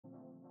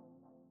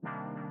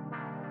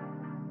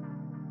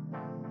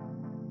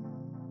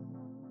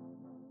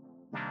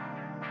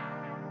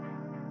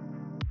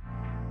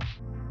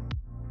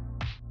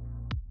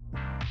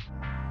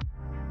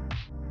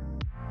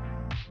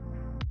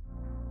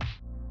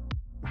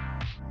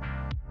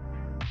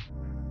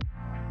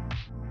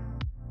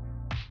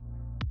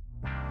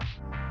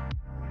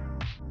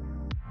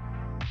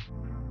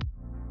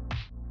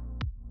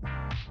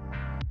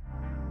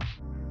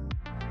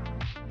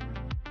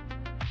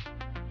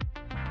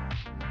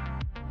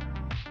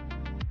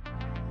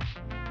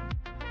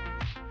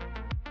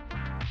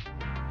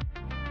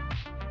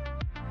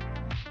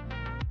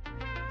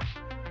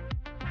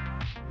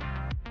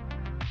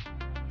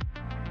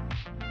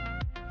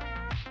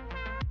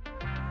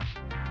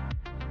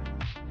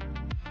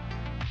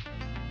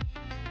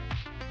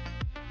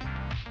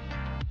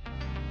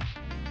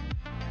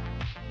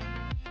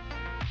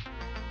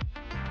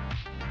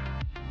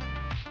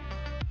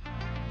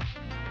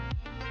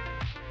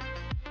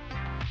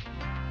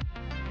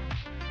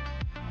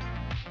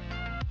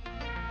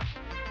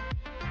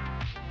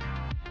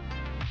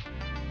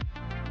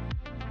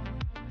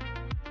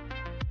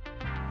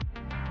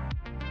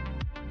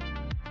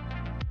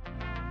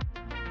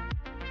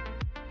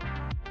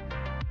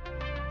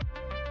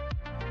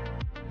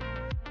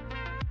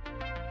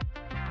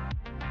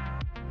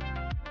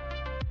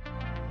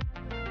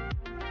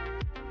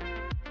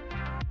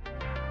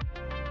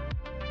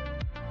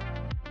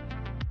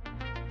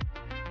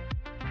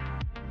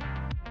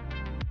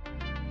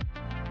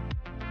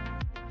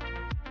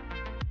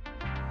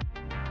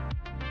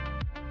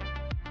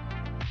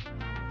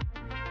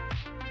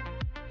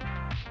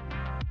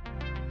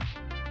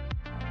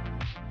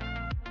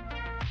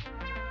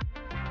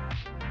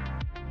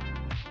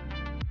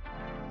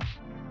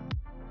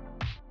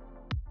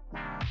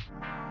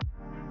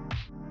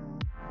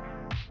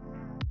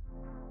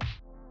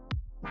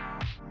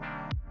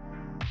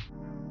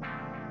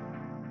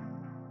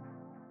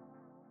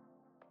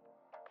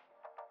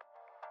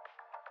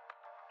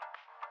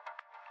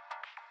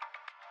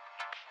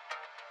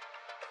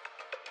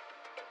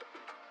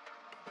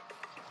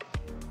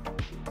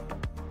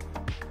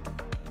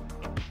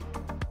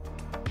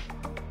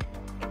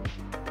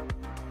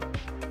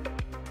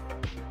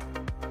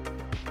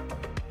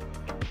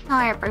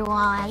Hi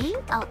everyone.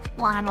 Oh,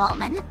 one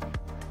moment.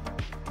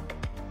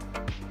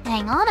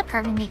 Hang on a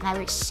permanent, I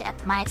would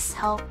set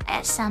myself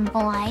at some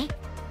point.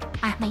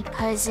 I may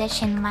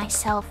position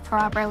myself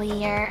properly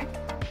here.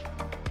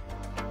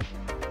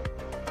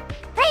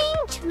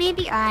 Think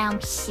maybe I am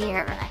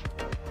here.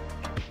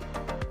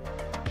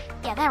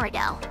 Yeah, there we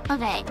go.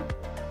 Okay.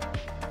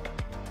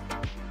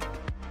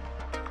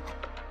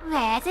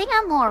 Okay, I think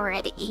I'm all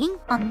ready.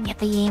 I'll get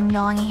the game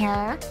going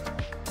here.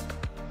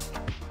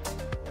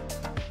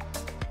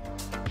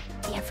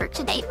 Yeah, for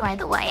today, by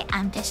the way,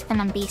 I'm just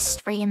gonna be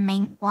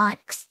streaming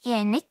what's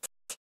in it.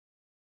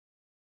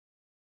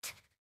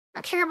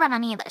 Not sure about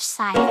any other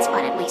sites,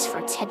 but at least for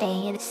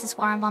today, this is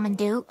what I'm gonna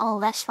do. Oh,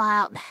 that's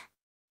loud.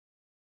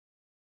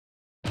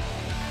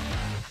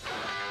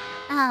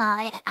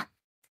 Yeah.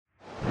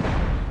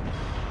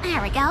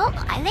 There we go.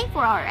 I think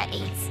we're all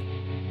ready.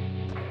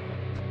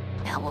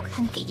 Now we'll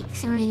complete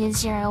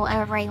 3-0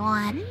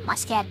 everyone.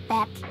 Let's get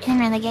back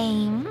into the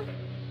game.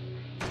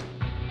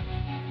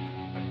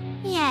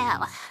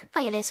 Yeah,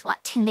 played this,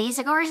 what, 2 days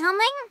ago or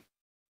something?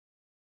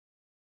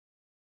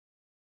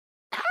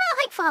 I don't know,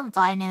 like 5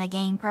 button in the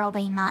game,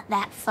 probably not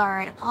that far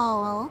at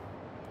all.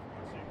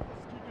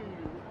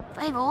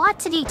 But I have a lot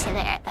to do today,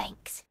 I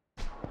think.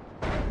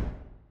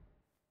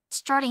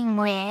 Starting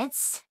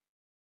with...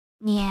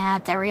 yeah,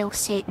 the real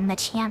estate in the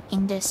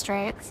Champion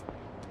District.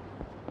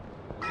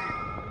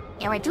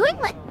 Yeah, we're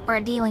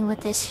dealing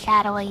with this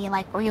shadowy,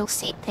 like, real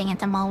estate thing at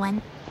the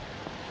moment.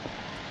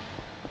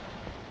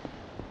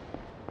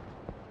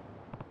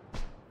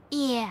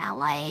 Yeah,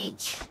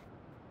 like...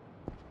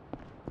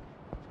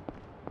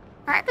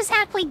 Or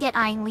exactly did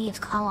I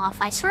leave call off?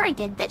 I swear I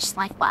did this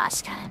like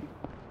last time.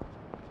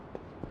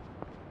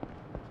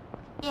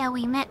 Yeah,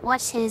 we met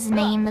what's his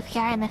name, the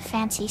guy in the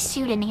fancy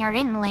suit in here,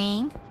 didn't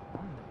we?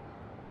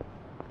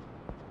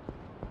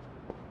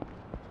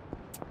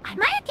 I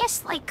might have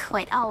guessed like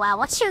quit. Oh wow,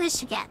 let's do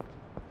this again.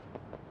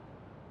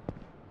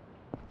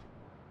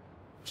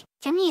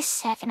 Give me a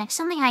second, there's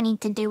something I need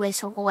to do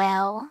as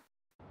well.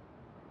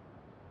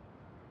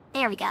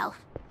 There we go.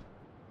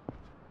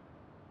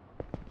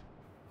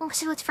 Oh,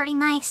 so it's pretty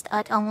nice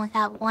that I only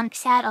got one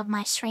side of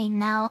my screen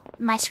now.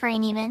 My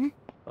screen even.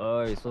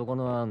 Yeah, I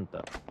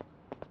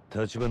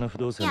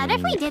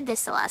definitely did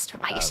this the last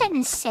time. I guess I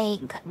didn't say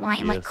why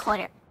am I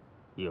clear.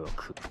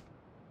 Okay,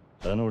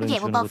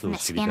 we're both in the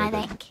skin, I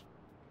think.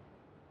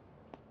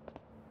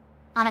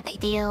 Not a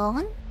big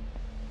deal.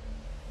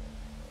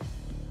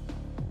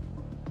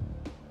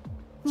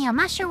 Yeah, I'm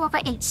not sure if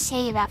I can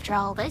save after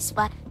all this,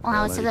 but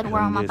well, it's a good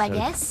warm-up, I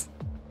guess.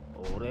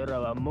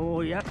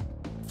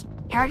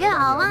 Here we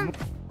go.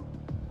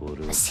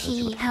 Let's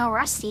see how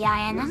rusty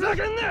I am.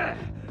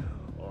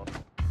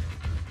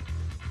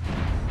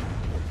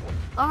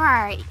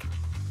 Alright.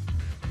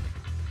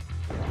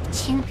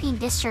 Champion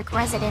District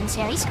residents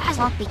here. These guys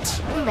won't be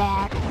too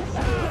bad.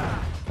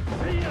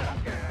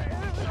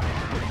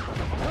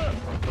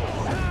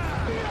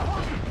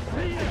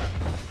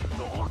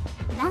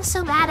 Not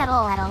so bad at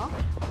all.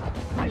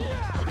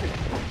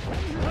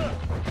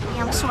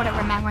 Yeah, I'm sort of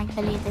remembering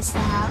to do this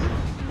now.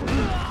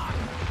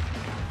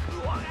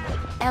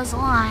 There's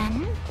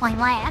one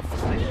left.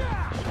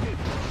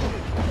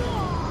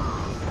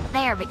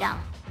 There we go.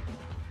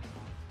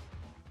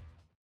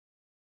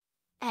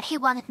 And he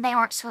wasn't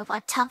there, sort of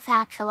a tough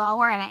actual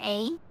or an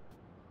A.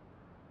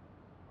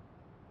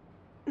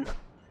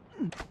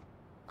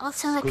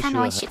 Also, I kind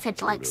of wish you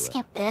could like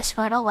skip this,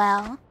 but oh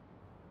well.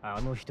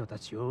 That'll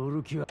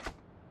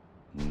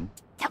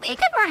be a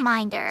good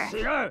reminder.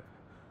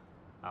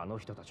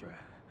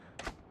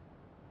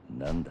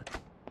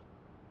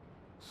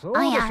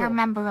 Oh yeah, I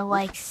remember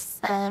like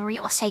the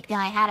real estate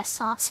guy had a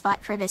soft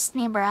spot for this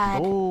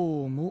neighborhood.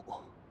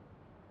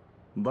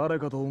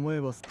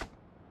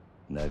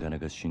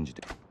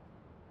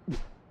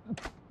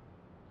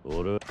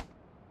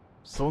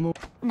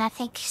 And I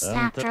think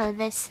after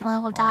this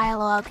little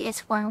dialogue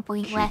is when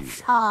we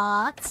left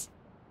off.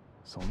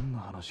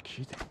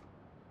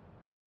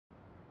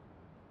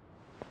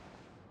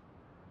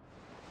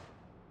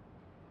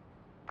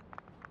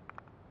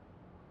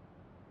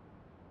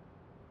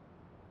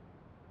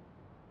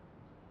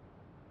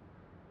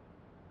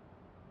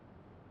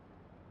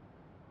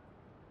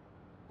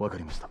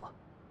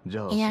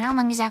 Yeah, I don't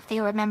exactly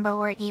remember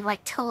where he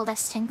like told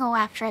us to go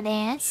after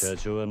this.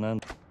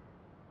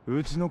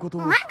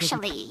 Well,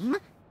 actually,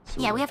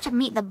 yeah, we have to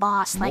meet the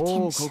boss like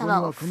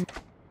himself.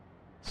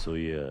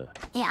 Yeah,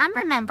 I'm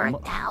remembering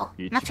now.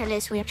 After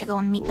this, we have to go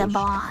and meet the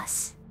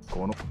boss.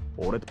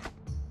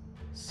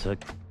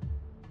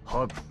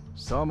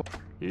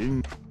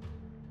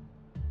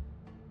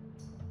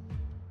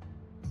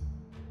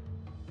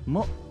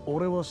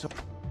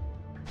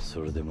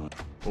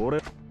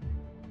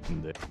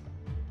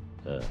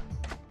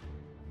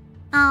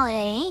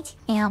 Alright,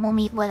 yeah, we'll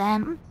meet with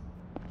him.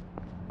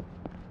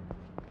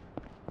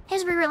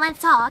 As we were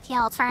talk,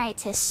 yeah, I'll try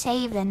to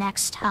save the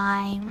next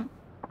time.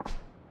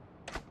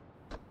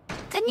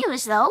 Good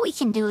news though, we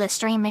can do the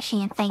stream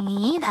machine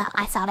thingy that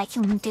I thought I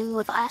couldn't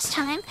do last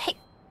time. Hey.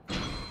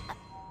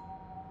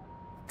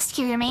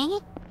 Excuse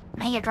me?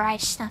 Mega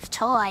Drive stuffed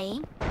toy.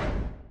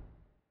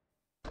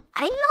 I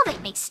didn't know they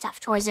make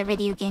stuffed toys of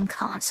video game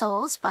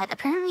consoles, but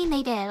apparently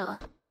they do.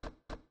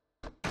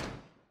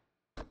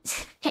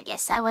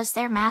 Yes, that was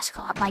their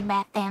mascot like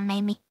back then,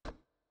 maybe.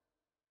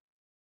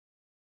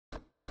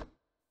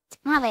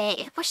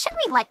 Really, what should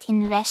we like to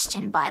invest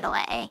in, by the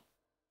way?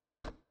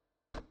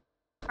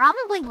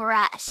 Probably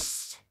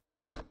Rust.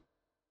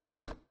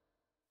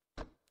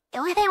 The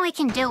only thing we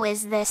can do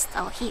is this,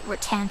 though, heat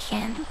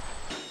retention.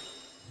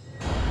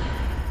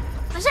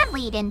 What does that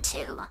lead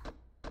into?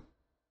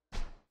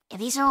 Yeah,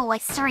 these are all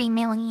like 3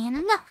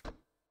 million.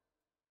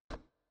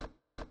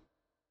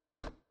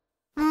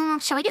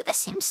 Shall we do the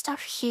same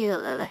stuff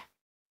here?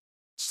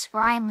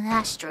 Sprite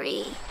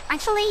Mastery.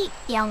 Actually,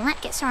 yeah,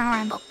 let's get some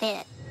around a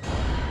bit.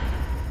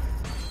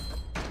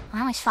 I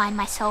always find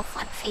myself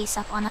like face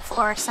up on the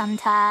floor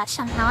somehow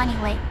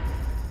anyway.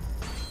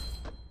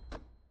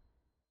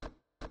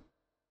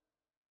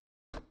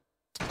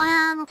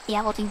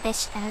 Yeah, we'll do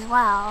this as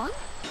well.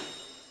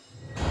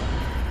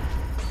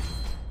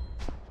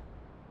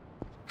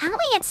 How do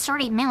we get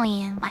 30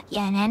 million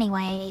yen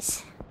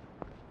anyways?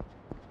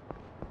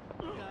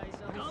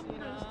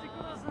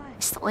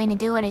 The way to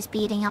do it is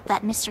beating up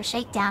that Mr.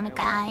 Shakedown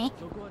guy.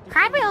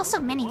 Probably also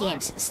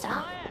minigames and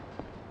stuff.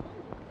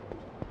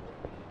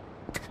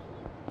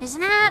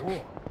 Isn't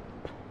it?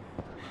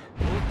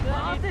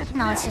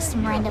 No, it's just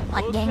some random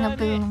like gang of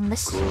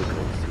booms.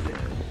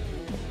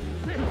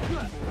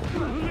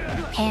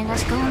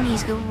 Pandas,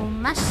 goonies,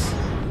 goomas.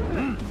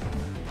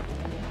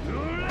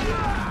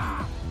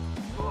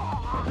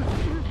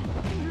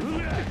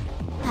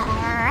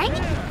 Alright.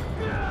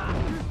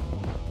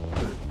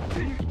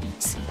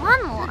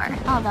 One more,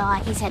 although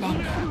he's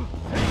hitting.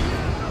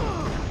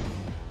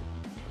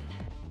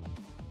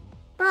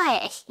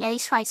 Right, yeah,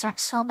 these fights aren't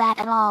so bad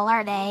at all,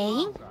 are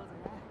they?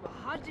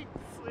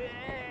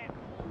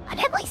 I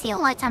definitely feel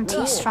like I'm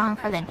too strong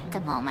for them at the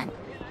moment.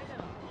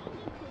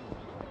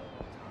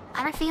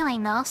 I have a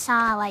feeling though, so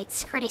like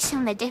pretty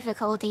soon the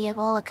difficulty of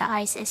all the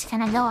guys is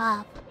gonna go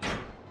up.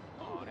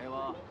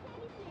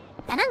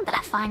 Then I'm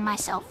gonna find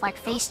myself like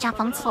face jump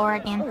on the floor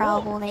again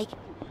probably.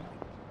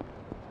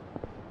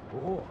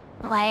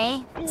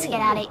 Wait, let's get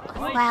at it.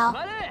 Well,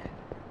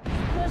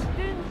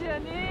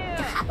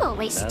 I will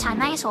waste time.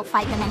 Might as well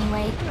fight them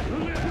anyway.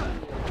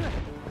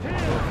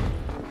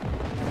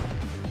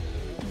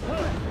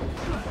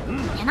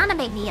 Yeah, not a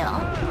big deal.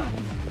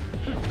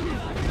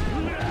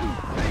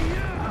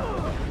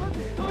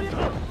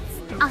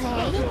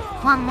 Okay,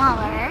 one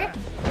more.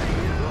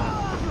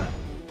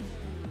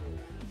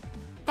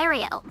 There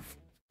we go.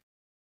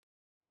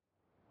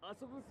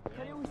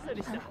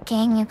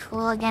 Gang and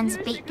hooligans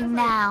beaten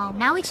down.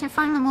 Now we can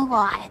finally move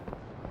on.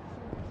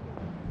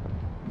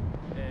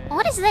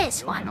 What is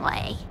this one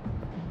way?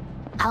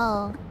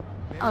 Oh,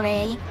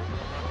 already.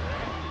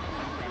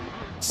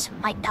 So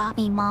my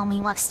doggy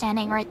mommy was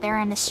standing right there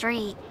in the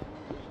street.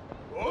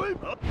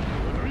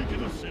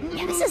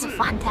 Yeah, this is a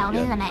fun town,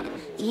 isn't it?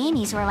 The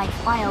 80s were like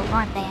wild,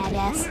 weren't they, I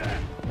guess?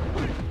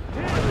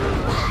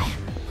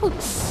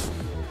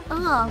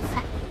 Oh,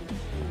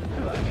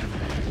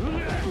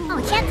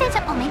 we can't take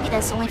it. Oh, maybe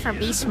that's only for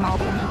beast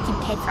mode and you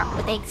can pay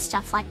for big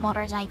stuff like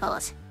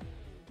motorcycles.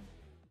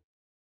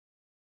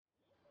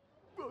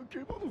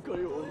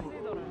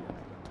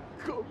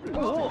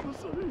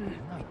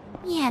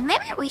 Yeah,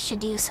 maybe we should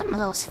do some of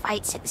those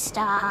fights and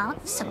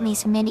stuff. Some of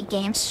these mini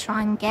games to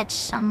try and get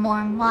some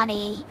more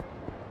money.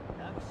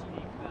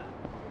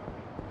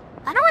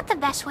 I don't know what the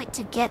best way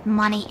to get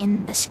money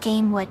in this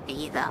game would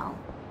be, though.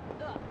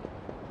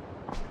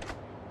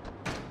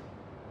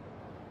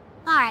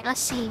 Alright, let's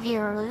see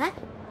here.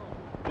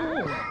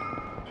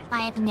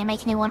 I haven't to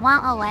make anyone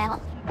want. Oh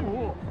well.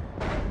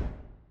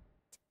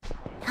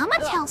 How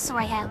much health do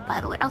I have, by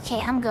the way? Okay,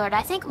 I'm good.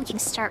 I think we can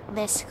start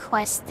this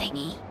quest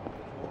thingy.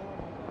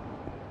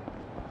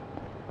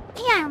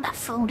 Yeah, I have enough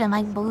food and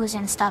like booze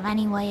and stuff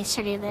anyways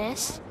to do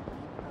this.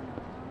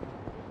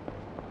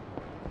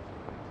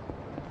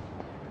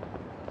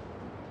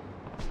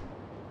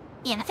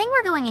 Yeah, I think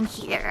we're going in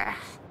here.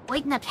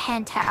 Wait in the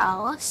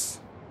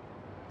penthouse.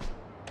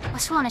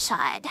 Let's go on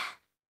aside.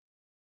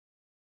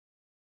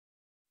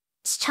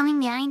 It's telling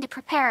me I need to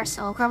prepare,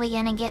 so we're probably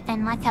gonna get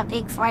in like a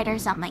big fight or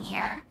something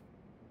here.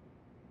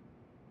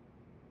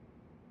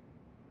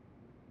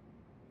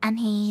 And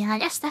I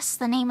guess that's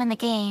the name of the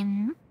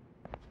game.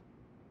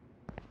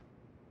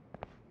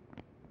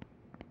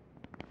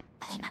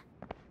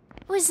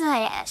 Who's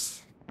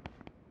this?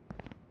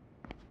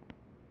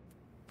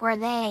 Were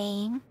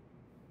they? I'm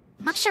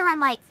not sure I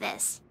like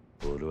this.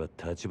 Yeah,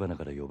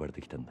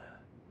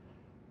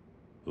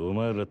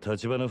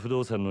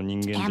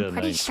 I'm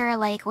pretty sure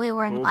like we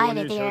were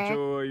invited here.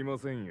 Oh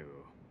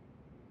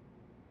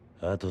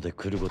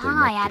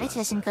yeah, this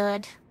isn't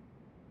good.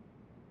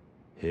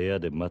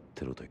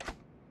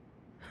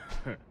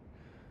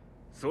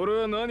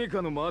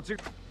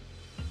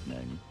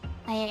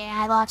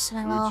 I lost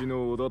my will.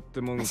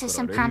 This is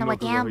some kind of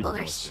like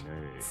ambush.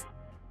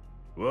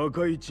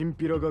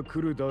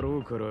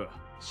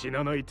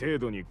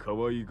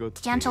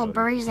 Gentle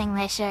bruising,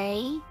 they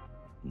say.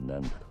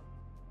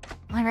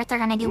 wonder if they're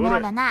gonna do more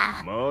than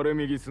that.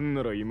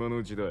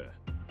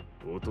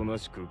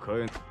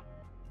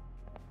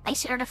 They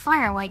should the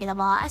fire away to the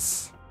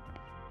boss.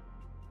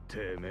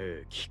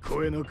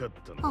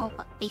 Oh,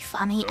 but be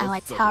funny. I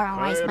would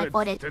terrorize my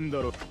footage.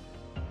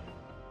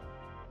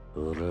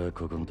 俺は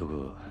ここんと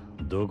こ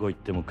どこ行っ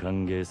ても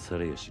歓迎さ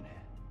れやしね。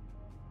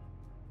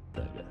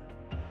だが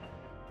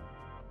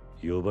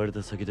呼ばれ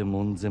た先で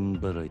門前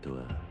払いと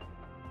は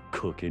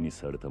コケに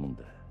されたもん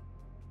だ。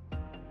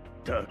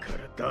だか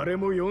ら誰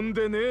も呼ん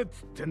でねえっ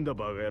つってんだ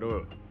バカ野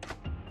郎。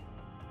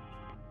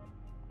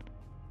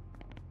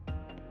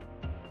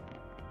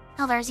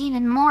Oh, there's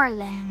even more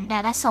than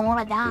that. That's the one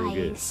that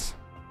dies.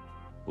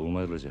 お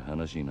前らじゃ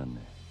話になん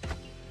ねえ。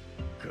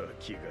ガ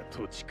キが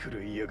土地狂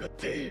いやがっ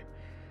て。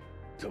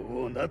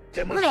Look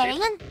at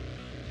it.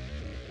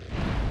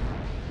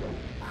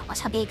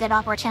 This would be a good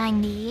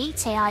opportunity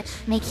to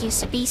make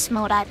use of beast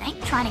mode, I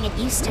think. Trying to get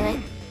used to it.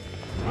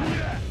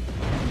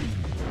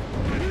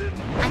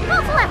 I don't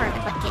know if I'll ever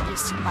get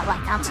used to it, but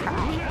like, I'll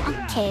try.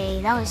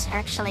 Okay, that was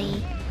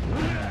actually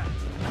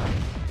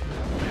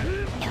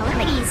a little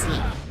bit easy.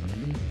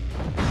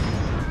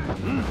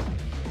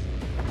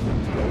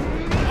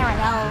 There we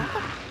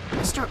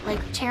go. Start like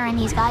tearing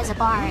these guys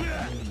apart.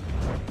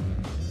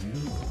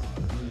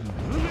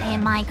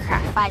 In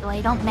Minecraft, by the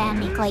way, don't ban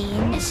me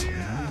claims.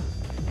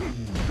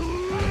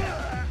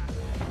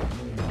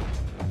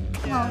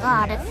 Oh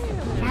god, it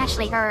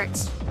actually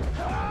hurts.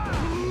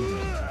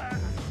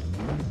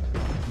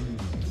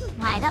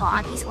 My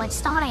dog, he's like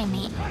starting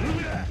me.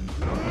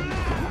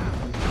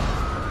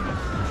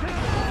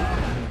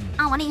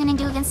 Oh, what are you gonna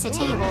do against the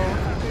table?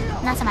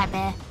 That's my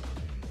bed.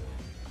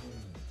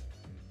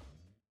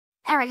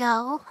 There we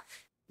go.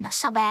 Not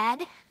so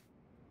bad.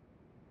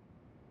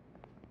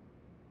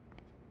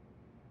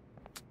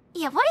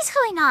 Yeah, what is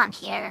going on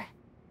here?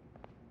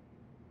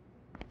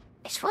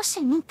 You're supposed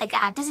to meet the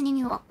guy. It doesn't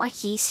even look like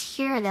he's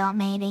here though,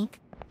 maybe.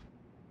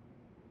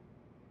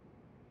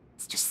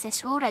 It's just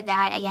this older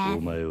guy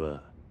again.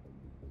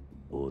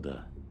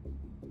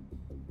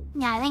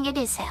 Yeah, I think it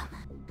is him.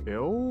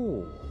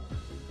 Yo.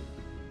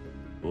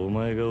 お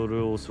前が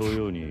俺を襲う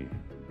ように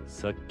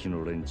さっき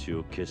の連中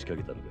をけしか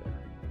けたのか。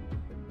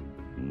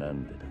な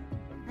んでだ。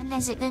That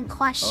is a good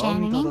question. あ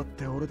んただっ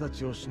て俺た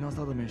ちを品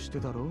定めして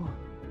たろ。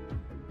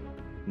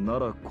な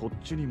らこっ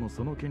ちにも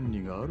その権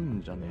利がある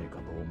んじゃねえか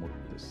と思っ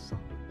てさ。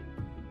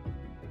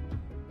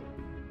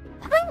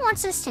Everyone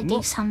wants us to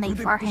do something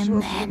for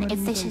him then,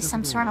 if this is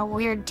some sort of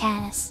weird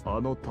test.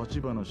 あの立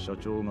花社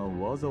長が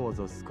わざわ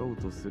ざスカウ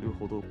トする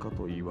ほどか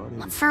と言われ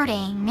る。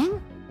Fruiting?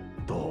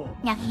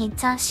 Yeah, he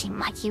does seem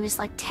like he was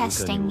like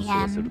testing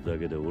him. だ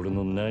けで俺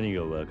の何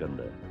がわかん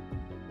だ。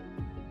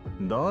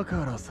だ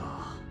からさ。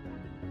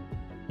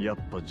やっ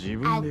ぱ自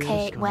分でや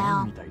るしか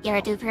ないみたいだ。Okay, well, you're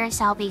a duper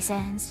yourself, he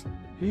says.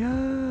 いや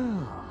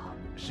ー、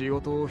仕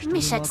事を一人に We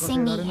should 任せ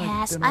sing ら the れ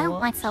ないって ass. の I は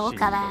don't like the look of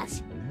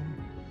that.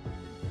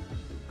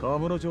 河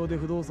室町で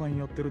不動産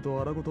やってると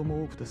荒事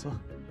も多くてさ。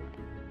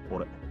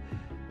俺、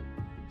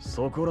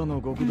そこら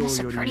の極道より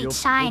It's a よっぽど pretty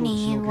血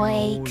shiny, の気が多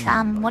い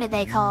like, what are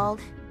they called?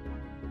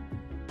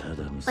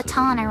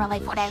 Baton or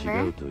like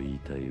whatever.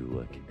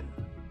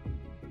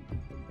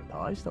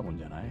 大したもん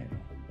じゃない。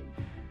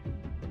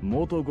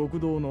元極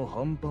道の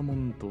半端も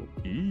んと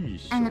いい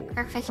勝 And the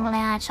perfect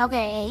match,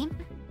 okay.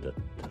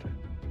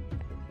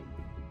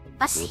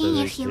 Let's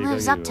see if he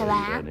lives up to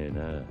that.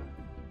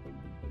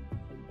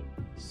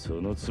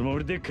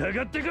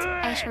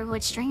 Ice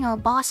would string a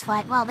boss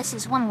fight. Well, this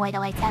is one way to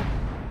like that.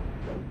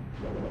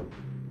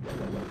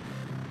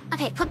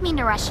 Okay, put me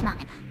into Rush 9.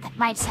 That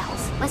might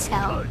cells. Let's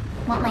go.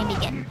 Won't let me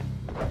begin.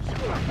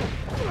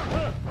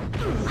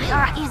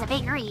 Alright, use a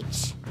big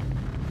reach.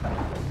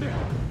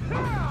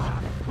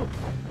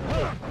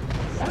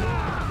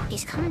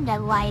 He's kind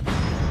of like...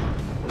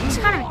 It's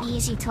kind of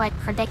easy to like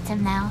predict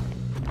him now.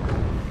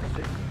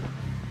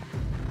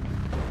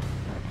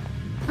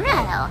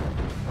 Well,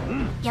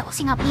 yeah, we'll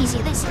see how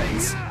easy this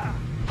is.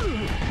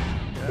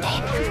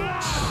 Damn.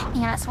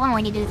 Yeah, that's one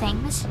way to do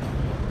things.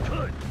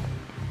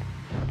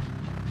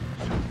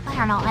 I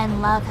don't know, I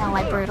love how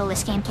like brutal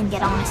this game can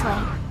get, honestly.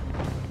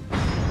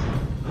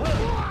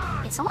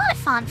 It's a lot of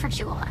fun for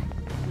sure.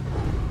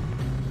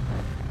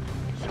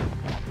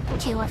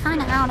 Okay, we're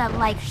kind of out of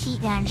like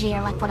heat energy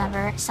or like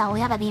whatever, so we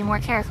gotta be more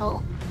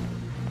careful.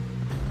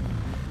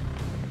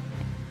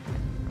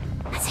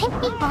 I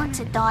think we want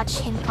to dodge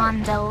him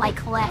on the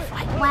like left,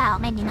 like wow,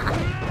 maybe not.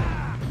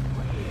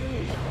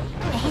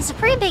 Yeah, he's a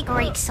pretty big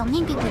reach, so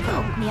maybe we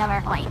go the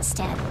other way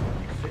instead.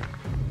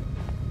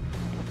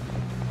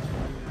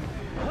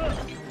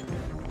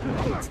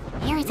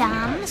 Here he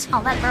comes.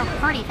 Oh, that broke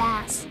pretty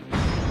fast.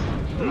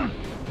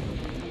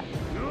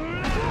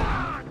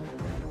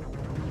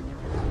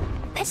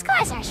 This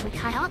guy's actually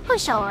kind of a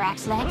pushover,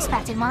 actually. I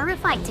expected more of a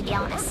fight, to be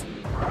honest.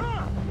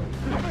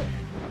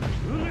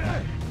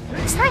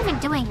 He's not even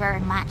doing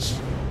very much.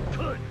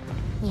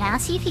 Yeah,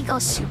 let's see if he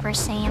goes Super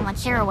Saiyan, like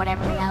here or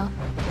whatever, though.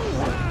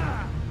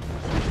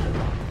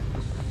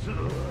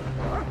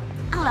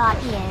 Oh god,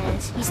 he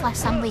is. He's like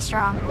suddenly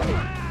strong.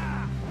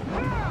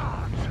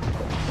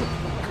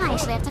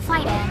 actually have to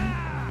fight him.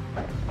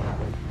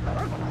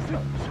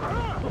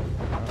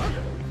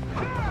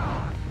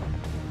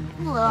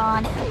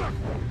 Lord.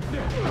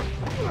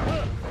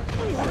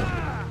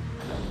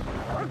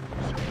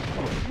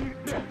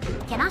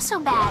 Okay, not so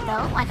bad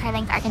though. Like I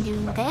think I can do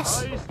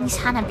this. He's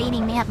kind of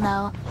beating me up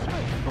though.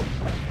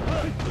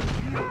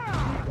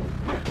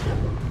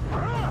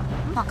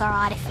 Oh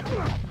god.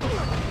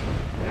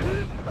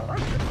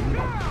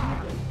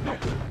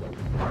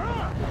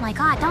 My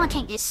god, don't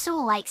take this so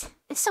like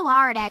it's so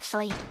hard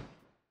actually.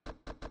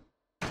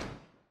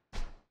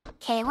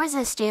 Okay, what does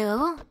this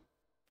do?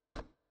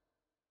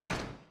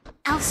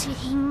 Else you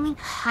think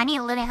I need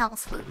a little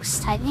health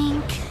boost. I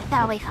think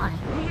that'll be fine.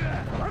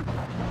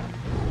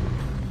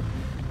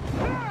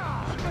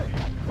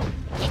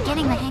 Yeah,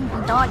 getting the hang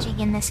of dodging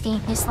in this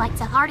game is like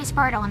the hardest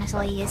part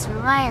honestly. It's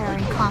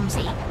very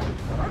clumsy.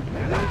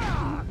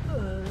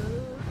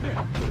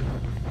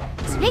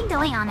 There's a big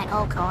delay on it.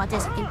 Oh god,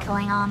 there's a big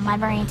delay on my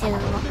brain too.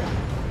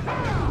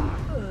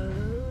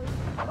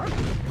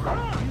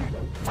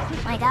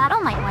 My god,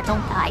 oh my god,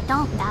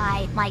 don't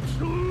die, like...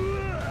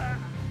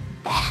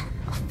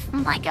 Oh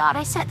my god,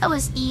 I said that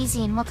was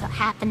easy and look what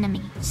happened to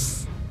me.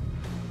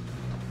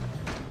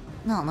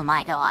 Oh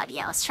my god,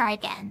 yeah, let's try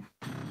again.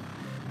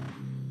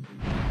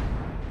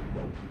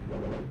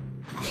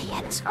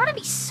 Yeah, there's gotta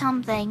be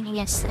something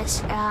against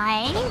this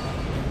guy.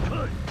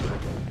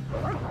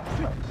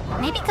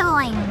 Maybe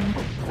going...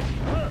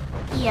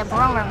 Yeah,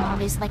 brawler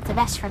mode is like the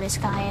best for this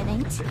guy, I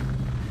think.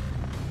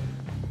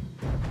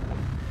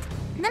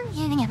 And I'm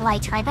giving it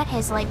light. I bet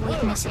his like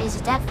weakness is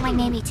definitely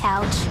maybe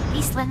Touch. At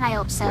least then I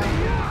hope so.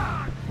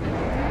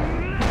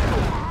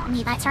 I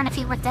mean, I turn a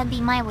few work, that'd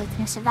be my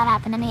weakness if that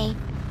happened to me.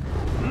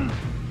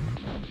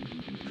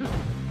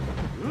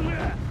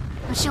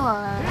 For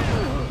sure.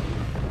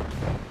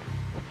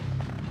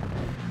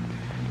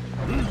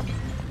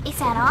 Is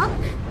that all?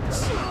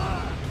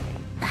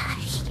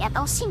 Yeah,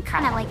 those seem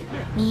kind of like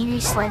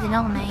useless,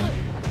 don't they?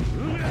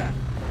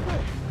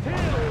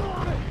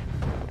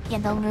 Yeah,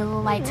 the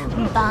little like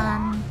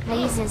bomb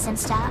lasers and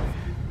stuff.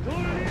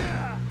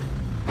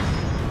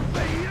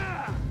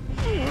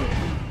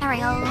 There we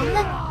go.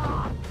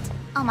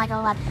 Oh my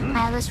god,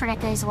 I always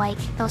forget there's like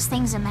those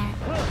things in there.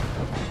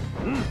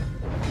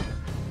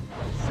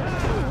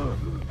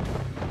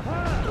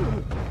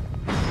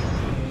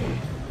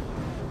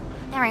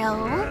 There we go.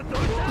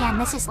 Yeah,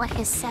 and this is like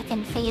his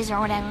second phase or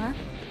whatever.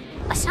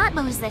 Let's not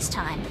lose this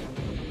time.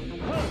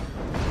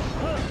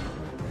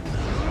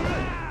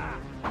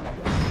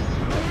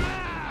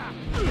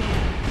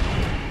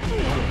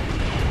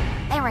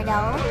 There we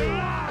go.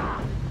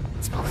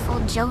 Let's go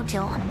full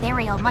JoJo. There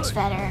we go, much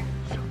better.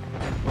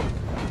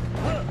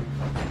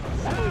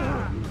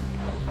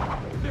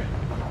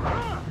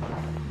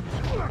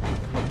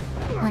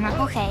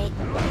 Okay,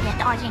 yeah,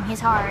 dodging is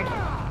hard.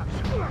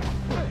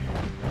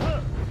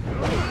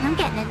 I'm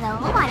getting it though.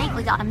 Oh, I think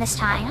we got him this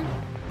time.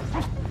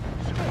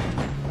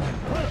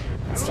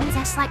 Seems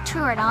that's like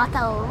true or not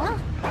though.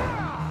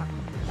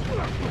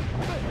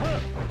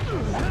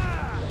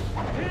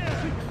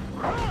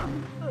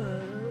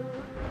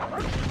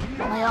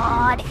 Oh my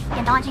god,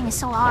 yeah, dodging is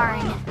so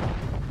hard.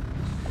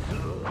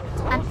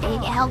 I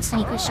think it helps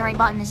when you push the right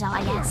button is all,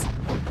 I guess.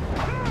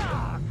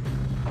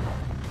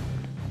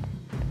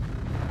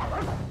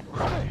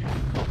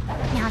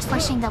 Now it's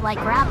pushing the like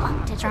grab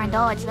button to try and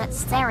dodge. That's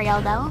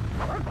stereo though.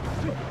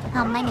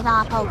 Oh maybe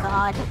not. Oh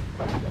god.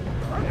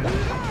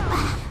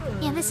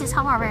 Yeah, this is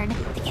hard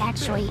to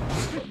actually.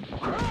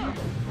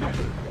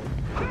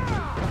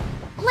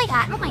 Oh my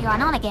god! Oh my god!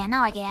 Not again!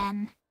 Not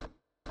again!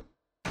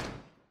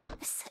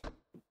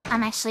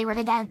 I'm actually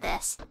really bad at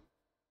this.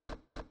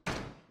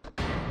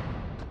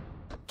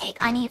 Okay,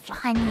 I need to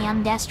find me.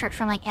 I'm desperate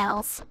for like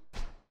health.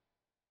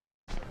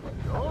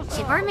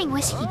 See, burning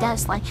whiskey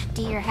does like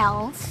do your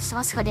health, so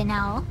that's good to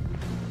know.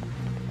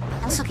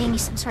 Also gave me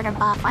some sort of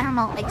buff. I don't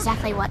know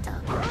exactly what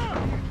though.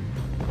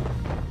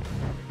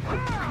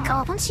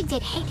 God, once you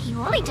get hit, he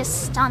really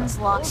just stuns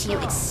locks you.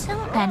 It's so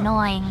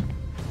annoying.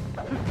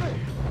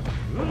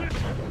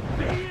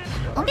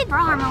 Only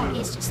brawler mode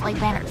is just like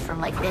better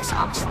from like this,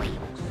 honestly.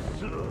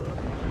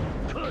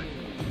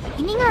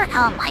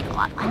 Oh my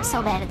god, I'm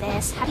so bad at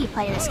this. How do you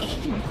play this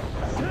game?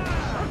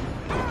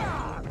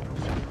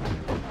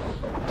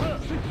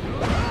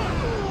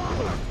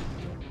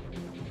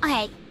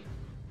 Okay.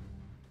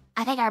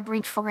 I think I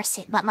brute force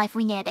it, but like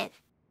we need it.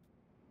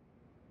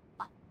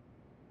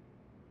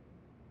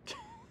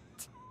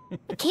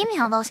 It gave me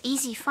all those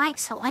easy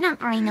fights, so I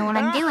don't really know what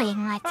I'm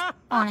doing, like,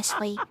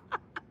 honestly.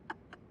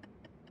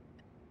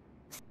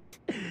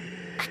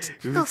 I just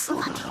feel so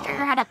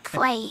unsure how to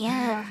play,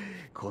 yeah.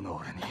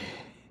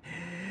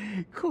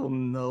 こ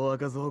んな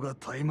若造が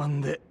怠慢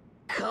で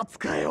勝つ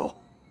かよ。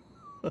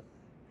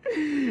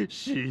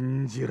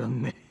信じら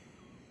んね。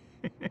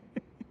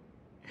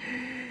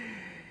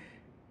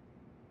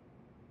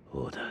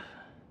オーダー。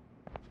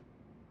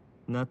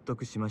納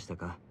得しました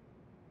か、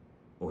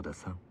オダ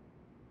さん。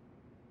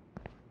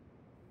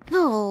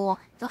Oh,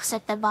 looks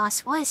like the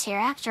boss was here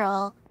after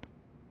all.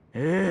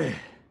 え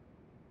え。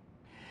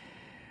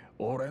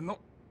俺の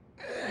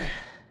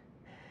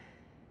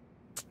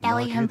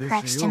Ellie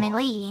impressed him at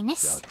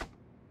least.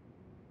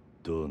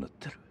 どうなっ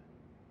てる？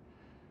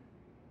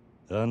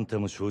あんた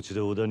も承知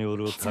で小田に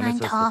俺を試 It's さ not せ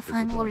たって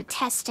often こと we're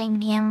testing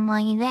him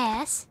like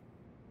this.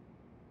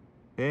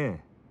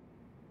 ええ、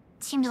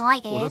 Seems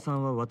like 小田 it. さ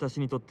んは私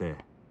にとって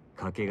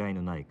かけがえ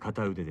のない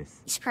片腕で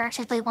す。 He's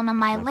practically one of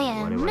my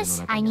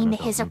limbs. I need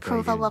his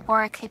approval before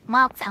I keep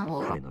him up and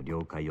彼の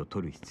了解を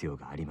取る必要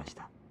がありまし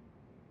た。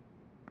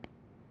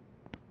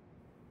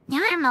 Yeah,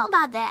 I don't know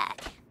about that.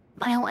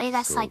 But in a way,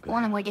 that's like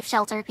one way to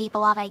shelter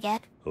people off, I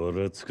get.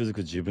 俺はつくづく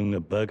自分が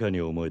バカに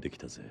思えてき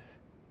たぜ。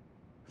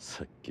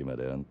さっきま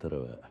であんたら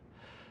は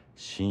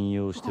信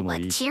用してもい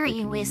い But って気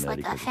に Kiryu is な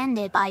り like かけ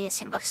offended by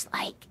this, it looks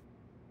like.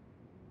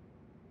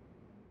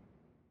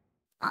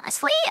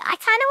 Honestly, I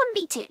kinda wouldn't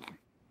be too.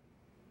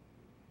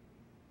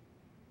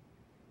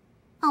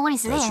 Oh, what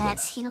is that?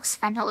 He looks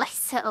kind of like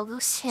so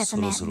elusive, そ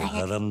ろ man. そろ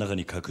腹の中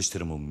に隠して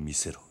るもん見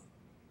せろ。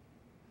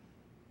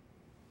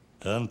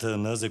あんたは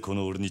なぜこ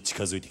の俺に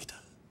近づいてきた？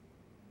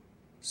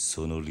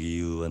その理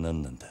由は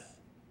何なんだ？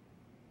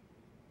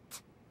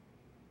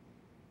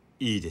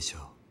いいでしょ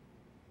う。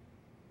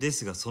で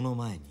すがその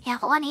前に、 Yeah,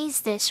 what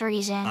is this あ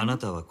reason? な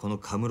たはこの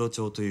カムロ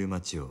町という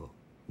町を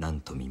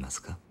何と見ま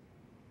すか？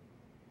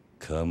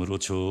カムロ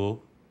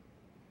町？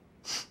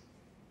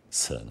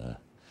さあな。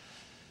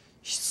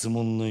質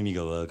問の意味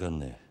がわかん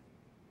ねえ。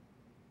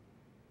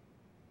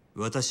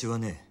私は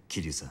ね、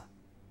桐生さん。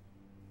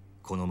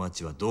この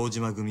町は堂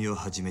島組を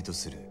はじめと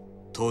する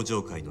登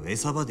場界の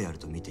餌場である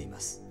と見ていま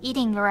す。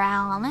 Eating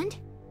around?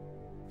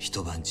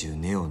 一晩中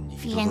ネオンに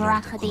彩ら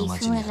れたこの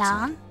町に集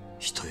まる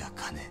人や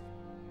金。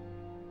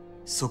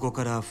そこ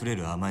から溢れ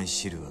る甘い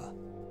汁は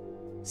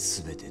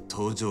全て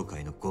登場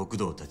界の極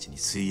道たちに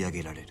吸い上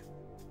げられる。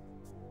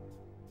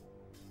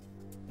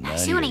 I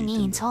see what he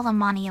means. All the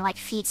money like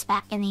feeds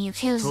back in the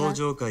登 Yakuza.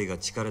 場界が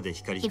力で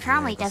光り He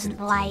輝 probably かせる doesn't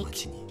この like,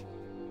 町に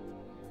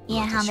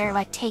yeah, how they're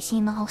like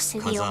taking the whole 風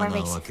city over 穴を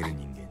開ける basically.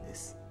 人間で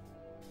す。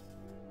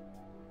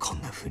こ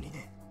んな風に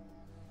ね。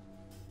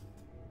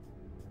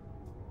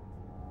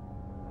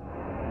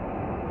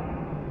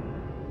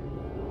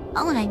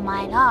 Oh my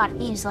god,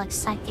 he's like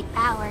psychic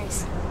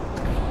powers.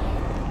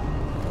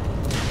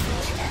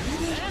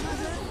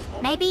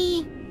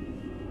 Maybe.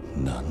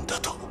 なんだ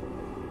と？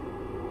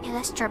 Yeah,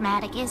 that's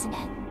dramatic, isn't it?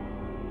「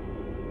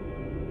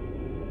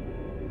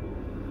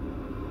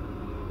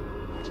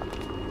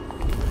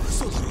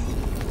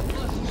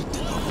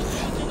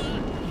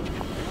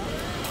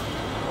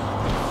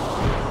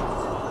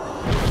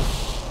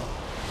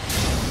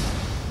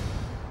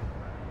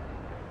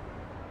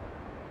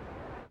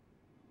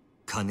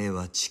金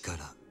は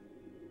力」。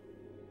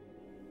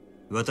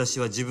私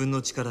は自分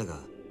の力が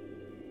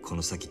こ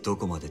の先ど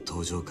こまで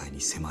登場界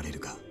に迫れる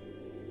か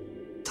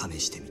試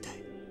してみた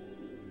い。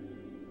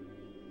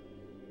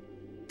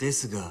で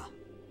すが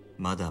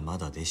まだま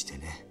だでして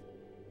ね。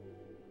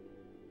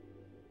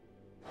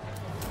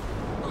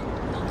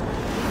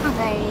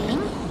 Okay.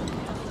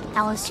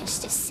 That was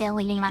just a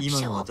silly 今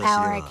actual の私で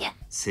power は again.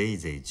 せい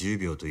ぜい10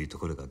秒というと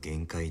ころが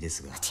限界で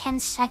すが、 10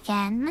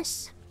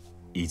 seconds.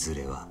 いず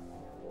れは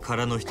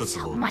殻の一 That's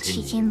粒 how を much 手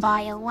he に can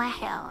buy a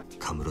wild.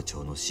 カムロ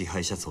町の支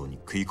配者層に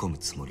食い込む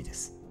つもりで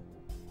す。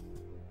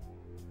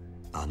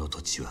あの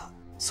土地は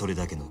それ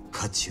だけの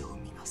価値を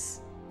生みま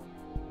す。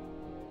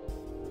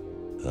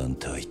あん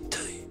たは一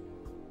体？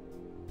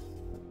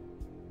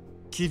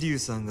桐生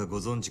さんがご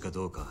存知か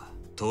どうか、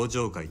登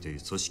場界とい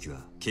う組織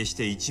は決し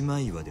て一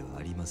枚岩では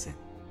ありません。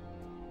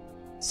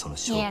その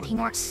証 Yeah, 拠 he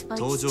に works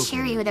登 like 場界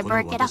Kiryu に to この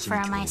break it up 私に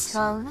for him, 協 I 力す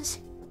る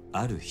suppose.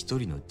 ある一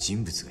人の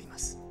人物がいま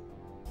す。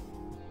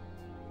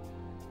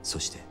そ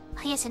して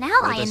He is an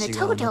ally in 私 the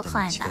があな Tojo た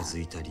clan, に近 though.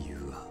 づいた理由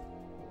は、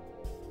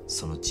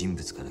その人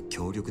物から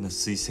強力な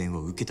推薦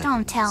を受けたから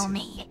な Don't んですよ。 tell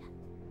me.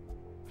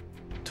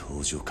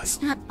 登場界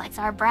It's not like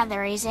our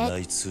brother, is の it?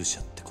 内通者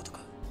ってことか。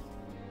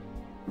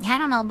 I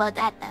don't know about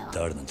that, though.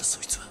 誰なんだそ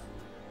いつは？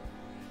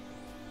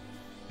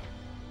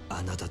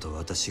あなたと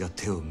私が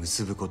手を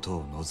結ぶこと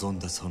を望ん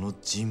だその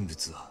人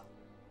物は、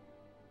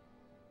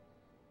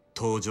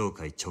登場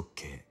界直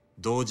系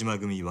堂島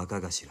組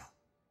若頭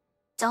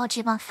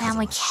Dojima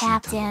family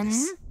captain.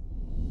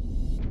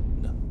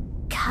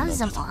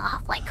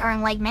 Kazuma, like her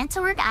like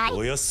mentor guy.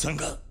 おやっさん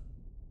が？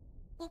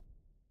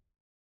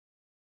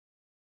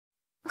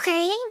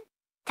 Okay,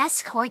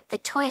 that's quite the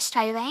twist,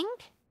 I think.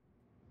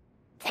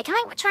 The guy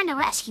we're trying to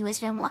rescue has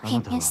been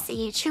working against the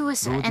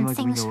Yakuza, and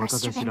things are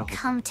starting to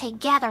come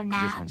together 桐生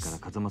now. さんから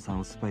風間さん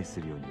をスパイ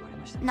するように言われ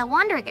ました。 No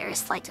wonder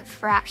there's like a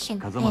fraction in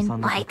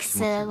like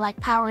the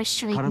like Power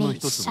Street 殻の meets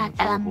一つの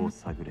情報を um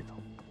探れと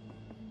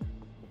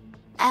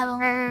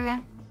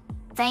our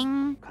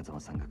thing, 風間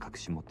さんが隠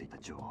し持っていた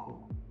情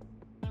報、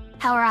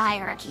 power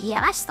hierarchy.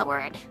 Yeah, that's the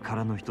word.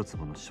 殻の一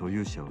粒の所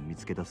有者を見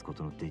つけ出すこ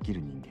とのできる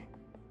人間、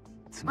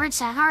つまり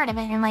Words I heard of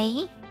it,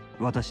 anyway.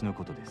 私の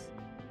ことです。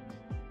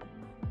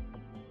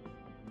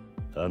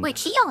 あん Wait,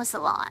 he owns a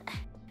lot.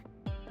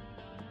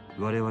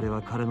 我々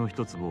は殻の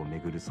一粒をめ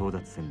ぐる争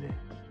奪戦で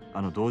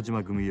堂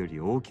島組より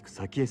大きく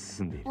先へ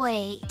進んでいる。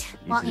Wait,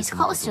 well, he's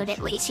close to it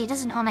at least. He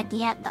doesn't own it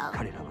yet, though.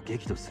 彼らは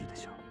激怒するで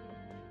しょう。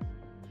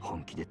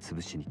本気で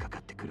潰しにかか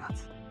ってくるは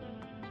ず。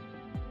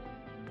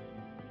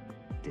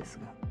です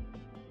が、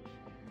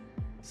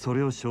そ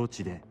れを承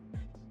知で、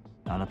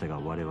あなたが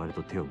我々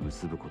と手を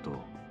結ぶことを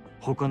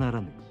他な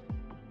らぬ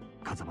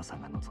風間さ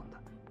んが望んだ。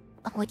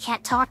We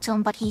can't talk to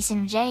him, but he's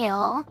in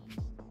jail.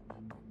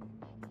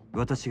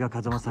 私が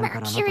風間さんから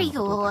あなたの Kiryu こ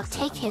とを will 託さ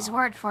れ take たの his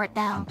は word for it,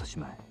 though. 半年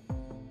前、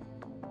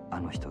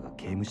あの人が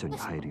刑務所に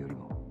入るより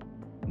も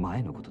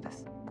前のことで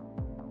す。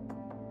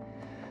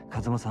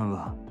風間さん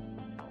は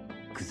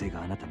クゼ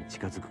があなたに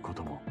近づくこ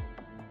とも、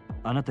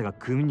あなたが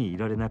組にい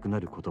られなくな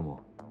ること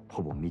も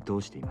ほぼ見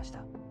通していまし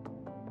た。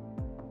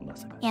ま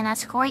さか Yeah,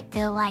 that's quite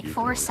the, like,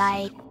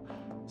 foresight.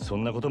 そ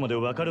んなことまで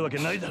わかるわけ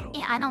ないだろう。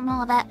 Yeah, I don't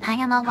know that. I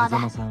don't know about 風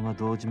間 that. さんは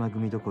堂島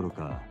組どころ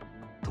か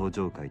東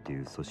上会と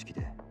いう組織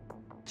で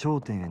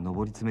頂点へ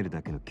上り詰める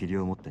だけの器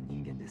量を持った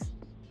人間です。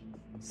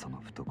その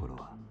懐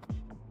は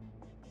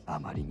あ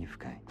まりに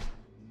深い。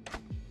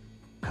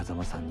風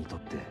間さんにとっ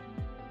て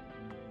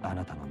あ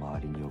なたの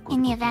周りに起こる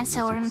In こ the とを events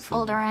that were 予測する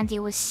unfolded のは around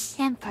you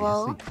was たや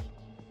simple. すい。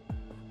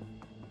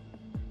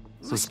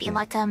そ Must し be て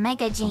like a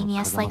mega その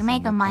genius, 風 like 間さん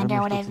Mega の Mind 体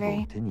or の一粒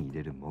whatever. を手に入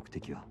れる目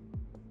的は、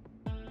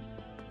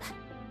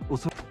お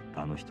そらく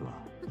あの人は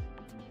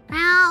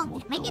Well,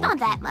 maybe not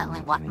that low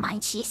in what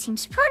mind. She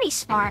seems pretty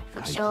smart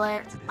for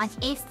sure. Like,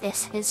 if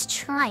this is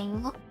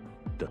true.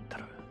 だった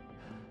ら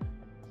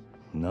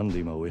なんで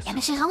今おや Yeah,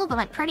 this is all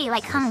but pretty,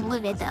 like, それすら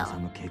convoluted 風間 though. さ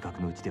んの計画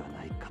のうちでは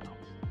ないかと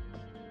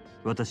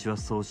私は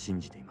そう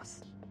信じていま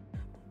す。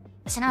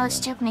 It's another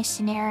stupid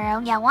scenario.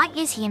 Yeah, why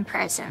is he in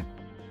prison?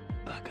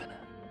 バカな。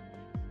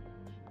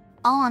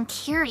 Oh, I'm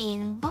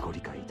Kiryu. ご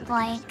理解いただけ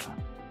ましたか、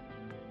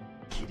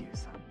桐生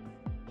さん。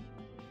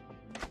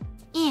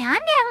 Yeah, I'm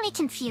definitely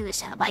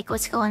confused about, like,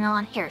 what's going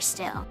on here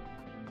still.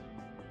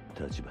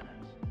 立花。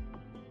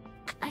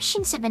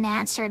 Questions have been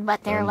answered,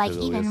 but there are, like,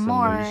 even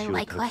more,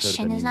 like,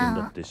 questions だ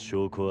now. って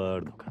証拠はあ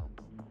るのか。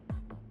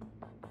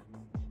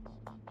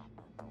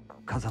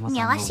風間さん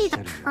Yeah, のおっ I し see ゃ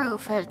the るように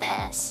proof of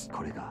this.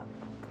 これが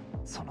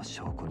その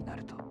証拠にな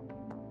ると。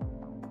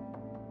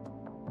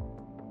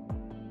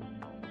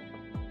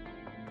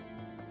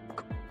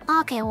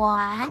 Okay,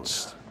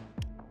 watch.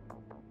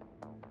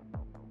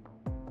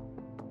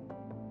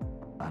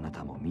 あな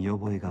たも見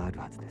覚えがある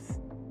はずです。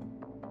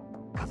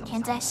風間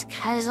Can さん this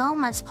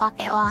Kazuma's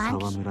pocket は watch?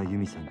 沢村由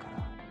美さんから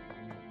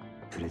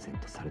プレゼン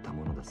トされた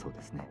ものだそう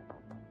ですね。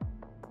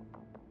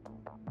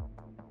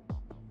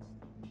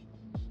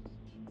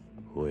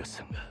おやっ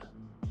さん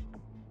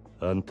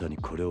があんたに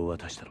これを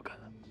渡したのか。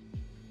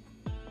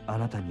あ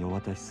なたにお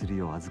渡しする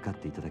よう預かっ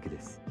ていただけで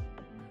す。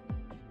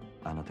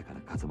あなたから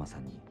風間さ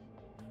んに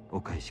お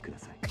返しくだ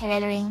さい。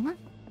 Considering,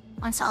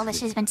 once all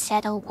this has been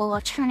settled, we'll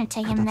return it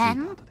to 片付 him いた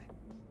then. 後で。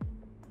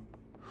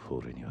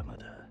俺にはま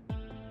だ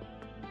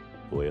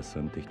おやっさ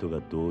んって人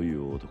がどうい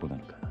う男な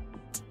のか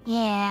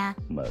Yeah.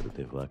 まる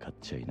で分かっ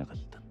ちゃいなかっ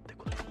たって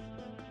ことだ。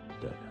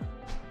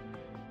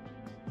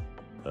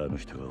があの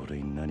人が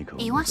俺に何かを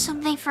You want 望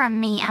んだ something from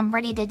me? I'm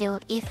ready to do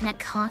it, even it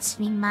costs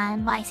me my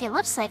life. It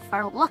looks like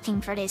we're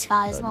looking for this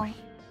Kazuma.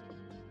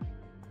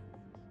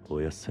 お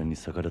やっさんに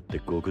逆らって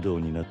極道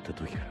になった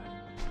時から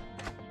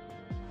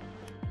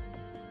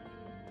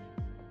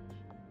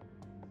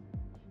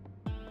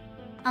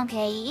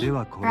Okay, で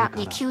は we're これ not か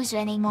ら Yakuza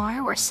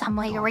anymore. We're some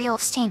like a real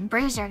stained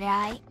bruiser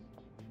guy.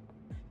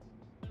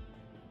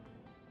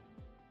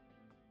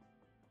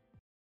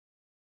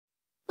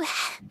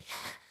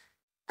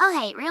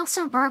 Okay, real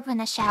suburban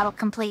the shadow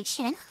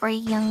completion for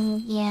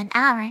young Yan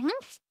Aaron.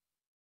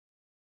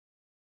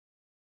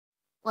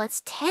 Well,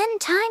 it's 10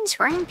 times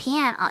ring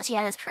pianos.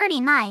 Yeah, that's pretty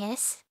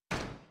nice.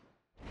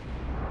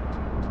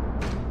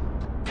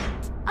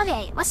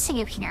 Okay, let's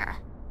see here.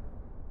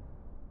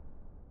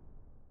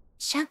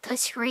 Chapter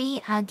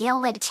 3,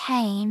 Gilded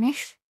Chain.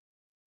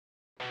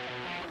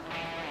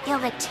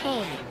 Gilded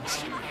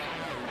Chains.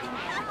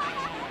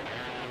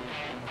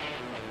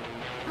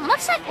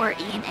 Looks like we're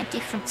in a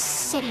different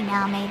city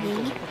now,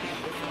 maybe.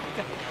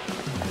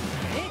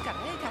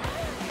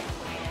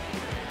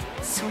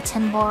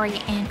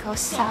 Sotenbori and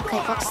Kosaka,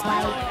 it looks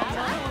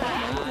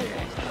like.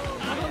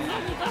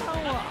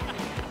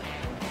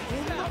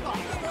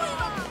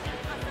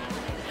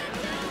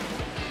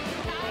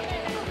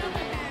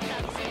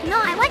 No,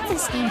 I like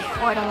this game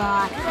quite a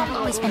lot. I've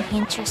always been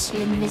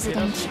interested in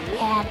visiting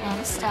Japan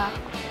and stuff.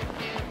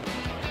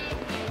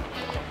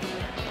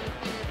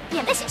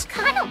 Yeah, this is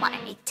kind of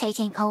like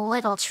taking a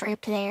little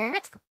trip there.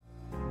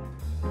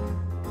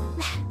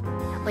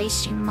 At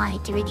least you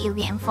might do video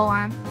game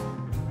form.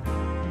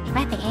 You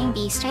might be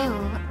Andy's too.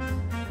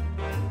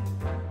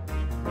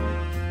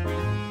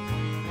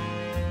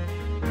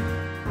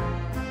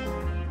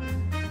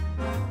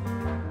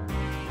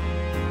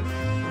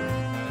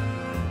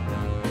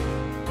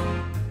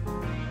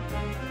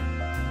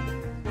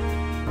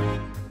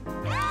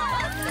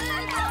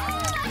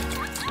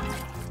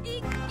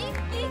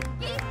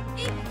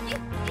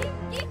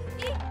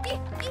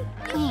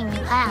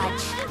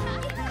 Badge.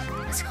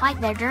 It's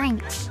quite their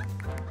drink.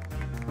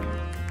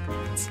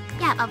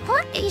 A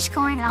party's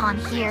going on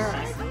here.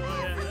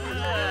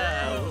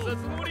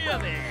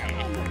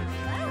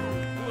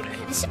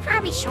 This is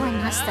probably showing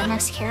us the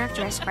next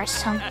characters or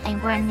something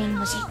where her name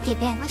was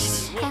given.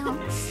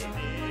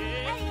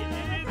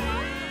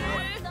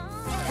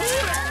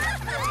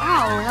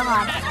 Oh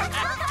god.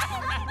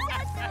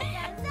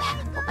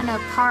 No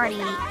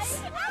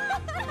parties.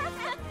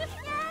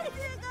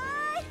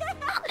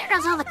 Oh,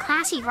 there's all the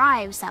classy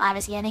vibes that I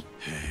was getting.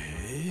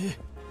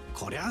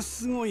 こりゃ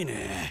すごい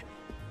ね。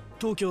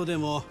東京で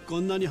もこ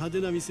んなに派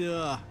手な店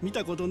は見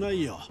たことな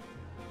いよ。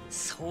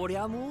そり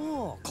ゃ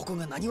もうここ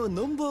が何は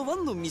ナンバーワ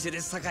ンの店で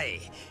すさか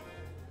い。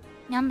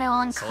 Number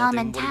one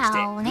common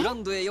town. グラ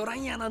ンドへ寄ら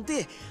んやなん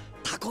て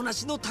タコな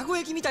しのたこ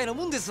焼きみたいな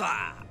もんです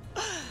わ。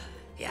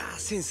いや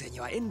先生に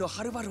は遠路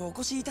はるばるお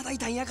越しいただい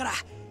たんやから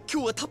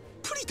今日はたっ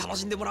ぷり楽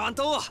しんでもらわん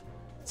と。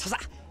ささ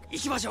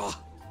行きましょう。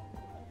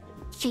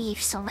 Chief,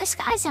 so this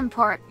guy's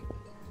important.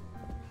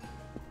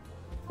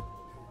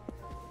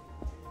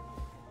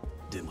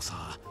 でも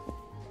さ、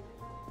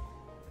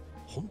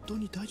本当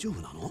に大丈夫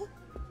なの？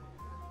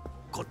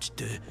こっちっ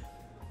て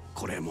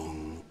これも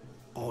ん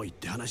多いっ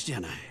て話じ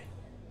ゃない。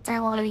There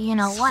will be, you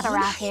know what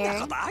around そんな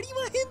here. ことあり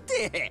まへんっ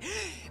て。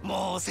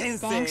もう先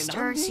生 Gangsters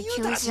なんで言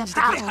うたら信じ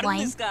てくれはるん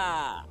です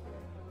か。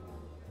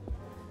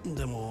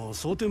でも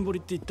蒼天堀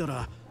って言った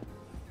ら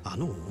あ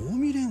の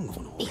近江連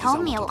合の The お膝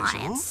Homie 元でしょ。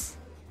 Alliance.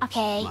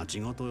 Okay.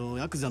 町ごと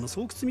ヤクザの巣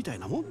窟みたい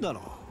なもんだ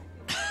ろ。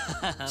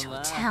 So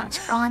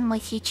sounds wrong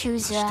with you, ま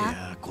して Yakuza.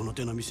 やこの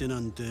手の店な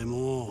んて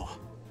も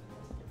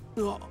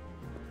う、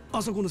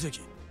あそこの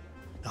席、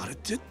あれ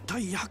絶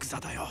対ヤクザ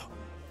だよ。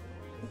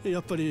や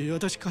っぱり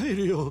私帰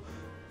るよ。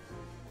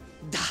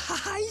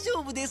大丈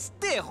夫ですっ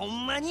てほ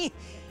んまに。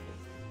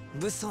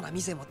物騒な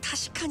店も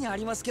確かにあ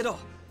りますけど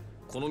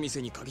この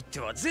店に限って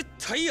は絶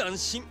対安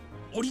心。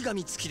折り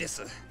紙付きで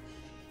す。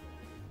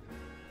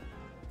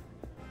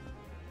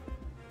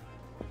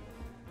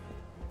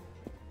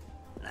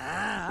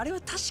あれは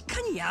確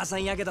かにヤーさ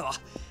んやけど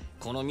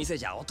この店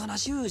じゃおとな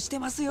しゅうして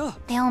ますよ。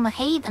 They all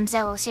behave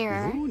themselves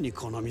here. 妙に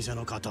この店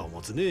の肩を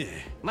持つ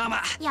ね。まあま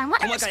あ Yeah,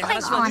 what 細 is かい going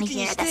話は on 抜き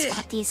に here し that's て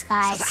got these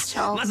guys さ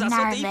so まずはそう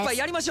やって一杯 nervous?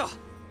 やりましょ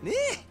うねえ。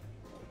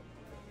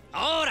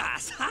ほら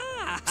さ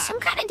あ Some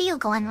kind of deal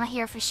going on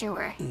here for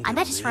sure. I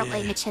bet it's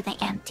related to the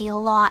empty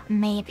lot,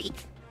 maybe.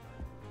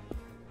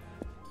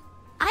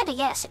 I'd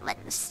guess at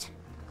least.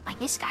 Like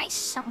this guy's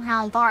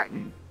somehow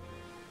Barton.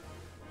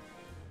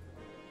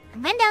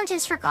 And then down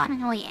just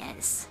forgotten who he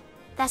is.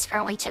 That's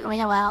probably took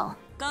me a while.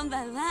 こん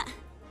ばんは。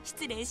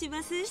失礼し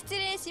ます。失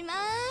礼しま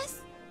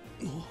す。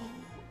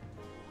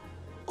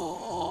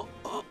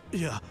い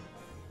や、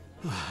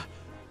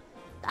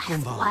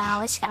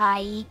 Wow, this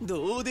guy.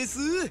 どうです？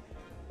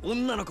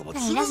女の子も He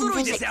粒 doesn't 揃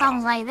いで visit すよ。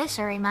 comes like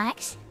this, or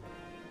Max.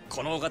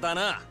 このお方は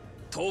な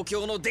東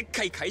京のでっ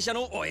かい会社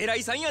のお偉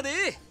いさんやで。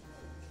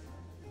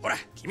ほら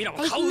君らも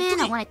Big 顔売っ man,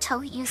 と I き。 want to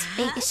tell you his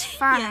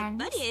biggest やっ firm.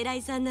 ぱり偉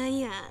いさんなん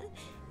や。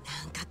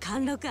なんか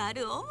貫禄あ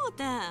る思う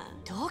た。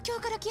東京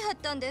から来はっ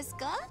たんです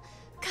か？か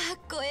っ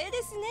こええ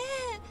ですね。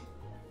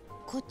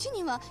こっち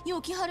にはよ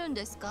う来はるん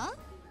ですか？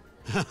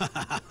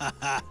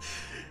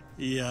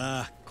い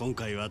や、今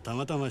回はた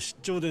またま出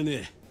張で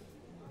ね。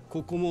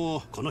ここ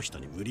もこの人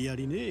に無理や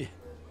りね。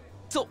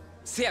そう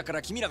せやか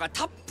ら君らが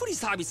たっぷり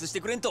サービスして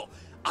くれんと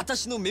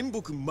私の面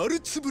目丸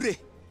つぶれ。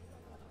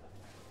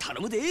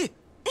頼むで。なんや、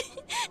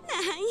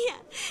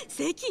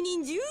責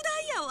任重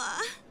大やわ。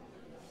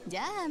じ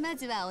ゃあま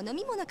ずはお飲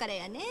み物から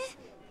やね。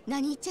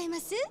何いっちゃいま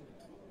す？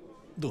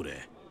ど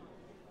れ？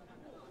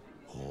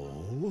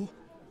ほ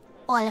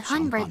う。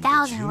 100,000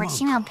 worth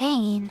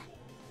champagne.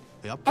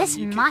 やっぱり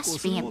This 結構 must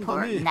す be るもんだ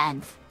important ね。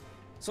 then.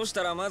 そし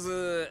たらま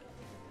ず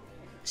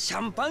シャ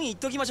ンパンいっ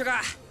ときましょう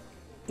か。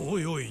お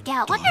いおい。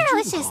 Yeah, I wonder how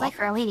this is like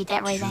for a lady to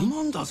get 10 everything.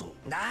 万だぞ。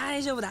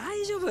大丈夫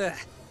大丈夫。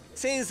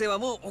先生は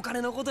もうお金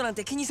のことなん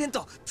て気にせん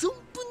と存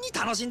分に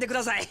楽しんでく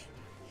ださい。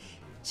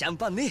シャン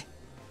パンね。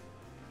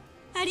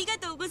ありが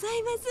とうござ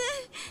います。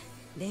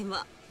でも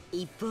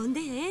一本で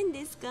ええん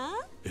ですか？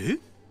え？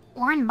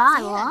 One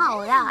bottle,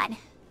 oh god.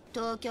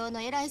 東京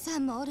の偉いさ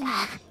んもおるのに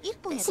一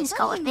本や This と is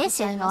大 going, 変 this is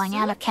ちゃいます going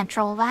out of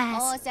control 大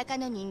fast. 阪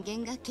の人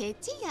間がケ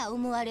チや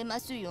思われま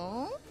す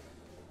よ。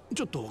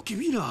ちょっと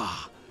君ら。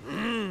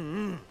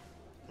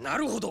な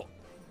るほど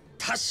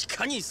確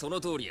かにその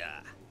通り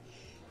や。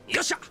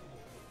よっしゃ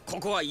こ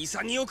こは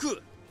潔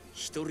く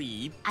一人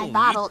一 I 本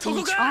bottled いっと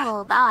each こか。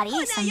 whole body,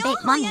 some big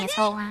money is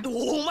all around. お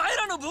前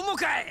らの分も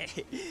かい。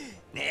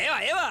ねえ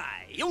わええわ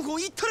4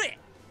本いっとれ。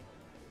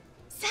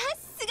さ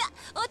すが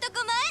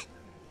男前。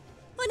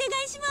お願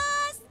いしま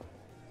す。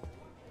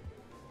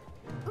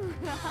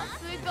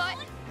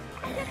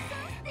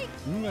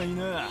うまい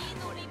な。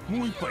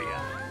もう一杯や。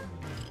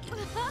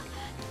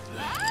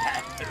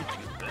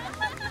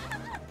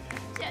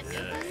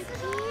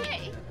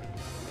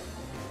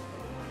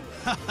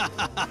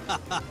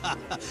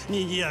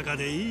にぎやか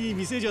でいい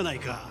店じゃない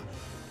か。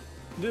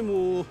で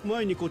も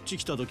前にこっち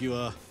来た時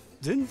は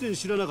全然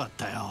知らなかっ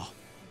たよ。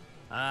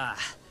ああ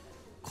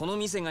この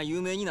店が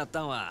有名になっ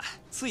たんは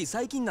つい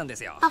最近なんで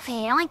すよ。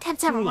 Okay, I only 10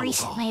 seven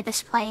recently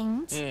this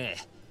place. え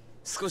え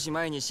少し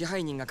前に支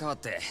配人が変わっ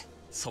て、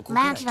そこか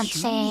ら Management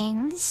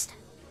changed.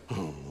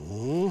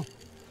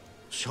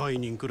 支配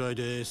人くらい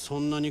でそ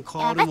んなに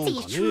変 Yeah, わ I る bet もん the か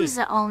ね。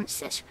 Yakuza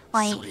owns this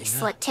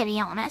place, to be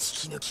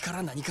honest. 引き抜きか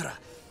ら何から、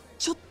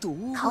ちょっと大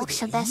Coach 声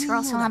the で best 言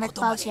girl うような surrounded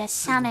言葉 by で just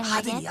sounding 派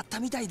like 手に it. やった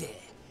みたい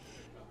で、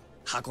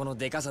箱の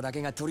でかさだ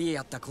けが取り柄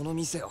やったこの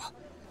店を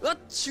あっ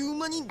ちゅう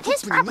間にト He's ッ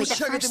プに probably の the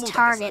し上げても first う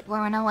たんです。 target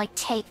we're gonna like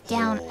take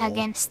down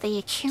against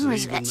the 随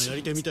分な Yakuza. や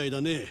り手みたいだ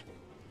ね。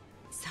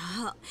そ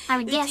う。 I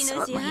would う guess ち so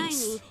の at 支配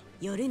least. 人、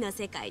夜の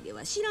世界で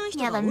は知らん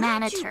人 Yeah, が the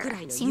多いっちゅうくら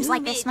manager. いの Seems 有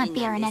like 名 this 人 might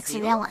be な our んで next す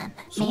よ。 villain.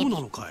 そうな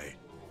Maybe. のかい。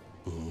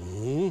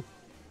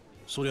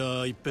そり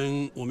ゃいっ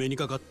ぺんお目に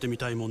かかってみ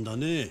たいもんだ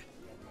ね。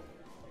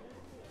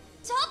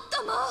ちょっ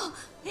ともう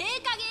ええ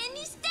加減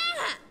にして。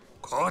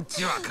こっ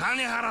ちは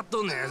金払っ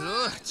とんねやぞ。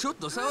ちょっ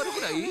と触る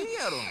くらいいい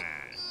やろ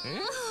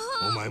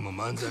が。お前も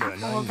まんざらは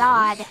ないん Oh や god.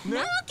 な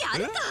わけあ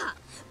るか。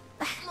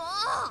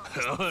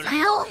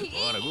 Well,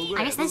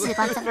 I guess this is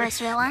like the first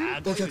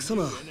villain. お客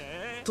様、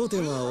当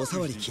店はお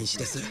触り禁止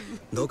です。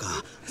どう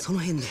かその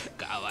辺で。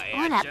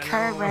 What a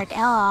pervert.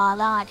 Oh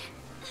lord.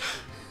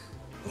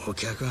 お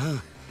客は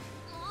ん、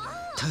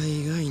大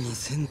概に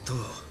せんと。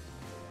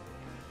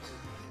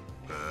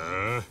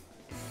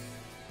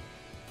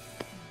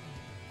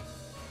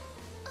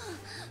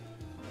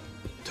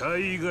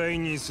大概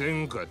に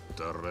せんかっ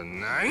たら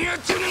何やっ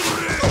てんねんこ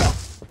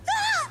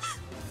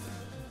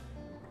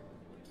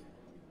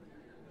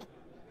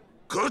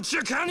れ。こっち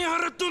は金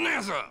払っとんの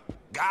やぞ。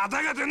ガ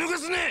タガタ抜か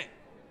すね。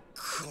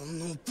こ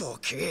のボ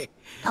ケ。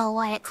 Oh,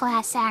 what a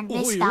class act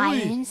this おい guy お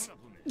い is.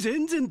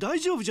 全然大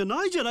丈夫じゃ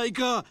ないじゃない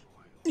か。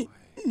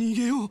逃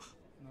げよう。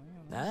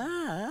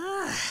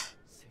ああ、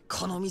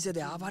この店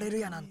で暴れる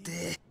やなん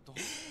て。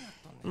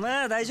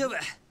まあ大丈夫、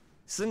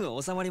す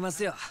ぐ収まりま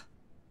すよ。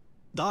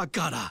だ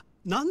から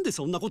なんで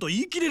そんなこと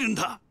言い切れるん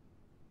だ。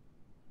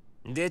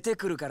出て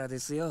くるからで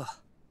すよ、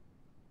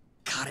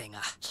彼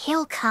が。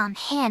 He'll come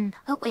him.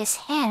 Who is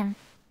him?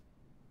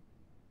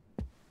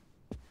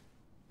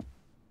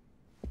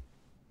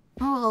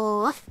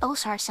 Oh,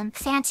 those are some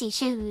fancy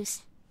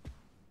shoes.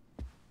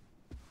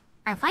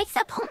 I like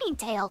the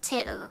ponytail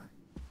too.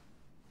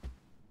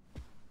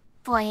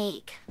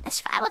 Blake,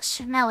 this guy looks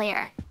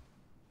familiar. I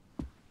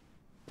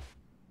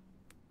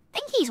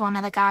think he's one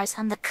of the guys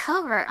on the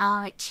cover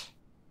art.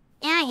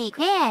 Yeah, he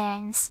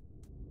is.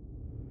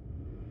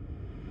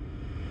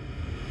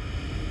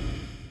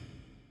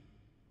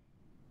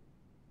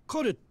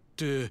 彼っ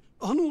て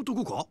あの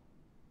男か。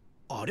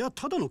ありゃ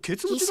ただのケ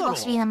ツ持 He's ちだろ。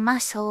 supposed to be the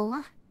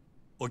muscle.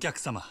 お客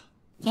様、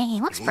 Yeah,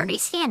 he looks pretty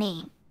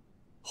skinny.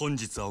 本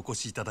日はお越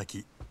しいただ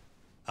き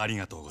あり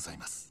がとうござい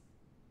ます。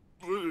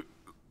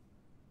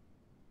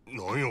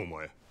何やお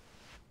前、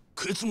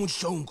ケツ持ち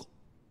ちゃうんか。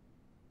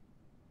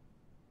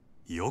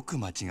よく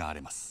間違わ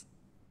れます。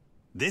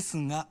です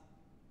が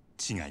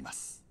違いま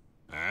す。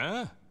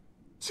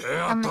せ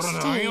や A ったら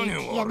何や mistake. ねん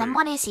Yeah, then 悪い。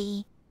 what is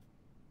he?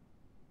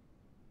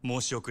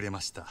 申し遅れ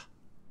ました。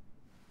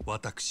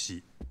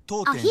私、当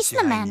Oh, 店 he's 支 the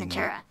配人の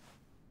manager.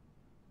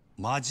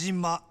 真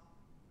島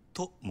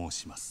と申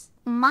します。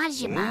お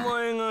Majima.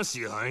 前が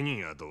支配人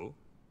やと。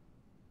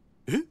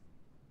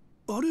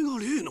あれが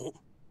例の。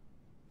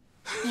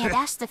 Yeah,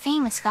 that's the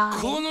famous guy.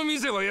 この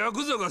店はヤ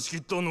クザが仕切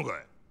っとんのか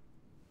い。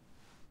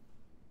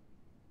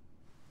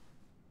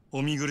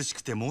お見苦し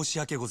くて申し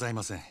訳ござい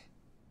ません。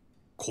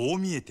こう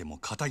見えても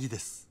堅気で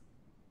す。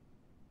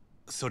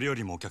それよ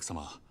りもお客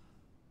様、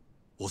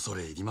恐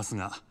れ入ります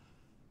が、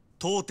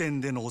当店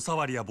でのお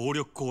触りや暴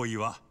力行為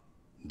は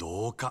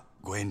どうか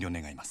ご遠慮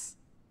願います。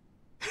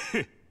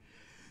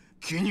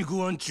気に食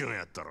わんちゅうん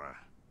やったら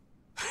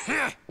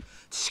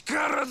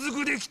力ず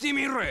くで来て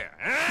みろや。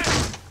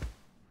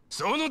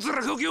その面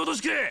こき落と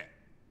しけ。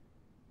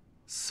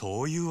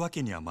そういうわ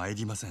けには参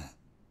りません。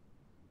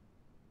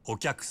お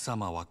客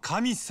様は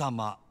神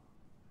様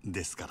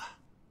ですから。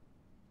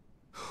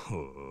ほ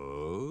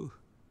う、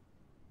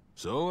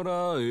そ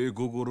らええ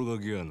心が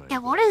けやない。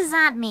 Yeah, what does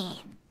that mean?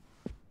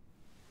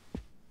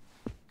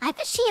 I have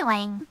a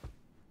feeling.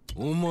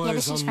 お Yeah, 前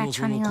this さ is ん for の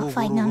その turning 心 off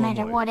like no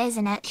matter 構 what, え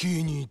isn't it? 気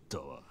に入った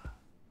わ。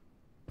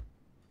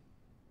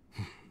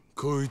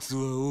こいつ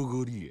はお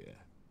ごりや。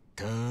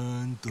た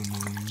ーんともいい。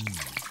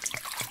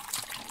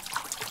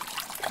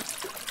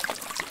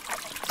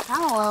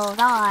 Oh,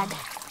 God.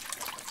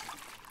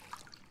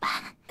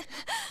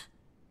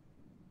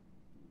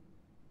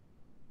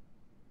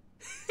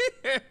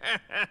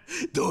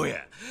 どう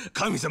や、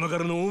神様か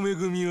らのお恵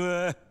み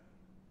は。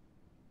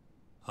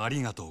あ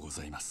りがとうご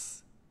ざいま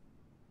す。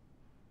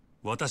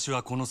私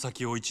はこの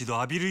酒を一度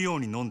浴びるよう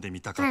に飲んでみ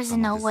たかった There's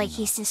no の way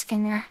で he's す just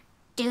gonna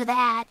do that.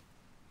 が、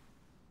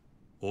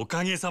お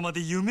かげさま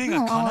で夢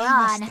が叶い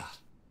ました。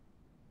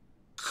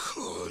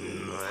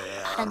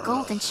 The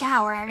golden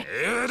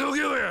shower. どけ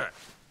よや。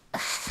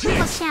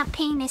 Well,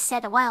 champagne is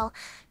said well.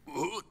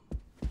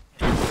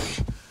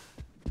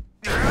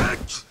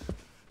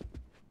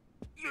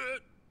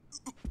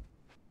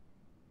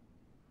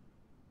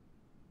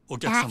 お And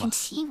客 I 様、 can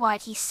see why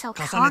he's so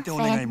重ねてお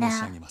願い confident 申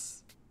し now. 上げま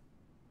す。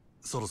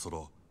そろそ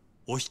ろ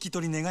お引き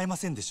取り願えま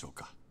せんでしょう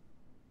か。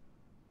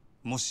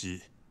も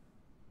し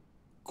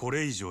こ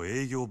れ以上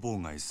営業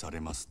妨害され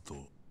ます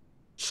と。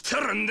した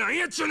ら何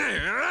やっちゅうねん。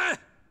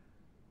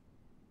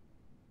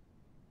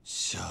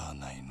しゃあ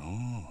ないの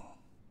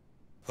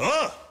う。あ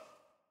あ、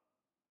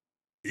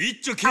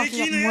一丁景 Oh,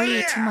 気 he いい had ね。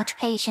 way too much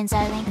patience,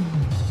 I think.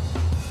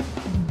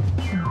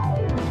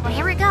 Well,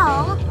 here we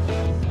go.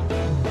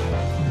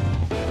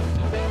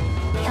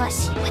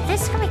 Because what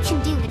this guy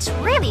can do, it's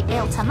really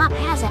built him up,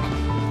 hasn't it?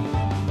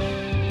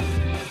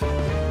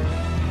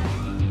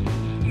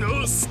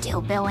 He's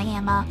still building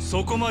him up.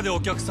 そこまで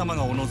お客様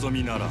がお望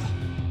みなら、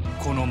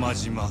この真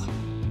島、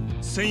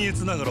僭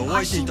越ながらお相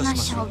手いたしま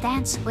す。 Majima shall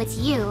dance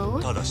with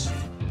you. ただし、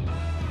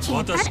 King,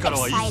 私から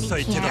は一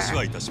excited 切手出し here.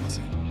 はいたしま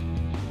せん。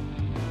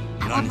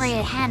 I won't raise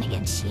a hand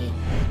against you.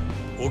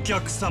 お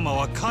客様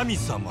は神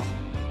様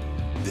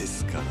で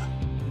すから。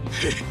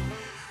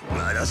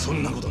まだそ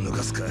んなこと抜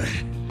かすか。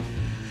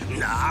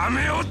な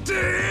めおっ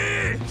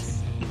て。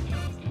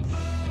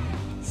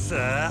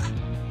さあ、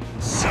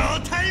シ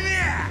ョータイム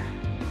や。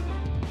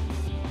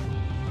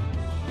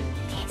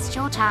 It's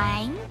your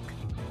time.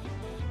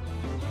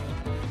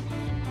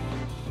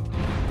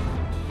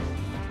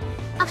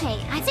 Okay,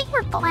 I think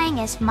we're playing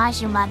as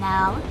Majima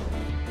now.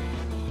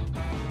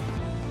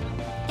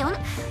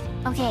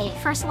 Okay,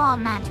 first law of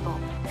magical.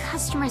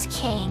 Customer's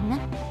king.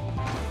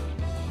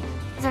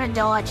 They're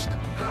dodged.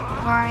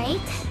 Alright.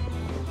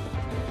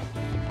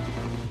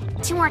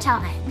 2 more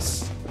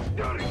times.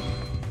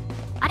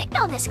 I didn't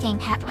know this game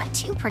had like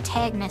 2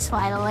 protagonists,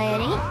 by the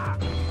lady.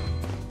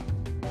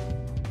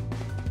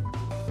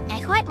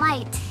 I quite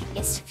liked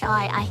this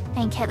guy, I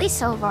think, at least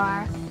so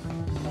far.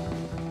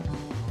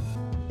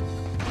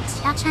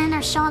 Trying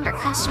to show their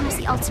customers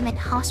the ultimate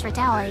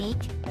hospitality.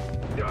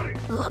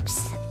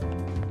 Oops.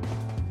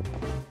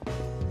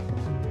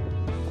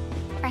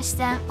 Press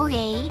the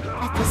boogie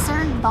at the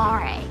certain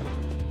bar.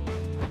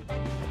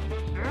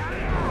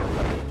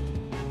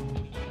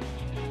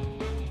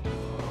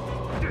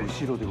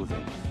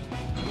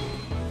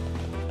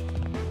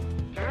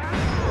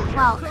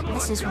 Well,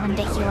 this is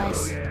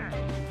ridiculous.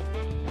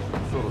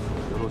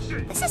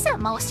 This is the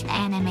most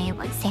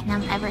anime-like thing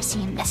I've ever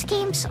seen in this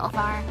game so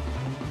far.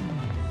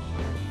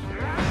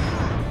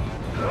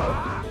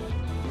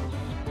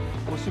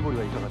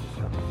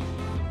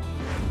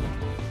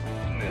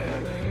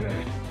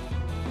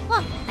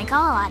 Look, I got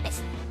a lot.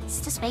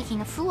 It's just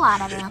making a fool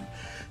out of him.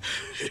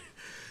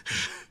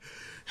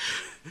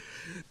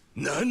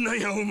 なんなん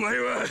やお前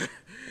は。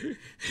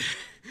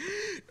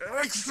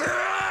くそー。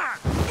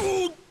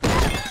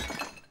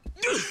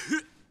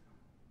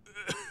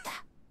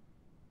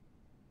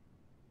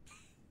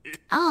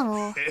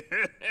 Oh. I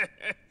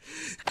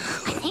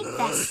think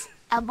that's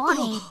a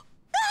body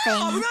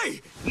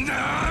thing.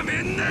 な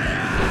めんなよ。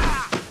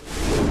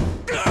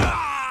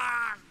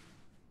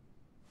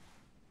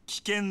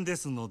危険で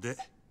すので、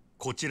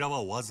こちら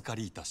はお預か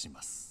りいたし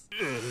ます。あ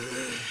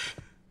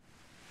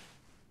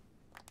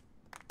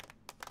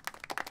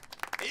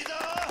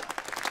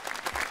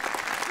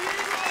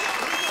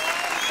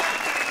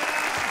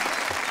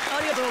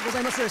りがとうござ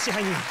います、支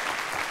配人。さ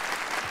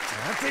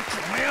て、こ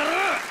の野郎。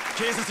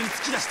警察に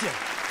突き出してやる。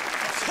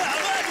さば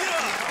け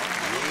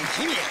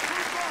ろ。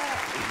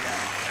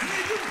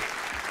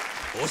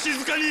君。お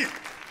静かに。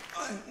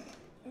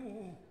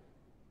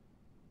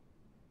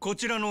こ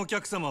ちらのお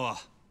客様は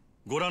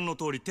ご覧の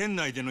通り店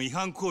内での違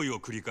反行為を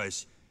繰り返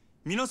し、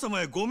皆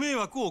様へご迷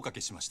惑をおかけ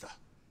しました。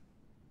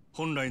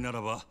本来な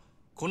らば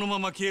このま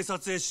ま警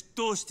察へ出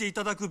頭してい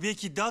ただくべ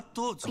きだ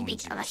と存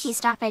じま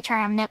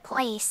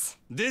す。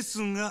で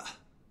すが、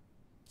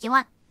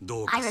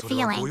どうかそ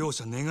れはご容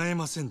赦願え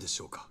ませんで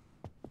しょうか。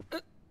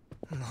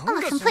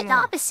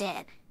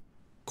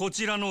こ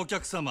ちらのお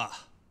客様、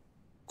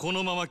こ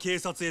のまま警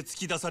察へ突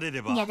き出され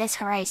れば、こ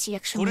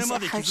れま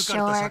で築かれ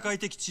た社会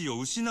的地位を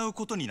失う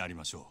ことになり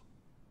ましょ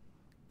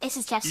う。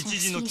一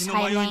時の気の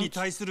迷いに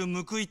対する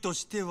報いと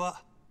して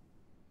は、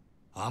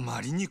あ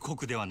まりに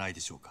酷ではないで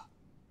しょうか。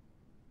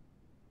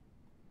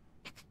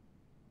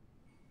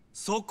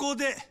そこ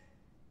で、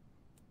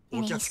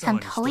お客様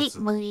に一つ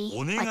お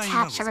願いがござい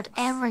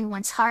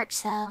ます。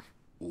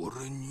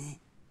俺に？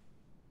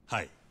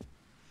はい。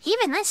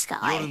 Even this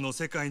guy. 夜の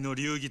世界の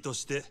流儀と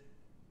して、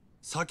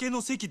酒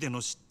の席で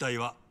の失態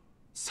は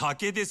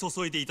酒で注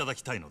いでいただ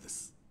きたいので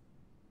す。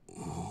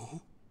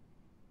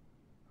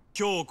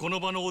今日この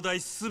場のお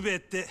題すべ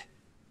て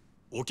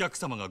お客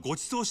様がご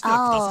馳走して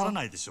はくださら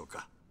ないでしょう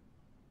か。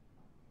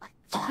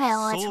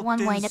Well, it's one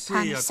way to punish 総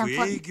店製薬営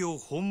someone. 業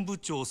本部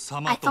長 I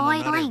様 thought とも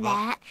I'd なれ like ば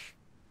that.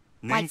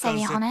 年間 Might 接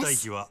be 待 honest.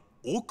 費は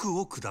億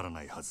を下ら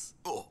ないはず。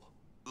あ、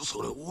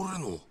それ俺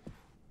の。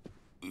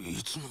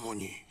いつの間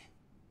に。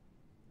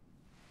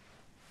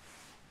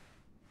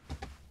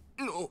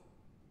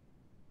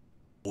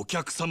お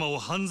客様を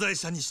犯罪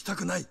者にした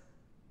くない。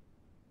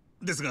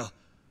ですが、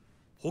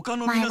他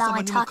の皆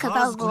様にも変わ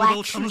らずこの場を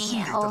楽し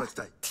んでいただき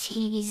たい。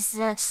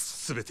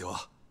すべて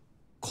は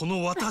こ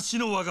の私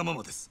のわがま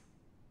まです。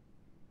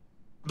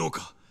どう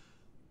か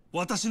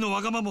私の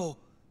わがままを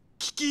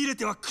聞き入れ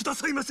てはくだ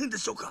さいませんで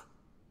しょうか。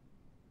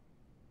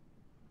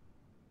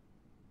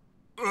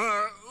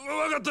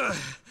わかった。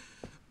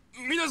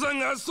皆さん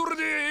がそれ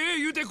で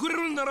言うてくれ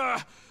るんなら、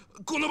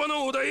この場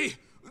のお題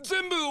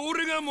全部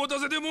俺が持た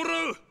せても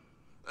らう。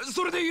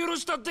それで許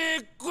したっ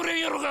てくれん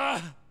やろか。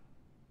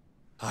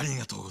あり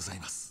がとうござい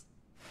ます。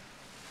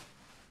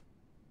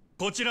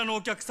こちらの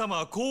お客様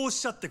はこうおっ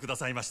しゃってくだ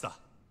さいました。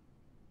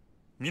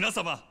皆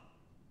様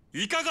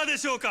いかがで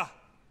しょうか。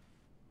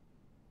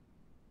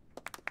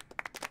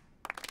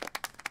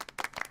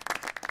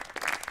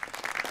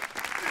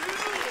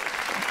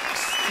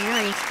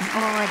Fury can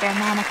order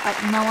manic, but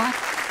you know what?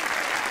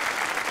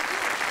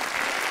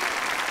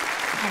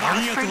 あ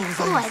りがとうご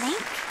ざいま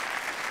す。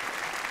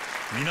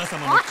皆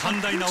様の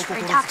寛大なお心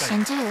遣い、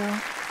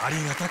あ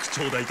りがたく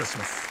頂戴いたし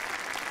ます。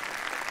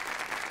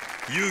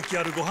勇気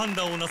あるご判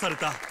断をなされ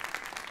た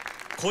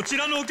こち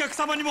らのお客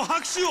様にも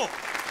拍手を。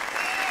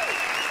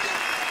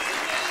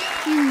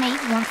では引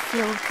き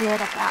続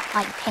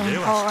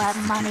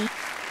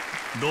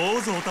きど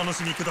うぞお楽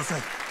しみくださ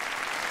い。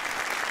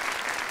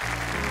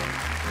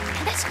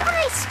This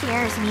guy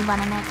scares me, but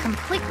in a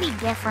completely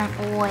different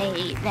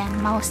way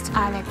than most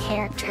other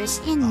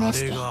characters in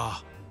this game.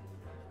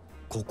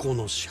 ここ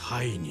の支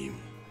配人。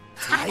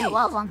I don't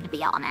love him, to be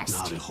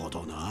honest. なるほ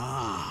ど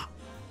な。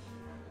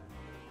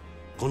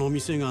この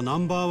店がナ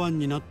ンバーワン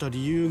になった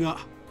理由が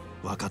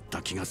分かっ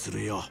た気がす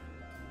るよ。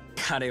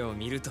彼を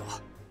見ると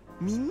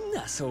みん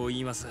なそう言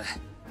います。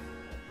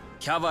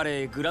キャバ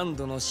レーグラン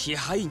ドの支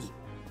配人、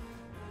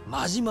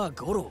真島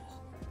五郎。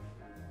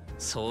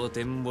蒼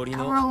天堀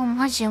の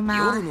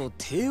夜の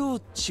帝王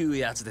っちゅう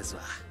やつです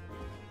わ。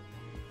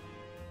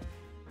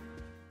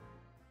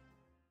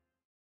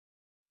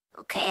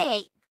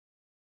Okay.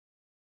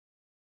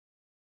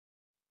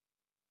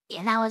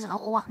 Yeah, that was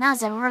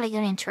a really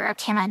good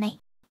interruption, I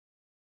think.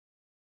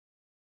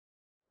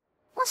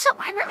 Well, so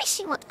I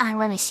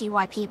really see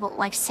why people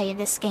like say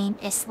this game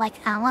is like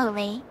a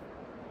movie.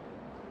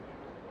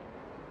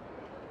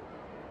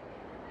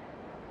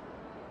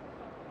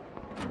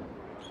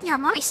 Yeah,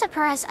 I'm really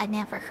surprised I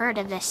never heard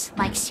of this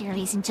like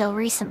series until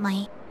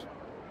recently.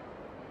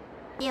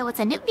 Yeah, with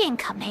the new game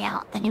coming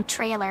out, the new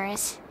trailer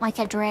is like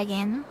a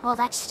dragon, all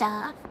that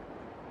stuff.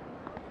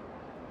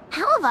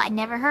 How have I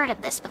never heard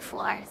of this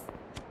before?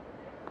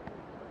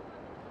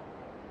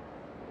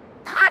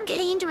 I'm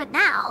getting into it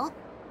now.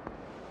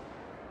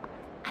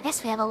 I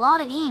guess we have a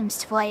lot of games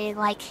to play,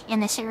 like,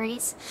 in the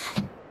series.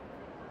 I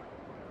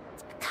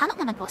kinda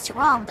wanna go through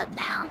all of them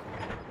now.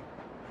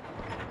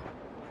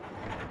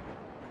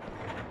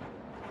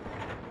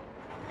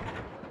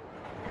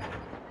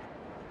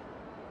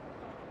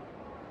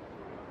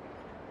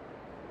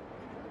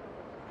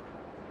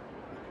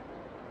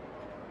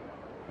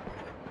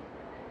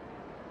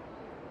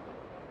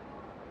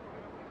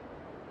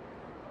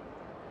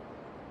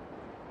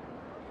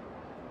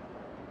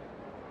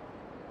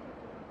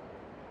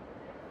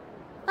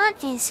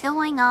 What is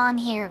going on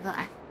here,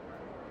 guy?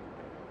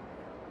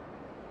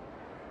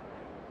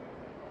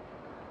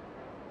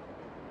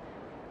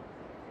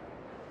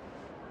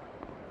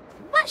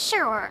 But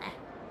sure.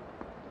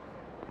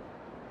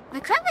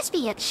 There could must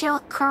be a chill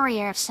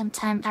courier of some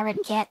time I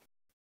would get.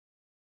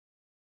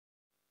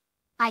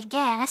 I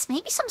guess,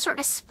 maybe some sort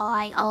of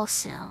spy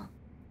also.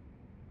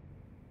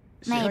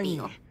 Maybe.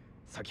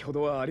 先ほ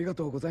どはありが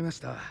とうございまし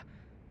た。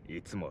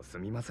いつもす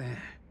みません。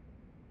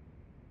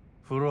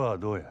フロア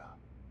どうや？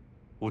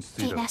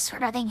 See, that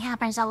sort of thing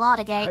happens a lot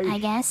again, I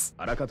guess.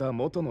 あらかた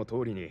元の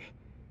通りに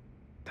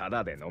た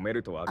だで飲め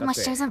ると分かっ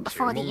て。Almost isn't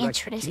before the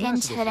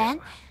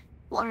incident.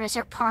 Waters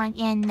are pouring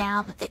in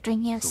now, but they're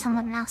drinking of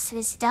someone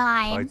else's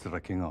dime. あいつ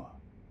ら怪我は？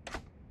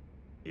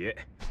い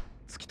え、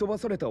突き飛ば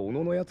された小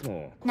野のやつ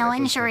も。No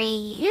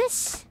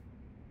injuries?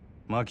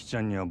 マキち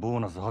ゃんにはボー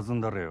ナス弾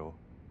んだれよ。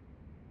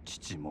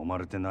父揉ま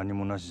れて何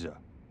もなしじゃ、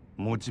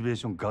モチベー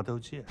ションガタ打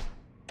ちや。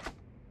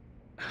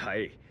は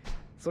い。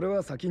 それ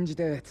は先んじ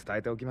て伝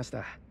えておきまし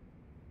た。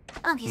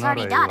Oh, he's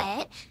already got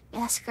it.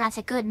 That's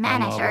a good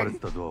manager. 暴れて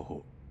たドア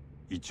ホ、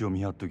一応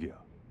見張っときや。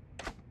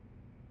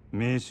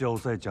名刺は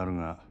押さえちゃる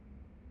が、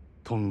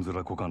とんず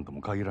らこかんと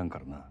も限らんか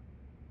らな。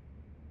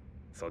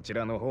そち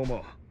らの方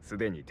もす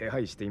でに手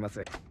配しています。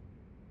よ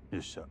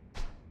っしゃ。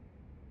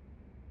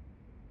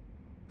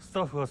スタ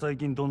ッフは最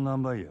近どんな塩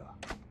梅や？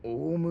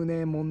おおむ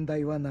ね問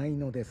題はない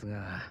のです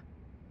が。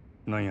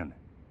なんやねん。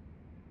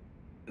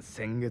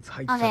 先月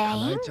入ったか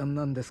なえちゃん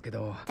なんですけ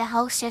ど。 The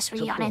hostess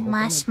reunited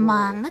last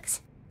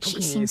month.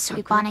 She seems to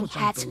be bonding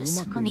heads with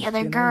some of the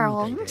other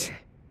girls.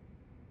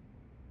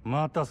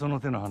 またその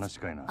手の話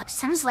かいな。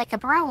Sounds like a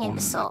bro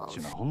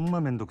insult. ほん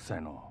まめんどくさ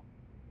いの。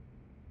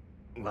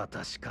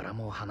私から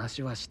も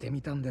話はして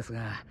みたんです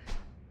が、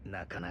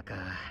なかなか。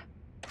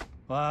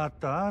あっ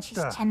たあっ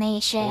た。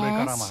 Tenacious. 俺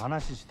からも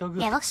話しとく。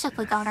 Yeah, looks like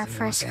we got our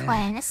first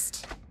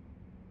quest.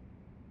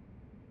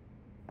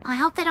 I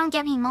hope they don't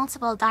give me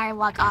multiple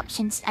dialogue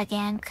options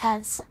again,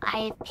 cause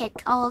I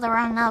pick all the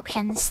wrong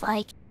options,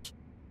 like...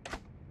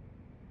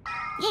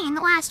 Yeah, in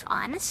the last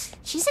one,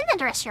 she's in the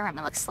dressing room,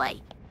 it looks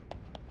like.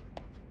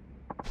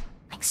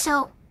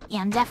 So, yeah,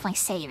 I'm definitely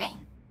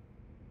saving.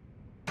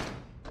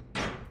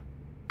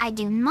 I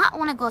do not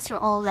want to go through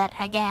all that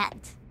again.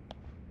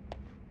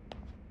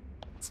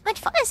 As much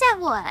fun as that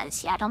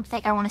was, yeah, I don't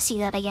think I want to see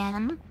that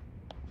again.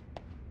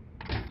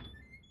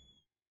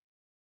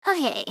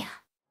 Okay,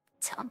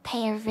 so I'll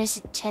pay a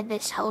visit to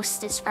this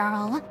hostess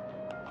girl.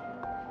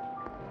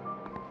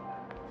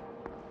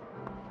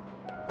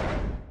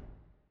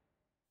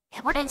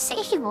 What did it say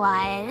he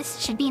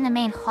was? Should be in the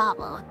main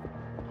hall.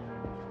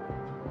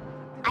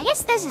 I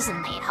guess this is the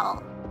main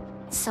hall.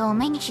 So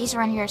maybe she's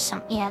around here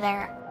some... yeah,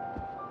 there.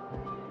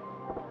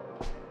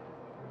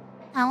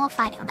 Oh, we'll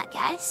find out, I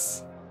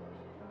guess.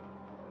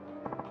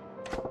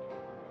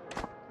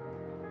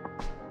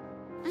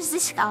 Who's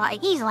this guy?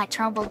 He's like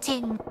trouble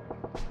too.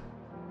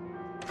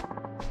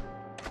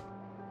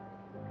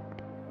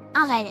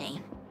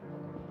 Alrighty.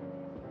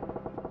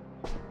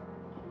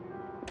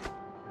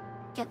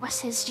 Get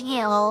what's his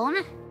deal?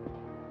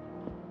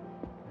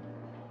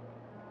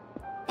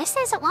 This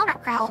is a lot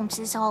of problems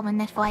is all in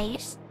this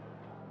place.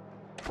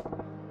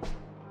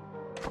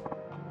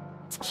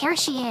 Here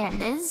she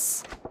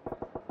is.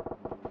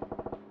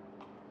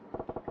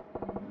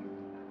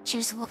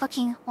 She's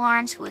looking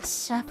orange with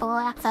simple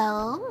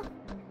apple.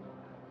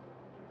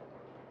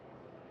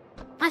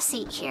 Let's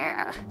see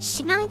here.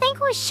 She I think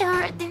we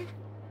should.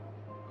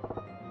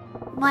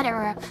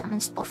 Whatever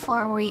comes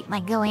before we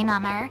like going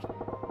on her.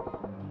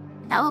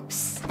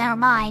 Oops, never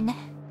mind.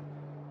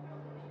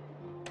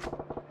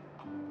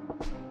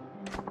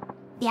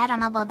 Yeah, I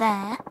don't know about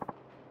that.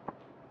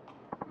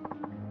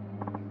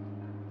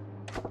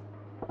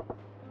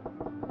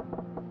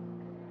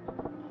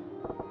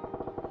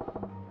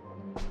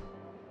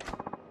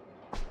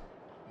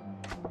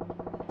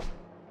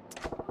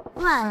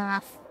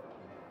 Well,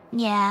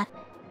 yeah.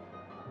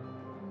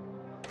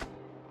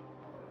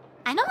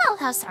 I know I'll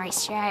have sorry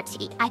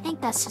strategy. I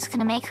think that's just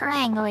gonna make her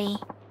angry.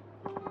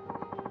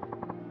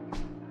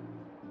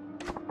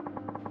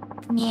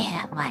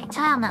 Yeah, right,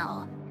 I don't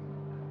know.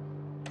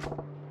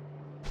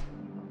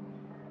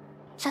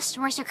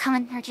 Customers are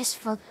coming here just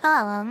for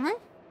fun.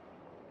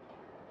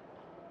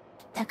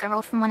 The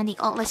girl from one of the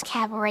oldest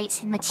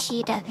cabarets in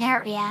Machida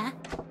area.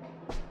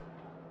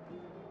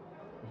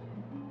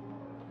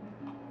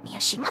 Yeah,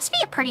 she must be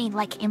a pretty,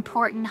 like,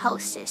 important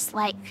hostess,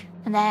 like,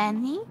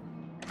 then...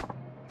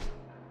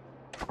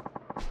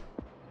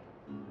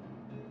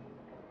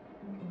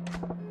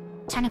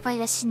 Trying to play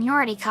the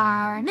seniority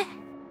card.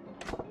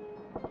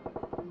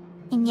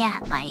 And yeah,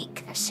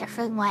 like, there's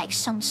definitely, like,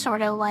 some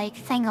sort of, like,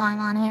 thing going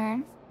on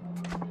here.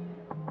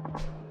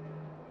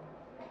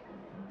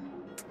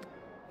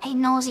 Hey,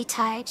 nosy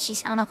type,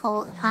 she's on a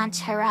whole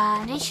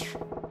entourage.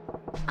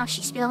 Oh,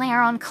 she's building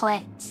her own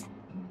clit.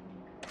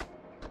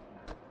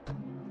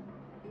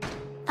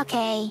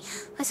 Okay,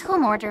 let's go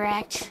more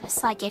direct.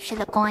 Let's, like, get to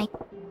the point.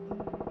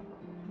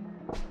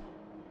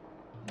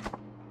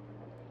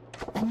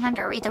 I'm going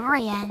to read the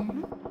very end.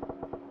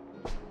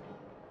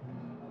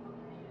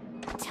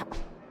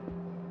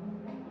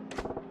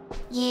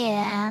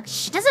 Yeah,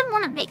 she doesn't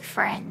want to make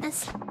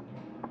friends.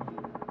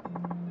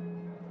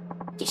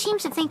 She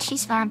seems to think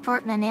she's more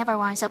important than the other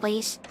ones, at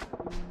least.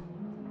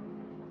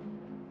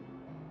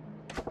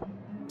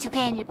 Too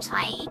bad it's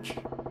like...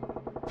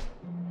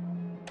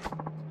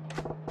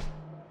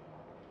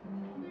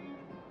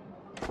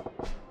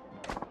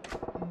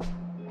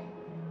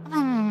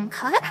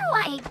 Color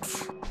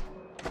light.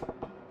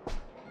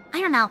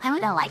 I don't know,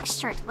 I'm gonna like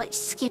start like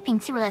skipping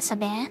through this a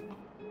bit.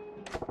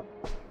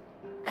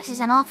 This is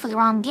an awfully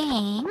long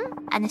game,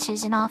 and this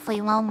is an awfully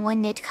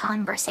long-winded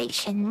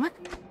conversation.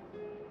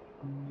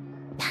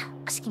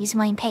 Excuse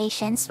my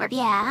impatience, but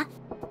yeah.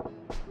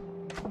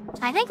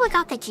 I think we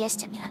got the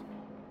gist of it.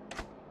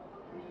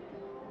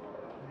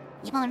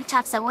 You want to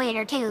talk to the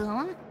waiter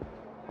too?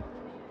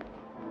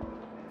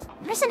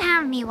 It doesn't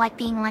have me like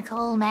being like a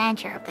little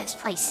manager of this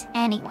place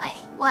anyway.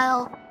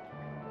 Well,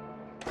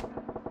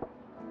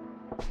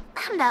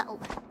 I don't know.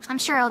 I'm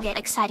sure it'll get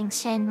exciting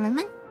soon.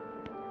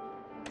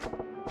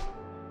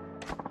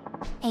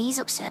 Hey, he's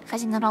upset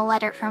because he got a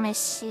letter from his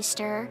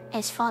sister.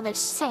 His father's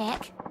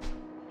sick.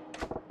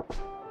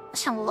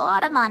 That's a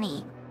lot of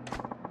money.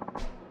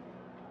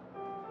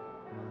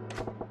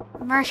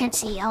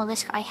 Emergency. Oh,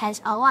 this guy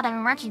has a lot of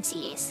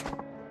emergencies.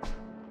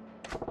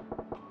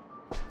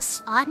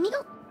 Sod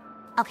meal?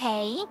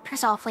 Okay,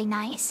 that's awfully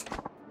nice.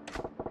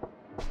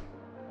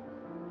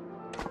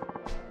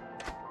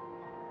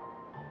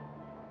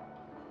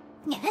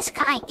 Yeah, this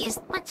guy is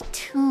much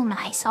too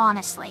nice,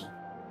 honestly.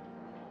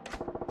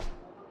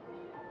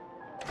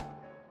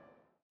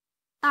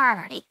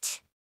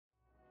 Alright.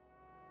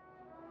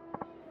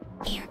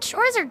 Your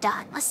chores are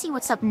done. Let's see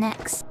what's up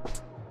next.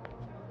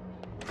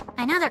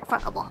 Another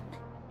problem.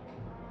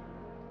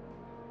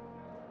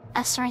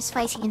 As far as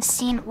placing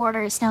insane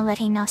orders now that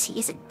he knows he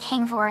isn't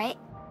paying for it.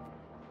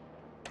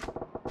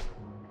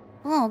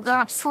 Oh,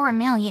 got 4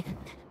 million.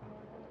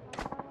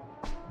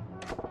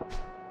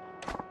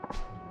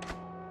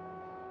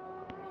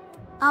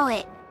 Oh,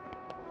 it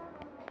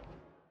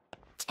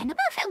ended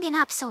up filling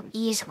up so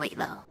easily,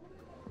 though.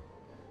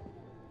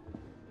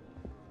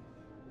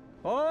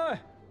 おい、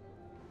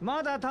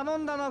まだ頼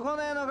んだの来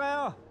ねえのか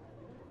よ。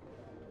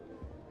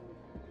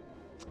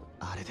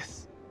あれで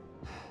す。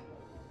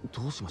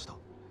どうしました？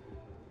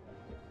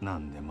な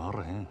んでもあ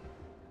らへん。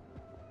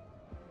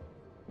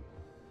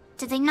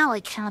 Do they know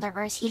each other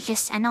or is he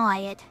just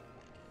annoyed?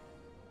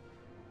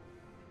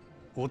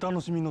 お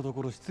楽しみのと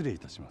ころ失礼い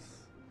たしま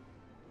す。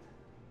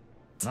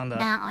 No,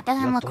 it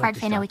doesn't look like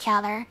they know each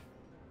other.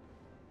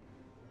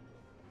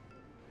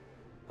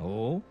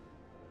 おう？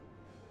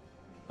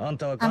あん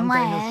たは艦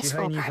隊の支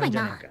配人さんじ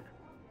ゃないか。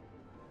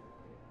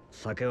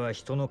酒は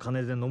人の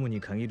金で飲む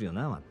に限るよ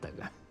な、まったく。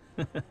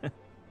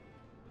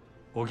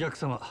お客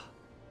様、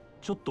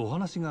ちょっとお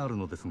話がある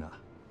のですが、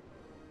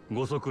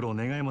ご足労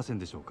願えません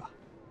でしょうか。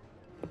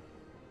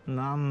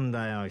なん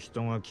だよ、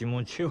人が気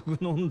持ちよく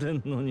飲んで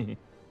んのに。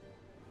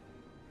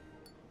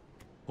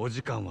お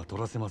時間は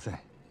取らせません。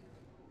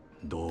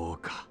どう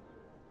か。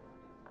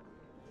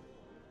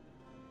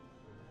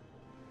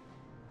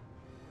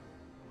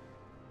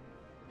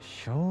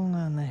しょう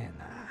がね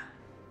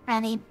えな。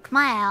And he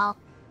smiled.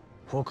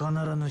 他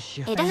ならぬ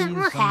支配 It doesn't 人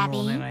look さんの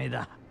お happy. 願い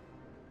だ。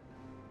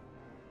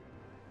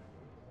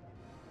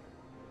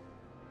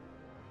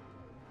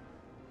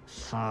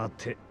さ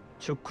て、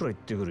ちょっくら行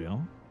ってくる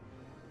よ。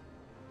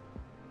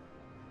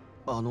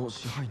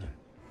支配人。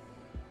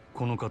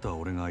この方は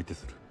俺が相手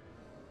する。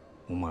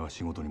お前は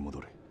仕事に戻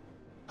れ。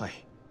は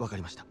い、わか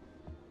りました。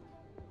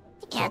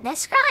Yeah,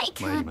 this guy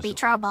could be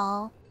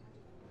trouble.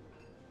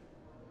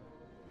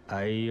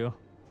 はいよ。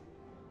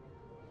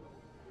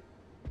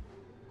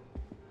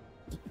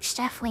He's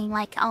definitely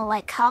like all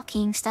like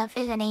hawking stuff,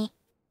 isn't he?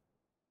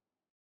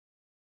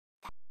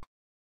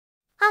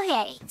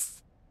 Okay.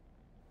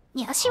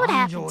 Yeah, let's see what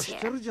繁盛 happens し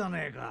て here. るじゃ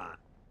ねえか。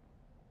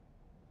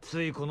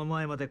ついこの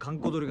前まで閑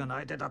古鳥が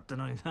鳴いてたって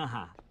のに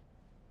な。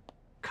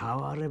変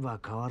われば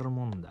変わる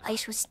もんだ。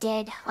 Place was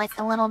dead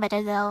like a little bit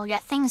ago,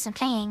 yet things have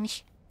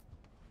changed.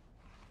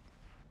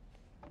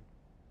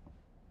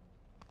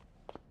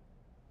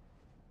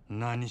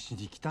 何し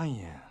に来たん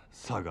や、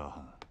佐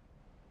川。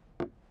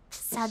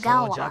そう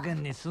Sagawa. 邪険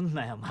にすん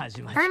なよ、マ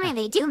ジマジ。 Apparently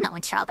they do know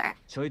each other.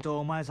 ちょいと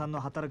お前さん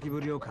の働き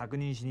ぶりを確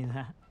認しに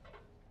な。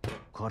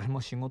これ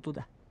も仕事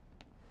だ。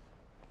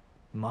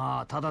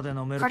まあ、ただで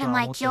飲めると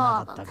は思って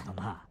なかったけど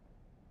な。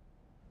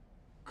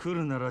来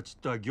るならち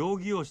っとは行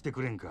儀をして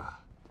くれんか。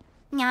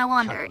 Now I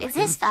wonder, is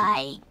this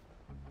guy?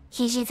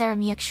 He's either a お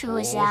お、そ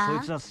いつ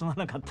Yakuza はすま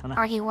なかったな。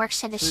 or he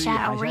works at the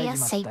Sharia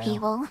State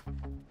people.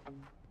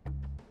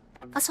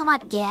 That's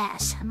what I'd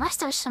guess, unless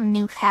there's some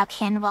new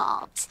hack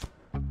involved.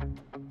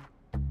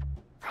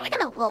 Probably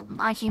gonna will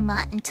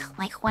Majima until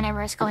like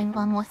whenever it's going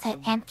on with it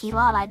and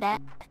Pilot, I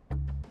bet.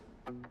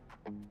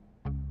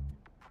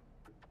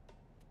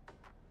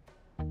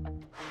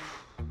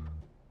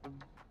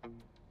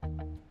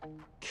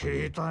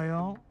 聞いた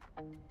よ。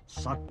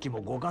さっき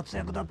もご活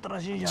躍だった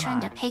らしいじゃ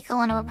Trying な to い。 pickle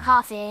into a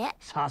profit.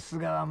 さす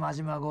がは真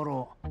島五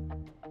郎。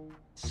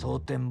蒼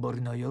天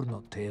堀の夜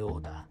の帝王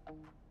だ。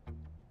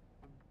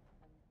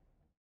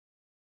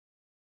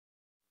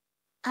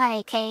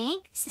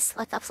Okay, is this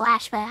like a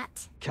flashback?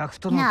 客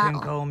との喧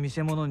嘩を見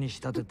せ物に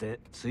仕立てて、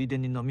ついで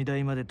に飲み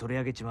代まで取り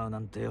上げちまうな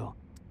んてよ。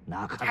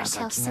なかなか気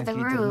が Ourselves 利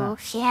to い the てるな。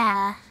 roof, yeah. Pretty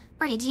やっ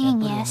ぱりお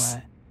genius.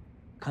 前、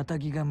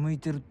仇が向い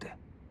てるって。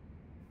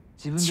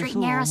自分で Street そ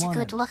うは narrow's 思 a わ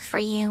ない good look for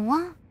you.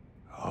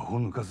 アホ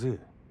抜かせ。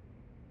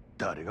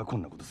誰がこ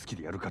んなこと好き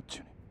でやるかっち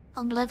ゅうね。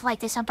 I'll live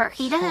like this, but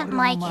he それ doesn't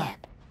は like お前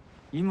it.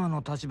 今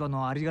の立場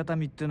のありがた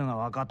みってのが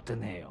分かって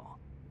ねえよ。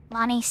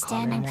 Lonnie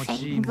金 standing 持 fate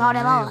ち and も got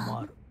名 it 誉 all. も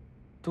ある。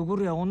とこ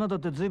ろや女だっ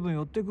て随分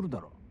寄ってくるだ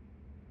ろ。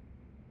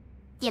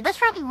 Yeah, that's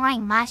probably why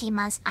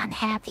Majima's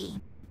unhappy.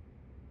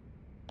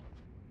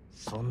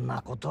 そん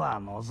なことは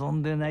望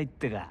んでないっ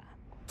てか。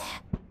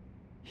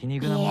皮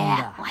肉なもん Yeah,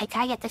 だ。 like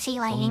I get the そん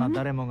な feeling.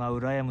 誰もが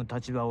羨む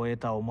立場を得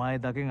たお前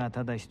だけが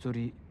ただ一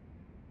人、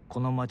こ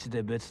の町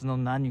で別の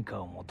何か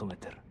を求め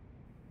てる。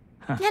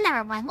 Yeah,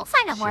 never mind. We'll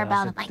find out more 幸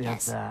about せ him, っ I てや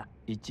つ guess. は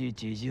いちい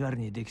ち意地悪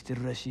にできて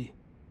るらしい。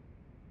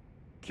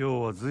今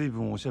日は随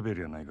分おしゃべ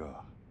りやない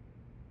か。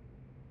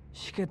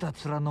しけた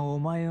面のお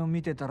前を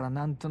見てたら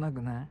なんとなく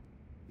な。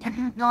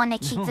 Want to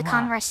keep the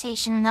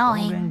conversation この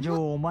going. 現状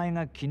をお前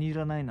が気に入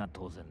らないのは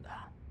当然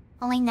だ。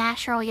 Only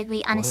natural you'd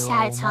be これは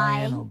お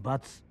前へ unsatisfied. の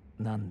罰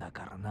なんだ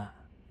からな。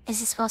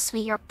 This is supposed to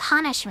be your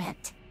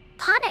punishment.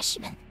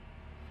 Punishment.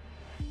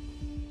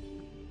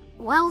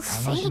 Well,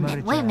 楽しま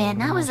れ Faded ちゃ women,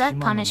 俺 how の was that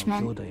島野の兄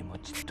punishment? 弟も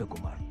ちっと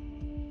困る。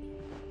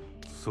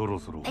そろ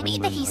そろ Maybe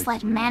that he's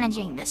like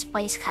managing this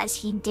place because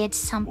he did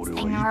俺 something は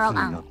いつにな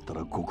wrong. った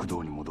ら極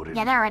道に戻れる。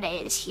 Yeah, there it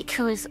is,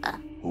 Yakuza.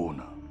 オー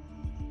ナー。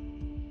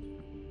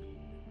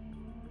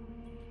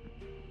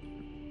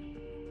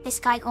 This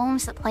guy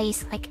owns the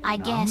place, like, I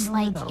guess, な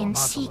ん like, だろう in な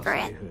その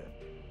secret. セリフ。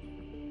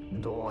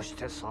どうし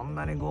てそん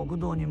なに極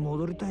道に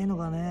戻りたいの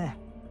かね。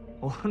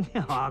俺に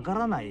はわか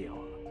らないよ。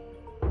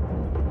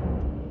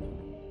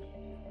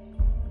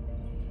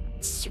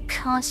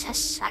 Tsukasa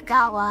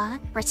Sagawa,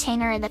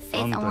 retainer of the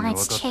Fifth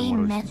Alliance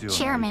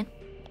chairman.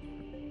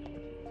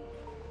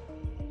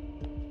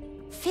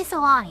 Fifth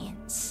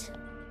Alliance.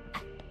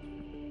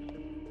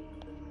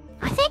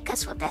 I think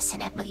that's what that's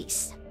in at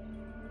least.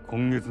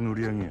 今月の売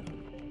り上げや。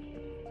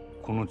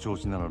この調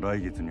子なら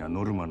来月には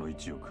ノルマの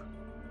1億。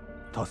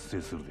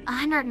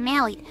100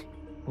 million.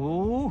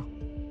 おお、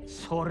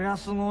そりゃ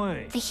すご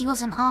い。 But he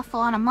was an awful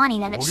lot of money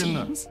that it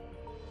seems.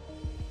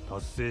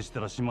 達成した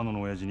ら島野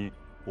の親父に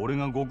俺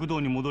が極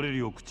道に戻れる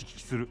よう口利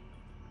きする。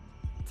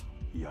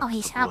 Oh,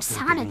 he's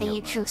outside of the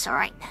Yakuza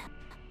right now.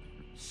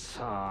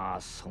 さ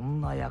あ、そ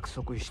んな約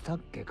束したっ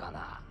けか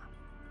な。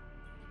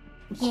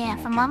 Yeah,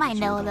 from what I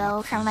know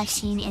though, from what I've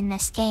seen in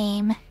this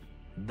game,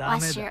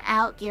 once you're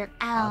out, you're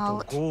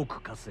out. 5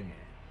億稼げ。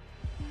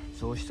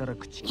そうしたら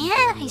口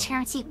Yeah, he's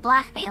trying to keep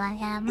blackmailing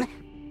him.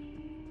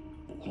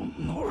 お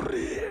の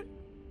れ。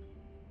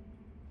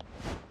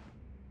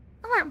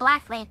 Or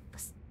blackmail.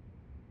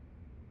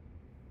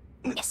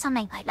 Yeah,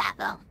 something like that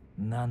though.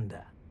 なん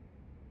だ、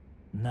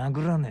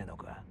殴らねえの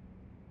か。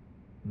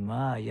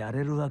まあや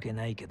れるわけ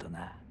ないけど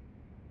な。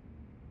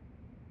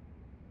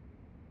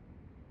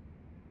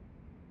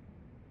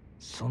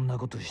そんな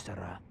ことした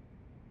ら、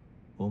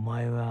お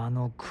前はあ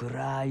の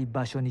暗い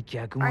場所に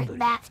逆戻り。 Or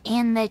that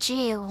in the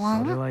jail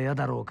それ room. は嫌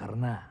だろうから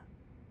な。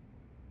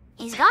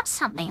 He's got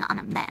something on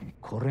him then.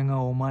 これ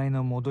がお前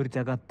の戻り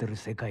たがってる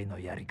世界の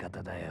やり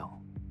方だよ。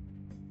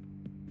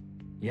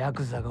ヤ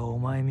クザがお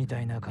前みた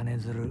いな金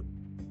づる。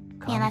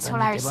 Yeah, that's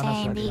what I was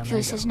saying. The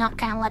Yakuza's not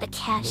gonna let a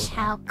cash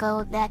out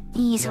go that やっ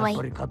easily.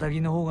 ぱり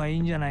仇の方がい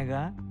いんじゃない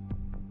か。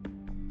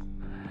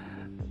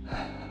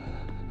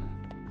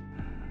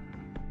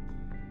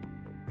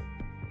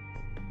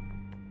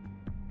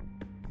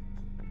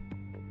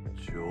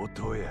上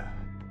等や。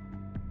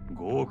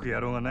5億や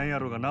ろうが何や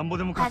ろうが何ぼ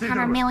でも稼いだ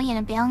500 ろ。 million,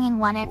 a billion,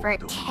 whatever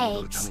it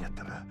takes.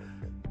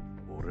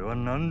 俺は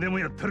何でも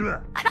やったる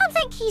わ。 I don't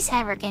think he's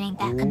ever getting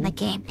back in the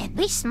game. At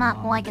least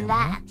not like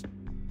that.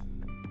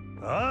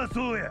 ああ、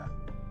そうや。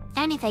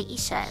 Anything he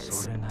says.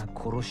 それが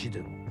殺し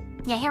でも。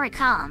 Yeah, here he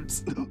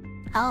comes.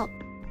 Oh.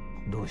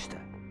 どうした。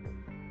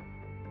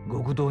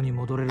極道に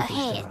戻れると A し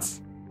たら。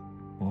 hit.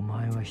 お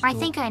前は人 I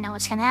think I know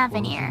what's gonna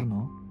happen 殺せ here. る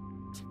の？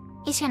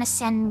 He's gonna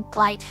send,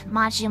 like,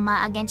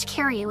 Majima against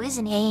Kiryu,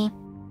 isn't he?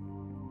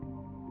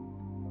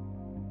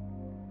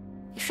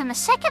 From the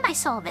second I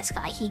saw this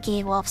guy, he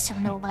gave off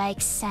some,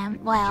 like,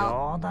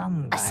 well, 冗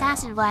談だよ。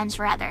 assassin vibes,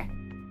 rather.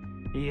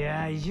 い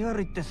や、意地悪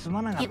言ってす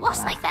まなかっ It た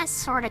was like that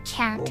sort of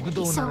character. 極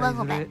道 He's so ならい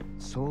little ずれ bit.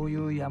 そう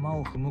いう山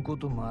を踏むこ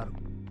ともある。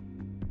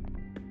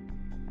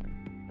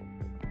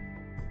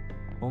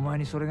お前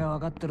にそれが分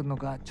かってるの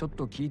かちょっ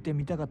と聞いて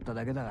みたかった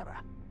だけだか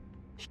ら。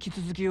引き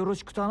続きよろ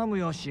しく頼む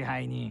よ、支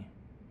配人。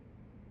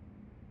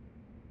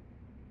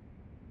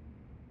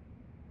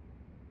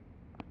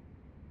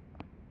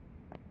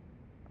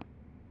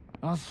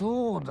あ、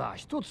そうだ、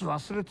一つ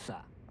忘れて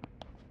た。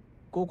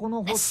ここ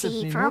のホ Let's ステス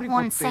see, に for ノリコっ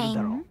one ている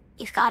だろ。 thing,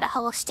 you've got a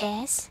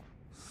hostess.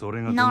 そ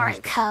れがどない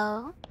した。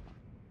 Noriko.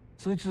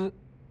 そいつ、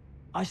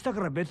明日か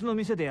ら別の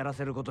店でやら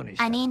せることにし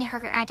た。 I need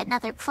her at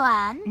another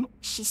plan.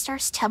 She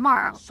starts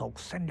tomorrow. 即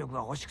戦力が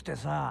欲しくて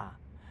さ。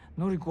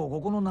ノリコ、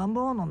ここのナン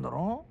バーワンなんだ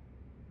ろ。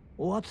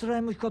おあつら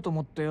い向きかと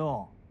思って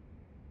よ。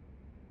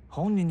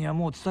本人には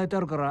もう伝えてあ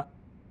るから、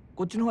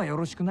こっちの方がよ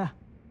ろしくな。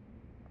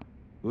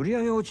売り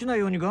上げ落ちない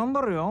ように頑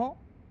張るよ。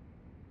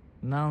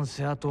なん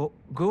せあと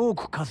5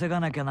億稼が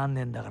なきゃなん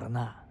ねんだから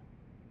な。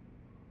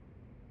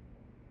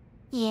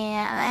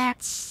Yeah,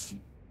 that's...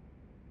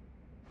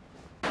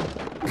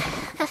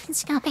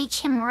 That's gonna make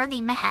him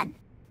really mad.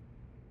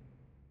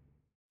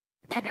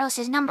 That girl's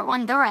his number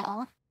one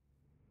girl.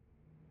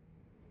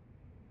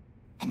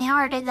 And they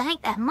already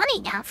like that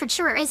money now for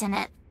sure, isn't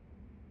it?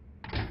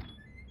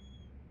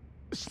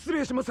 失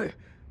礼します。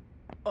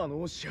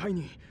支配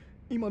人、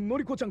今の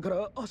りこちゃんか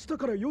ら明日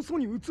からよそ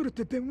に移るっ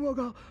て電話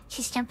が。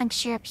 She's jumping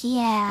ship,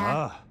 yeah.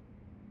 ああ、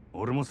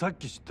俺もさっ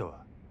き知った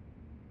わ。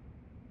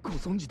ご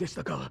存知でし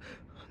たか。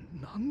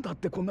なんだっ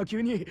てこんな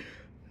急に。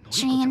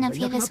 Shouldn't have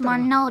give us more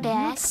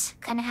notice.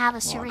 Gonna have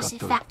a serious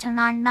effect on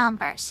our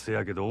numbers. せ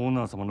やけどオー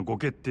ナー様のご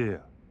決定や。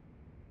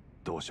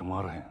どうしようも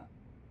あらへん。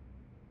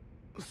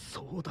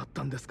そうだっ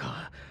たんです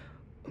か。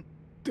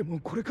でも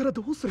これから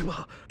どうすれ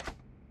ば。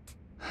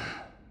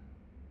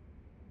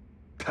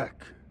た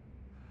く。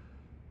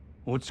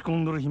落ち込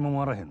んどる暇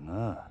もあらへん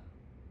な。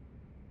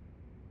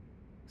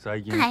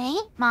最近。 Hey,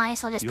 might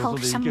as well just poke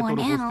someone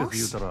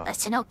else.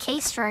 That's no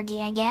case for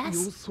a I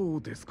guess. そ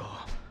うです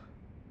か。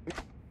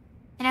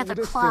 Another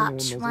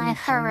clutch when I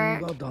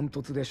heard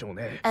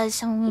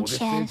as only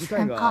chance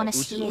from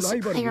honesty is a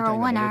clear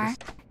winner.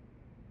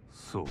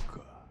 そう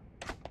か。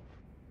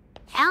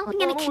 How are we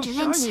gonna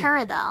convince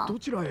her though? ど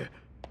ちらへ。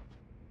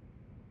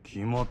決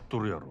まっと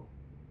るやろ。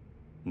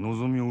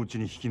望みをうち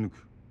に引き抜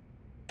く。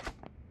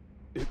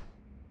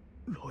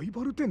ライ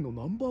バル店の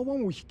ナンバーワン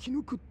を引き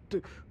抜くっ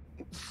て。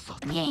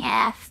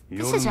Yeah,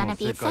 this is gonna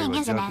be a thing,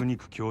 isn't it?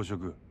 肉強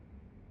食。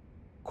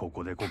こ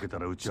こでこけた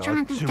らうちは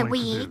Trying to the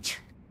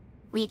wheat.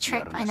 We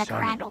trip and the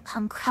ground will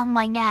come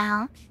crumbling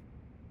down.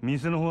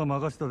 店の方は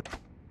任せた。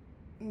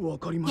わ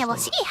かりま Yeah,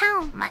 した。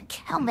 we'll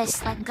see how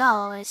this like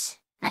goes.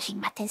 Nothing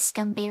but this is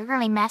gonna be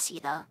really messy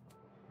though.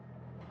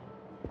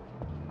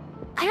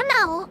 I don't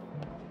know.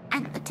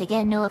 I'm about to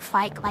get into a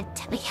fight, like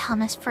to be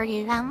honest for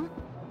you them.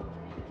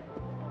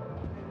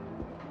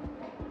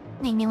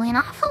 Made me an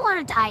awful lot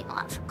of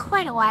dialogue for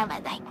quite a while, I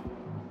think.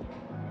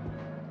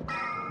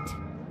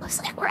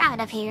 looks like we're out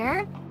of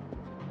here.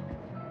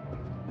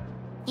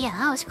 Yeah,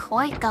 that was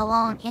quite a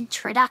long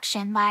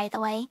introduction, by the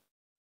way.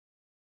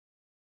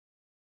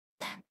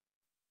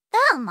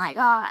 Oh my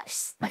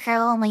gosh. Like I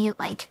only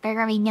like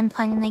barely been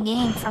playing the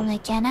game from the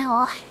get-go,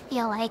 I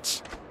feel like.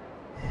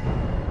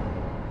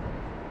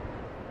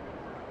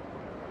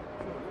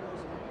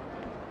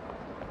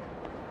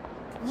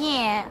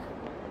 Yeah.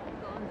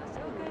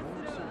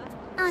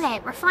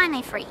 Okay, we're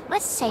finally free.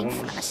 Let's save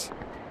first.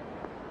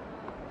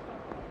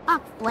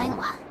 Oh,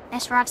 Layla.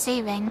 That's rock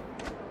saving.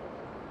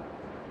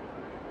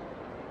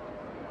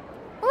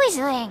 Who is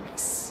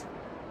this?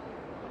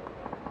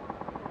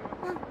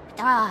 Oh,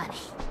 God.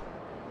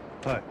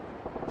 Hi.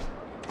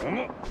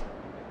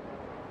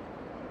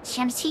 She's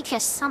gonna teach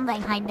us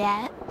something, I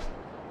bet.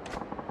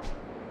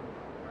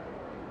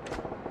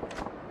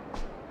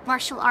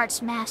 Martial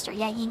arts master.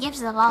 Yeah, he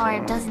gives the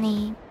lore, doesn't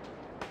he?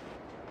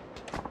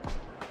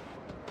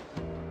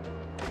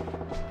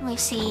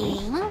 Let's see.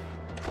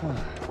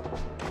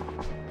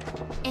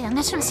 Yeah, I'm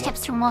just gonna skip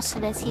through most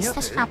of this. He's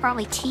just gonna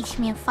probably teach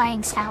me a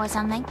fighting style or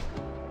something.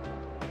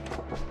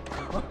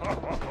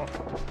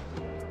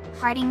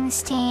 Fighting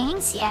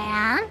stings,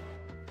 yeah.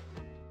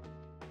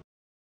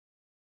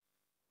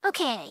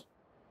 Okay.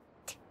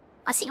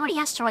 Let's see what he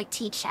has to like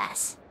teach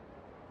us.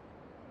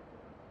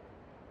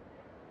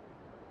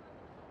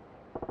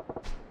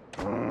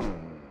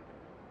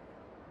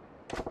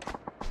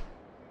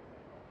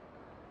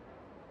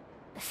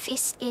 The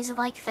fist is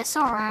like this,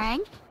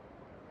 alright.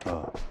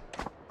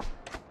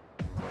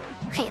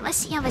 Okay, let's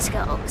see how this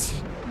goes.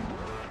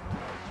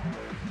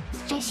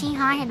 JC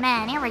Hired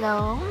Man, here we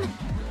go.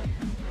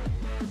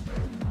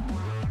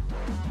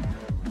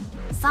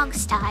 Thug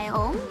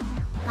style.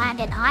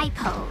 Landed eye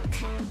poke.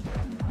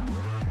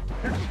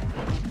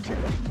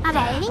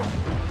 Okay.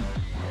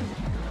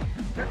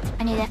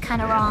 I knew that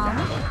kind of wrong.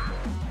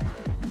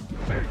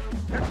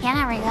 Yeah,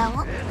 there we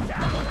go.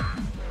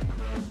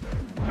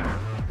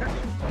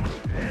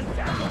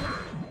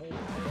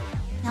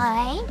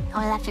 Alright.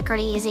 Oh, that's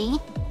pretty easy.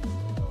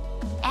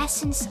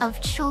 Essence of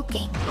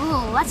choking.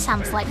 Ooh, that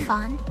sounds like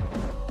fun.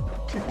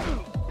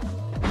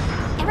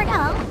 Here we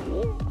go.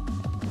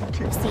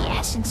 It's the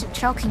essence of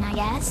choking, I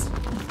guess.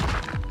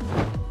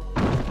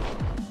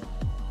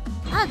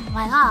 Oh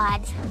my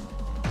god.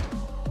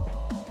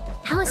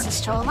 How is he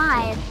still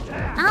alive?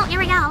 Oh, here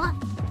we go.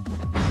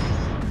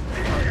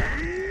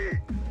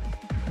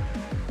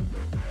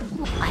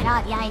 Oh my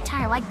god, yeah, I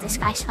entirely like this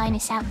guy's fighting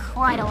this out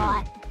quite a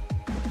lot.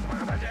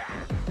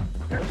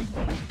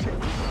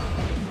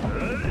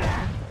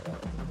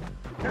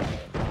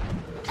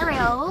 There we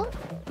go.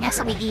 This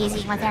will be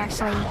easy with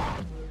actually.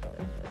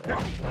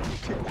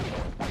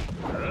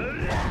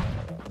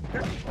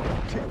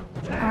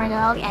 There we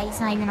go. Yeah, he's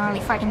not even really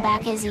fighting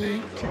back, is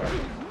he?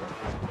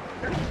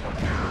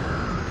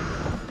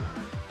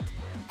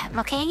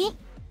 Okay.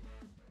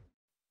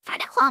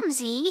 Kinda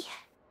clumsy.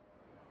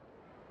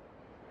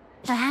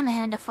 I haven't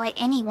had to fight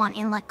anyone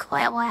in like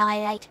quite a while.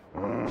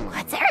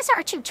 What? There's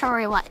our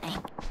tutorial, I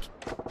think.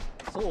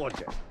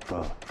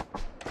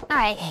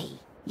 Alright, hey.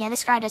 Yeah,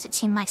 this guy doesn't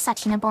seem like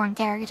such an important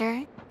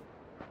character.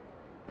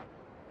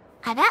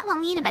 I bet we'll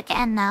meet him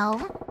again,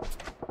 though.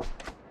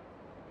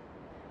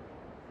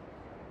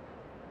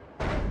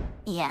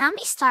 Yeah, how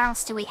many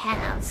styles do we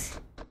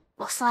have?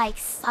 Looks like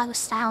thug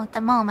style at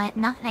the moment,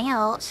 nothing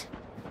else.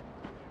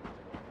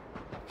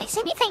 Makes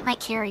me think like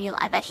Kiryu,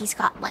 I bet he's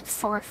got like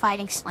 4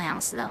 fighting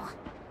styles, though.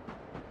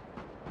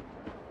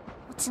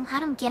 Let's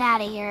let him get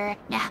out of here.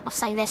 Yeah,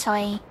 looks like this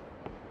way.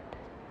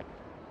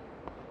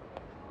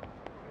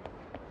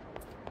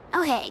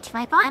 Okay, to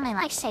my bottom and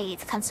like say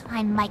it's because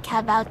I'm like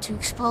about to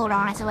explode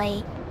on its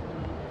way.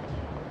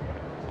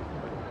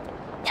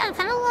 Yeah, I've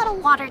had a lot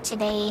of water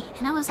today,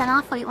 and it was an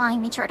awfully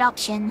long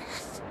introduction.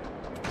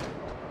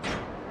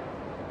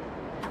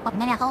 I've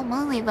been a whole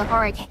movie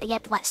before I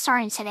get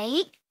started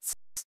today.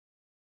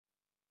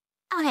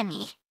 Okay,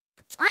 me.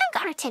 I'm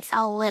gonna take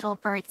a little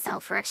break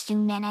though for a few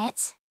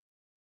minutes.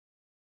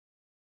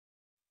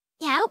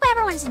 Yeah, I hope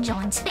everyone's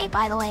enjoying today,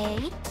 by the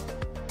way.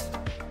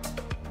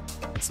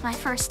 It's my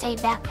first day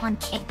back on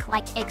Kick,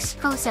 like,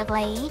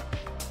 exclusively.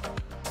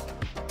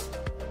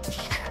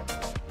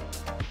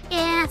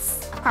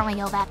 Yes, I'll probably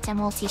go back to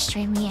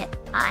multi-streaming it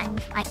on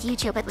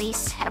YouTube at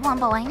least, at one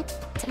point,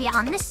 to be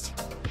honest.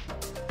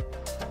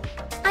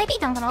 I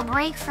need a little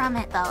break from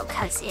it though,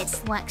 cause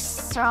it's like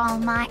so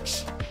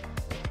much.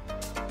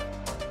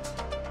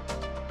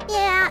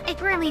 Yeah, it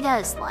really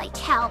does like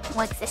help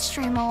with the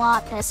stream a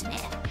lot, doesn't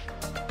it?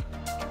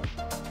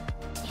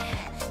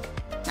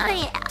 Oh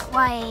yeah,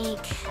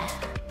 like...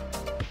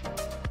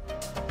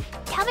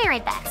 I'll be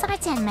right back. It's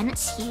about 10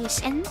 minutes,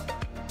 Houston.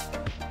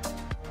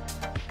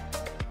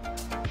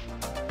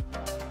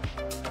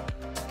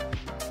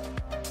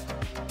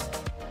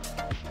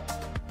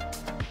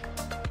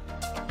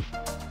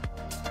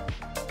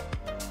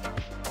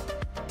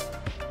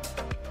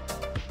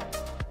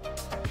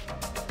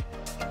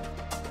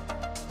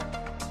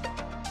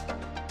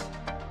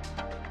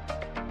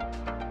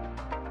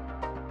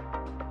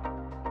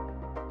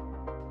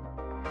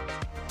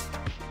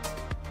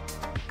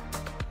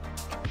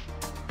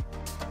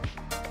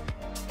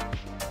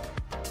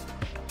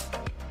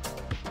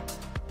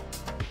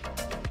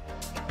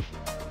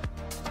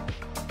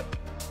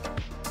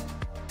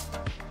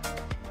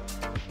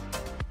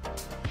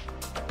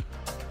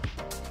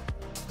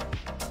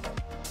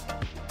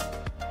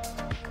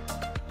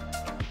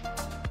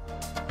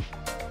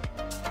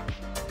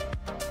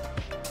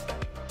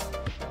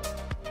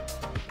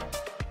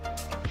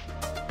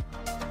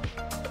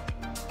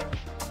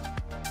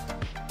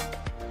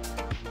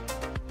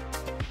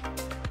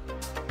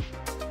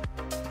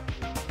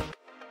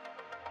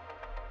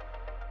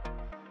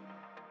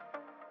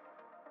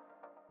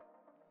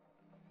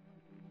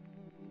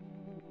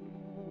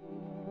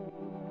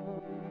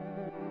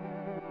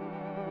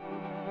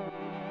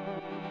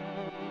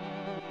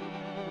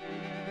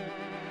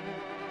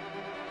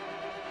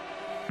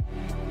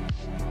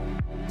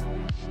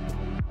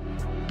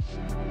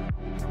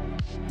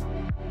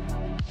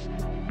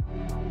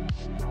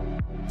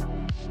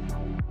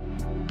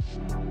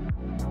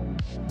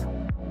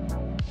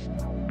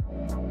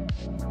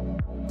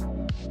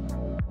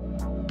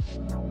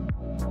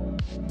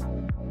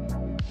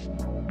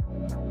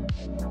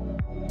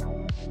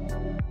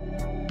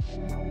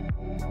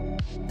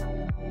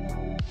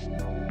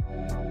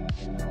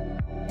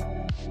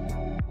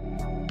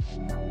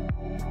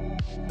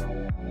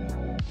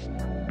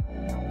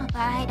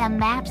 Alright, a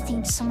map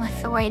seems somewhat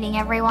avoiding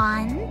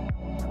everyone.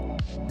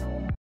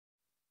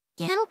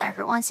 Yeah, I hope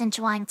everyone's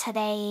enjoying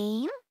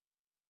today.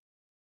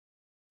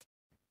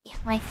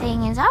 If my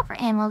thing is over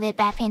and we'll get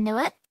back into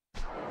it.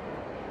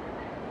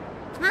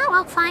 Now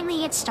we'll finally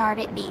get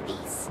started,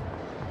 babies.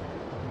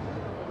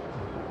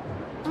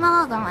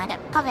 Well, go on it.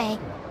 Okay.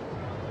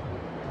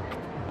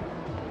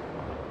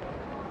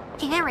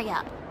 Okay, there we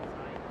go.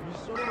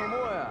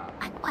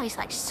 I'm always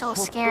like so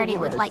scared he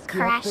would like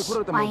crash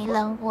my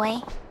little boy.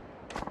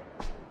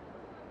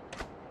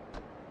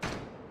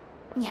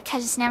 Yeah,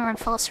 cause it's never in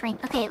full screen.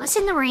 Okay, let's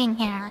in the ring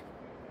here.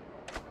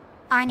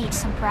 I need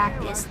some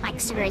practice, like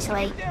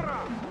seriously.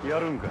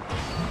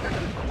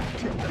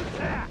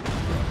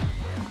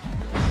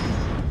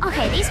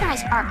 Okay, these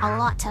guys are a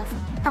lot tough.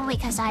 Probably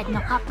because I had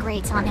no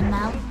upgrades on him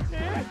though.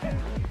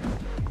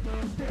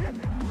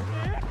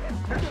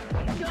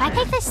 Can I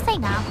pick this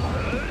thing up?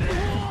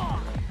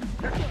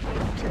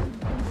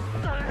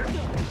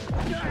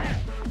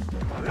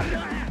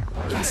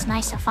 It's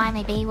nice to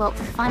finally be able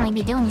to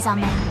be doing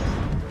something.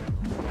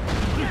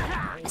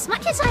 As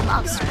much as I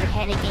love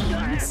superheaded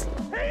games,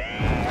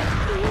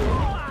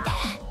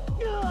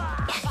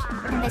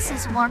 this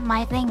is more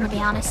my thing, to be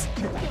honest.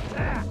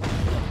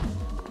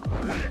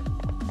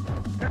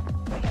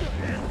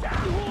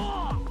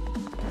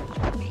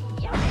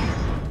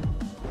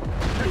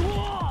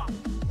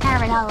 There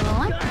we go.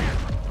 Oh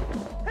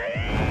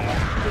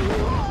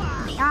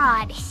my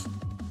god.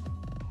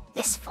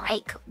 This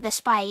fight,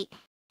 despite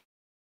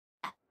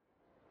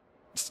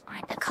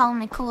the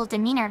calm and cool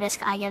demeanor this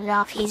guy gives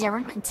off, he's a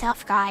really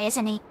tough guy,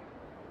 isn't he?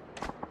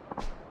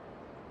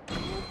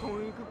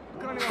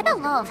 I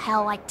don't love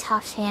how like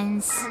tough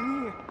his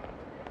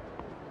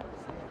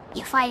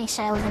your fighting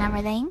styles and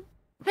everything.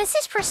 This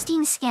is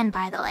pristine skin,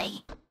 by the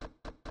way.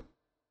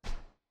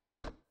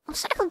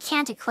 Looks like we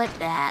can't equip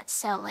that,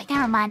 so like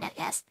never mind, I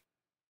guess.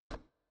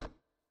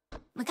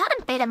 We got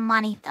a bit of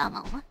money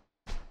though.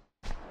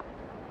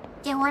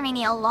 Yeah, we're gonna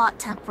need a lot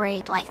to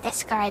upgrade like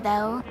this guy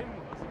though.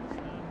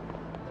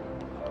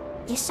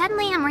 Yeah,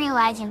 suddenly I'm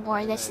realizing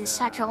why this is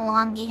such a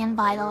long game,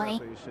 by the way.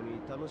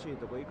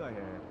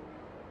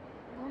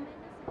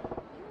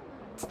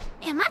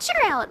 Yeah, I'm not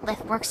sure how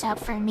it works out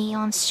for me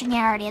on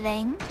seniority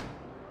thing.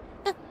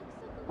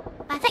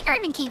 I think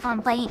I'm gonna keep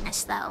on playing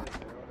this though.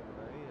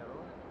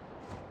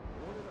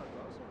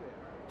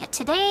 Yeah,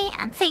 today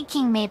I'm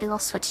thinking maybe we'll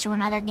switch to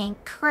another game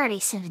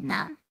pretty soon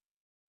now.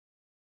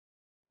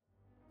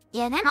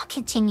 Yeah, then I'll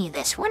continue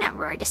this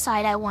whenever I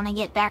decide I want to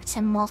get back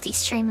to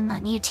multi-streaming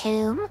on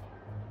YouTube.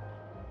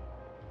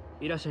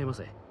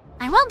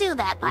 I will do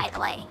that, by the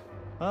way.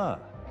 Ah.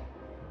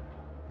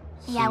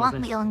 Yeah, I won't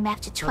be going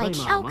back to Twitch,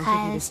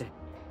 cause...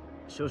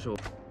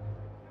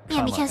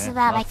 Yeah, because of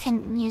that I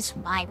couldn't use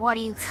my, what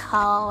do you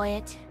call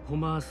it?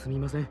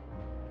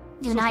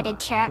 United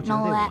Chat and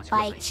all that,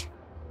 like...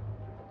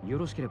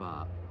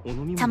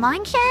 Come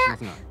on, chat?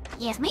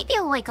 Yes, maybe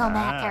I'll go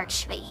back,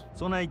 actually.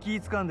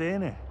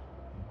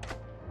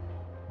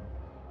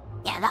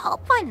 Yeah, the whole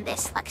point of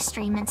this, like,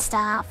 streaming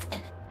stuff,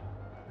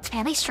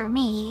 at least for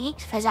me,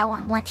 because I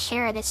want to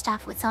share this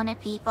stuff with other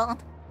people.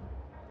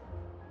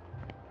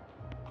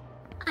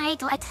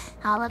 I'd let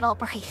a little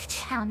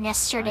breakdown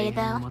yesterday,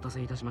 though.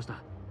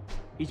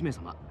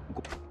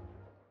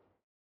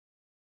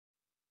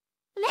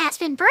 That's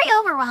been pretty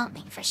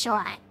overwhelming, for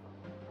sure.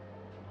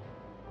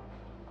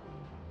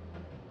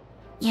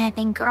 Yeah, I've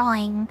been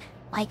growing,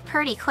 like,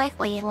 pretty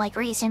quickly, like,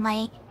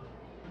 recently.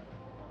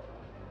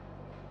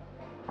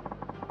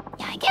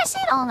 Yeah, I guess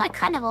it all got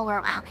kind of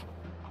overwhelming.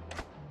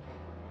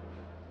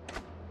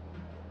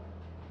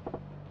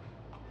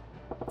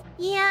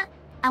 Yeah,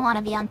 I want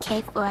to be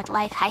uncapable at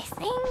life. I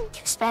think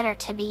it's better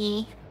to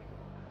be...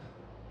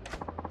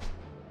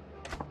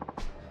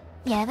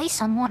 Yeah, at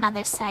least on one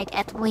other side,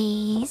 at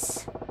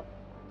least.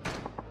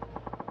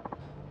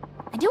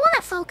 I do want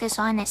to focus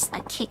on this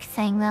like, kick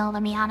thing, though,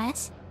 to be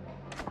honest.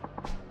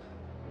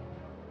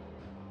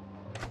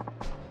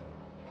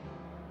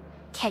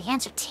 Okay,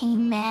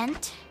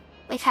 entertainment.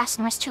 We've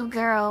customers 2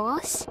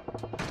 girls.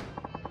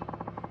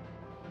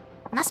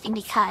 Must be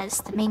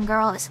because the main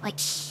girl is, like,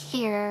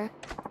 here.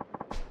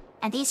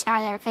 And these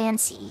guys are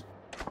fancy.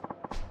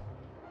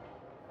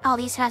 Oh,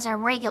 these guys are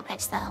regular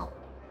pets, though.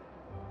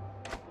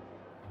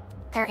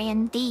 They're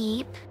in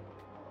deep.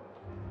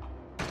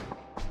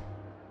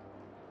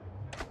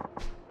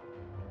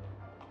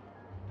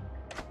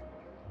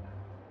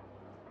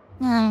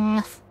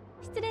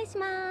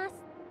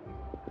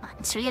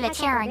 It's really a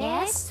chair, I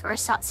guess, or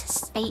so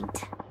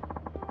suspect.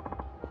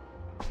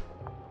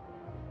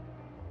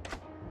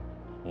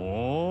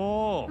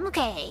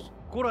 Okay.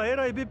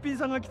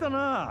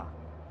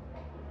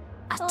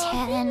 A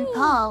 10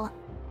 pull.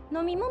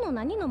 飲み物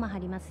何飲まは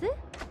ります？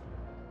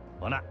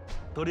ほな、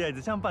とりあえ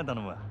ずシャンパン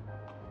頼むわ。は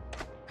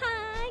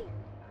ーい。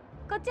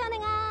こっちお願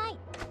い。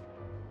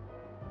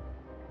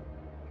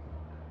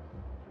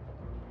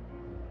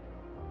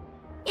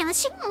Yeah, let's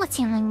see what we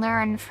can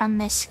learn from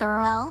this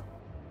girl.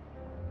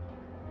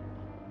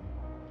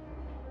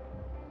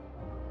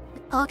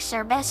 Pokes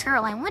our best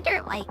girl. I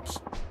wonder, like...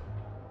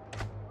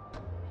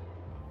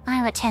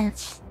 I'm a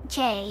 10th.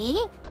 Okay.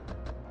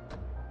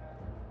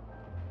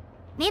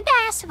 Maybe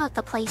I asked about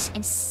the place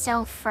in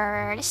So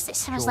first. This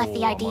sounds like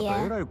the idea.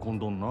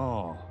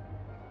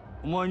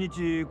 毎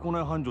日こ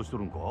ない繁盛しと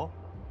るんか？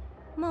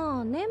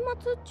まあ年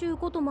末っちゅう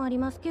こともあり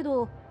ますけ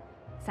ど、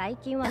最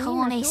近は The みん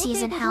な holiday 調整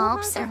season で同伴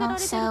helps. させ They're られ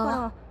てるか also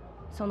ら、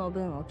その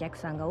分お客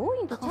さんが多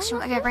いんとちゃいます？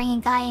 we're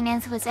bringing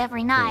guidance with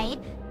every night.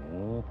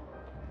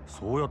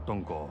 そうやった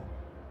んか。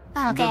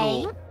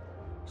 Okay.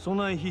 そ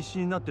ない必死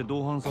になって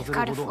同伴さ They've せる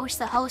got to ほど force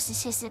the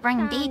hostesses to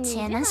bring beats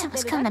in, and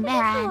someone's come to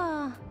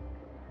bear.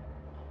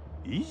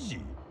 維持？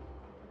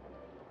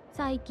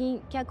最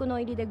近客の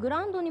入りでグ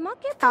ラウンドに負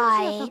けっぱ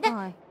なしやさ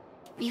かい。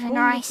 Even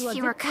nice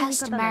fewer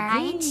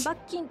customers.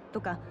 罰金と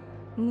か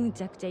む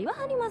ちゃくちゃ言わ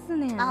はります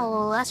ね。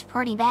 Oh, that's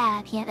pretty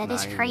bad. Yeah, that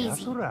is crazy.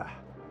 I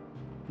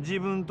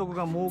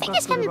think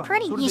it's gonna be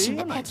pretty easy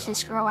to pitch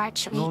this girl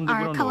actually,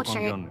 our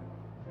culture.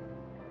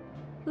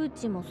 う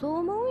ちもそう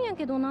思うんや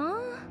けどな。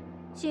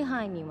支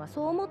配人は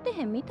そう思って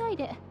へんみたい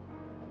で。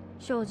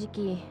正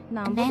直、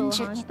なんぼ同伴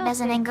したっ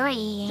て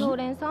常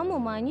連さんも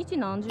毎日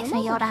何十万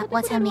も買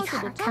ってくれるわけ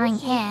とちゃう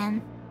し、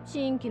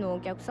新規の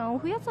お客さんを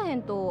増やさへ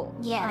んと。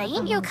Yeah, they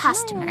need new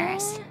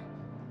customers.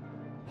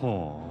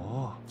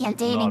 Yeah,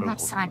 dating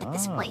outside of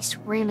this place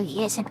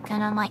really isn't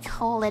gonna like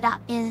hold it up,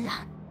 is it?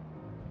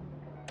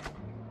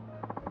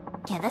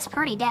 Yeah, that's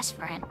pretty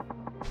desperate.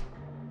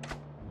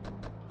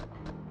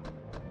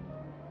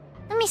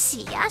 Let me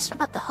see, ask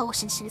about the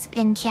hostesses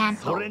in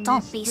Canto.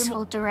 Don't be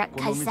so direct,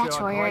 cause that's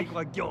where...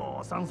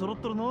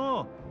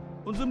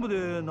 全部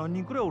で何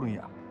人くらいおるん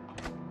や？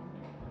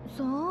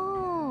さ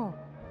あ、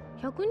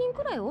100人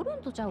くらいおる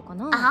んとちゃうか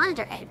な。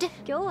100?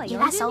 今日は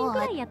40人く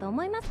らいやと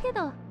思いますけ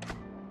ど。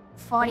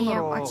40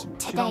 are working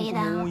today,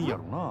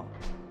 though.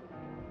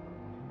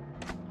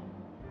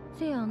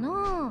 せや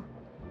な。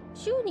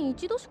週に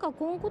一度しか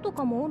来んこと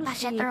かもおる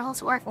し、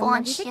 girls work 同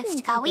one じ席 shift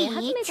につ a いて week.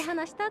 初めて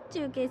話したっ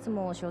ちゅうケース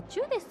もしょっち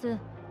ゅうです。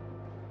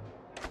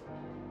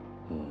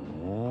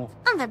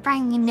They're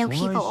bringing new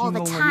people all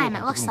the time,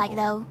 it looks like,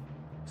 though.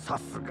 さ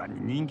すが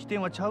に人気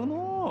店はちゃう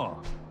の。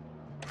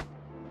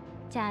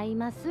ちゃい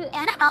ます。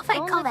 I don't know if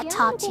I'd call that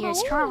top tier,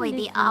 it's probably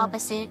the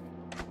opposite.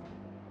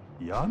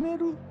 やめ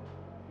る？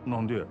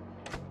なんで？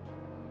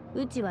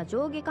うちは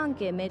上下関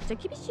係めっちゃ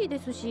厳しいで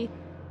すし、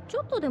ち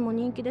ょっとでも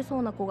人気出そ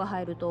うな子が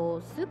入る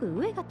とすぐ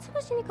上が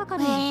潰しにかか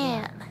るんで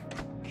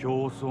すよ。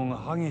競争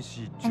が激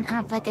しいっちゅう。 And kind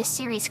of let the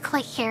series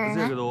click せや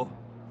け here. ど、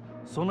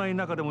そない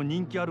中でも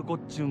人気ある子っ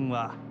ちゅうん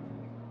は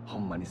ほ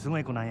んまにすご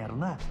い子なんやろ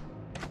な。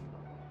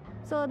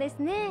そうです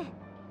ね。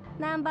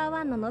ナンバー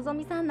ワンののぞ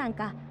みさんなん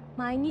か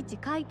毎日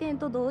開店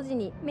と同時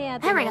に目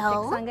当てのお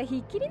客さんが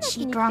ひっきりなし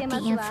She に来 dropped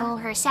て the ます info わ。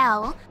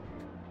 herself.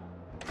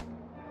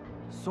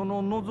 そ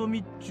ののぞみ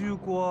っちゅう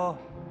子は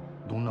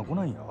どんな子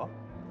なんや？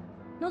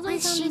のぞみ Was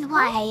さん she ですか？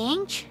 what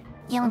age?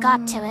 You haven't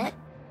got to it.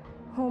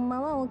 ほん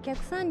まはお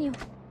客さんに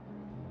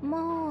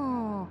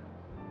まあ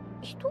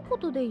一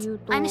言で言う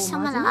と I'm 真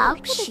someone 面目な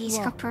else. 人で She's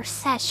す a わ。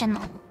 professional.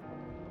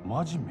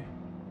 真面目。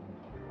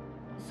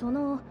そ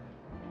の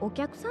お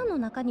客さんの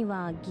中に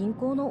は銀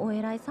行のお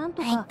偉いさん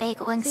とか Big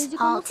ones, 政治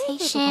家の先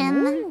生とか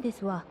も多い politician. んで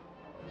すわ。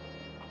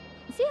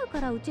せやか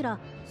らうちら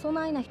そ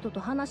ないな人と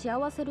話し合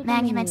わせる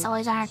ために Manumit's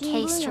always on our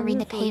新 case 聞 to や read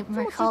ニ the ュースをいつ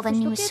も paper, チェ call ッ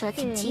the クし news と so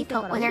け it って can 店 keep か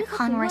up ら with 言 their うて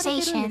言われてる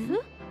ん conversation. で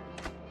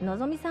すの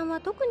ぞみさんは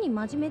特に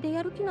真面目で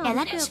やる気のあ Yeah, る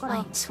that 人やか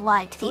ら explains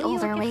why the そういうお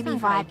older 客 lady さん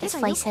から vibe 手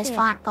this が良 place く has て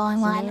fought going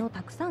指名 on. を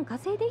たくさん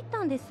稼いでいっ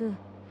たんです。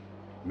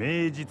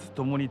名実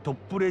ともにトッ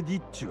プレディ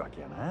っちゅうわ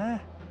けや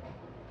な。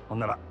ほん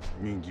なら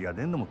人気が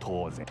出んのも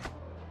当然。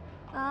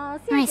ああ、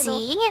せやけど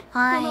Mercy, こ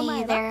の hi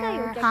前若い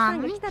お there, 客さ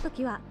んが hon. 来た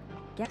時は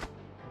逆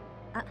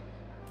あ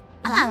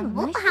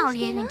What how are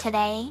you doing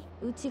today?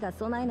 うちが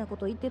そないなこ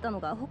と言ってたの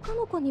が他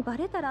の子にバ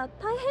レたら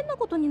大変な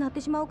ことになっ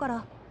てしまうか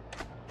ら。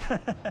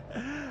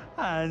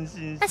安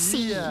心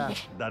しいや。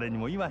誰に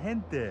も言わへん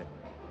って。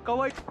か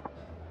わいい。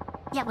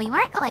 Yeah, we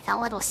work like a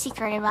little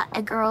secret about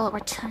a girl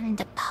returned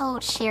to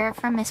poach here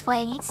from his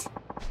ways.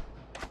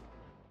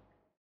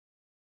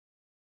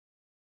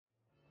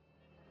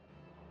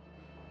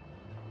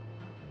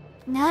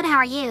 Good, how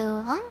are you?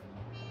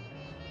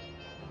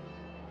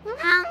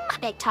 I'm a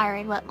bit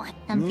tired, but like,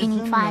 I'm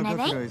feeling fine, I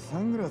think. サ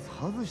ングラス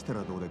外した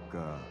らどうでっ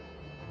か。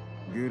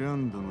グラ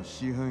ンドの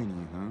支配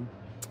人は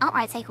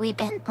Alright, take we've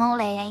been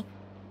ole.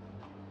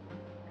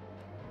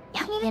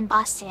 Yeah, you've been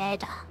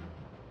busted.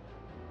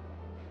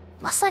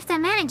 Looks like the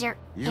manager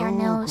here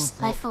knows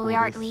life we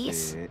are at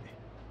least.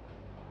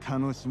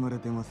 楽しまれ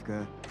てますか？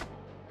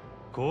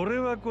これ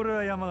は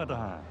山形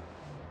藩。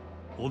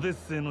オデッ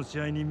セイの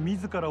試合に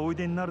自らおい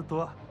でになると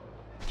は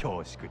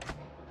恐縮。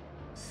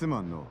す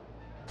まんの。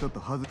ちょっと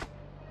はず。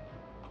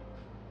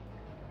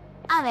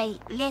Alright,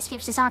 let's keep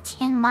this on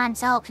 10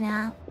 months up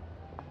now.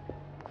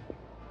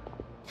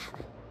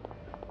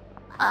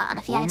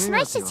 Yeah, it's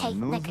nice to take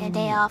like a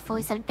day off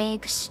with a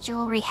big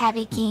jewelry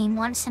heavy game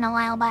once in a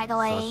while, by the さ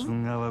way.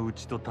 すがはう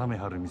ちとタメ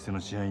ハル店の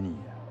支配人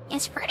や。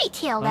 It's pretty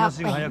chilled out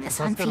playing this.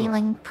 I'm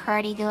feeling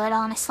pretty good,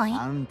 honestly.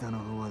 あんたの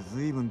方は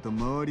随分と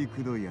回り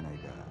くどいやない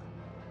か。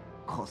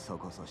こそ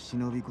こそ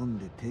忍び込ん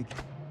で敵。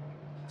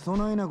そ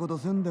ないなこと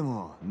せんで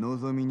も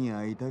望みに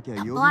会いたきゃ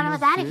呼び What な about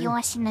that if you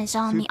want to see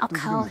Nozomi? I'll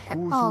call her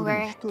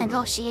over,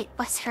 negotiate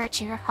with her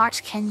to your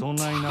heart's そ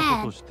ないな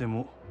こと content. して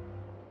も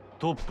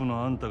トップ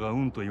のあんたがう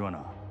んと言わ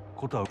な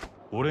ことは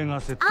俺が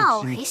説得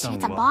Oh, しに he's 来た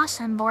with the のは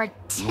boss on board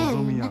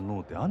望み too. やの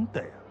うてあんた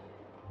や。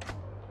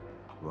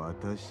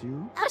私を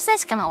How's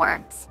this gonna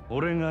work?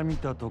 俺が見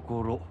たと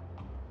ころ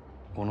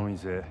この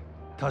店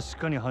確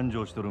かに繁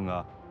盛しとる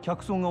が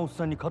客層がおっ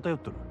さんに偏っ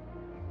とる。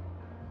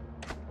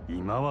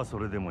今はそ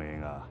れでもええ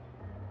が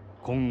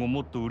今後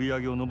もっと売り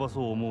上げを伸ば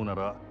そう思うな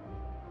ら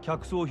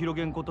客層を広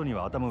げんことに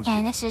は頭打ち。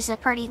 And this is a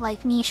pretty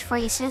like niche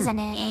phrase, isn't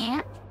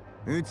it?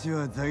 うち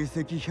は在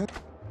籍100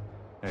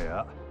い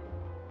や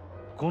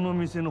この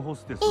店のホ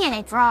ステス Yeah,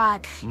 it's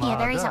rock. Yeah,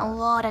 there isn't a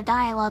lot of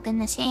dialogue in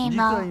this game 実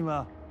は though.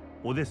 今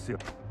オデッセイ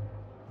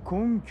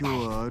根拠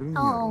はあるん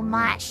や Oh ろ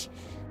な much.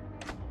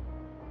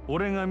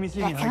 俺が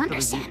店 I に can 入っ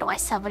た時 understand why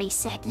somebody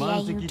said, yeah,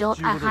 満 you 席 built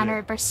中古で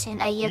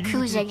 100% a 入り口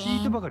Yakuza で聞い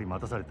て game. ばかり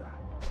待たされた。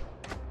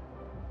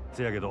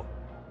せやけど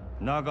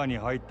中に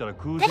入ったら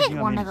空 That 席 is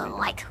が one 目 of に the つい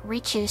た。 like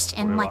richest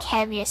and like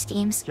heaviest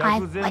games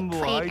I've 客 like 全部を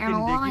played 相手 in a に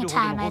long できる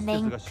ほど time, の I ホステス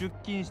think. が出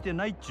勤して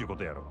ないっちゅうこ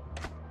とやろ。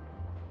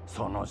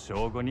その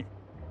証拠に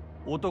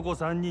男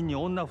3人に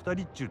女2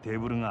人っちゅうテー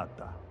ブルがあっ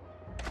た。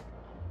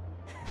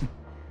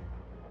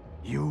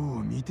よ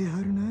う見ては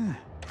るな。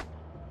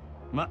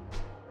ま、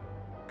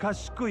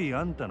賢い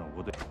あんたの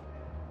こと。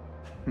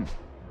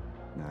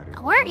なる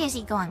Where is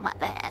he going with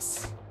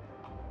this?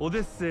 オデ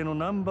ッセイの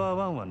ナンバー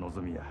ワンは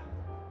望みや。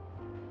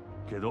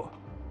けど、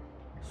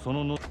そ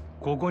の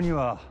ここに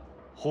は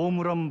ホー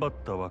ムランバッ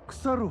ターは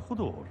腐るほ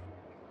どおる。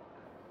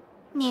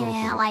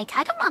 Yeah, like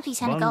I don't know if he's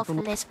gonna go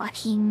for this, but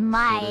he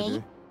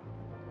might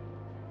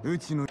う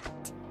ちの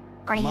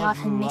bring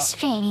off in this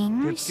手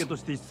change. 付けと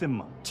して1000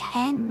万。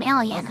 10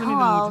 million. 明日にで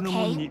も Oh, うちの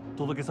者 okay. に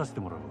届けさせて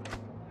もらう。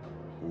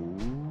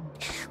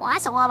 Well,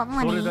 that's a lot of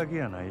それ money. だけ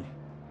やない。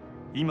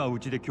今う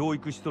ちで教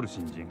育しとる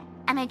新人。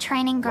 And they're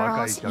training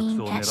girls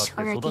aimed at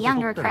sort of the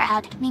younger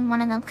crowd. I mean,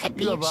 one of them could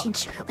be a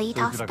teacher lead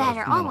off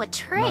better. Oh, a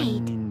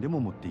trade. 人でも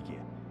持っていけ。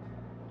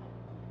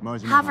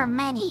 However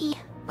many.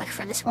 Look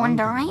for this one,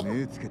 right?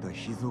 目つけた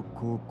秘蔵を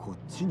こっ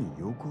ちに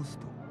よこす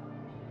と。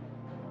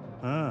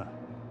ああ。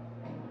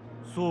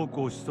そう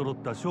こうし揃っ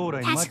た将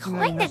来間 That's 違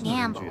quite いな the しの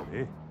連 gamble. 中や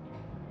で。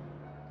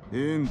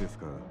ええんです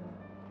か。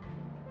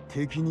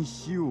敵に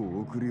死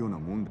を送るような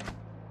もんだ。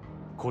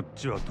こっ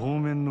ちは当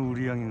面の売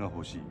り上げが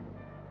欲しい。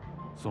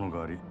その代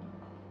わり、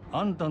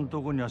あんたん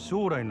とこには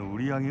将来の売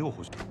り上げを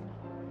欲し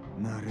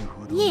い。なる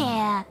ほど。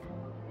 Yeah.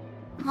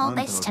 All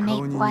this to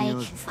make like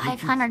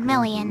 500 う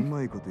million.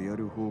 まいことや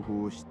る方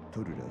法を知っ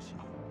とるらしい。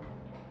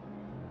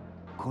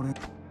これ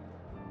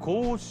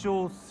交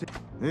渉せ。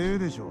ええ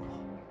でしょう。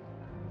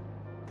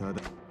た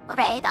だ。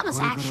 Okay, that was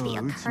actually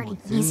a pretty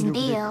easy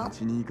deal. 勝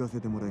ちに行か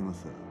せてもらいま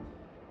す。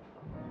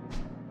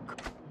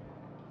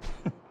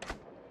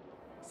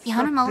 You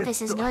don't know if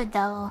this is good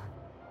though.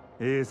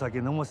 酒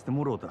飲ませて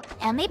もろうた。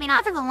 And maybe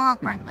not for the long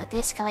run, but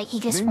this guy, he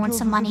just wants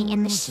some money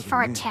in the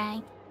short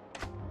time.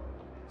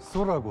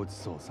 そらごち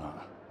そうさん。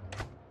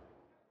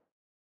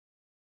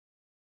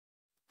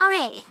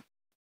 Alright.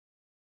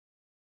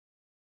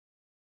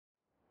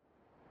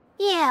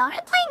 Yeah, I've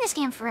been playing this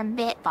game for a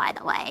bit, by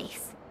the way.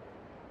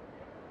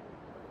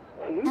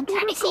 I'm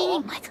kind of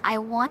feeling like I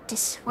want to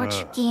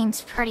switch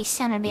games pretty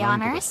soon, to be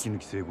honest.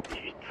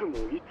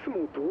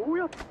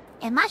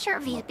 I'm not sure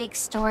if the big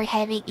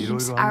story-heavy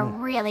games are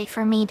really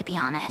for me, to be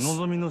honest.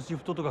 望みのシ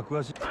フトとか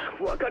詳し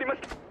い。わかりま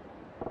した。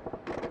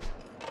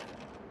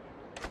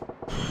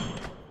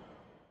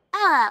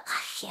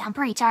 Yeah, I'm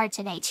pretty tired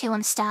today too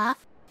and stuff.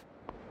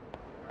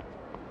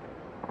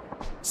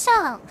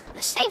 So,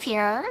 the save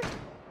here.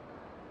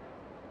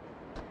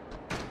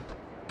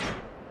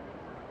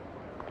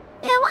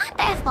 Yeah, what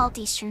if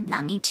multi-stream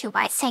not me too?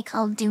 I think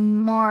I'll do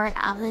more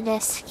of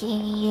this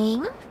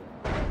game.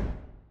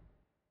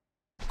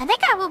 I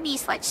think I will be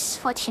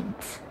switching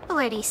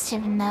pretty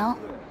soon though.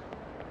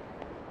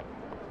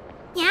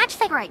 Yeah, I just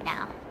think right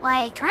now.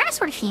 Like, trying to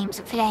switch themes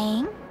of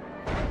playing.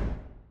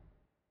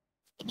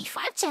 Give me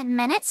 5-10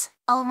 minutes.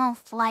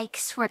 Almost like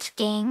switch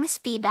games.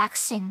 Be back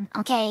soon,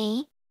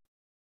 okay?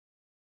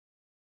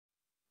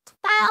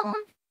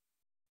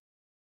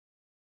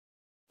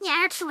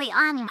 Yeah, actually,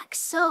 I'm like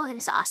so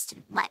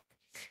exhausted. Like,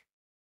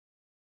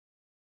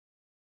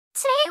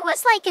 today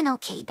was like an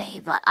okay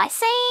day, but I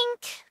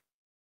think,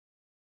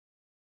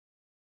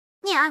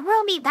 yeah, I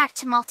will be back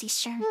to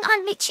multi-stream.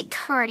 I'm meeting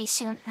pretty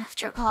soon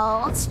after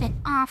all. It's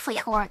been awfully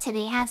hard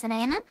today, hasn't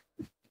it?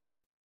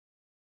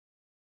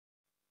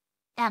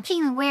 I'm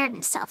feeling weird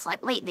and stuff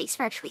like lately,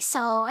 especially,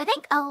 so I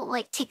think I'll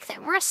like take the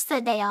rest of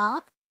the day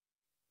off.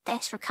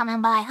 Thanks for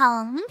coming by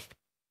home.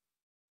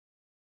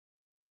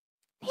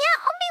 Yeah,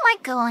 I'll be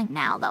like going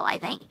now though, I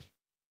think.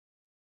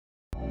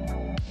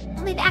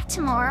 I'll be back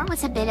tomorrow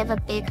with a bit of a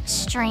big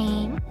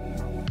stream.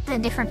 The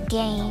different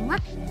game.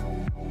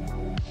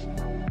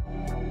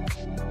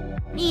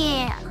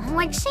 Yeah,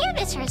 like see if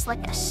this is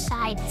like a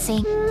side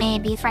thing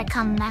maybe if I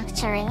come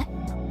after it.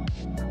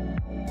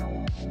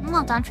 I'm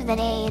all done for the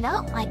day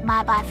though, like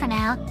bye bye for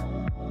now.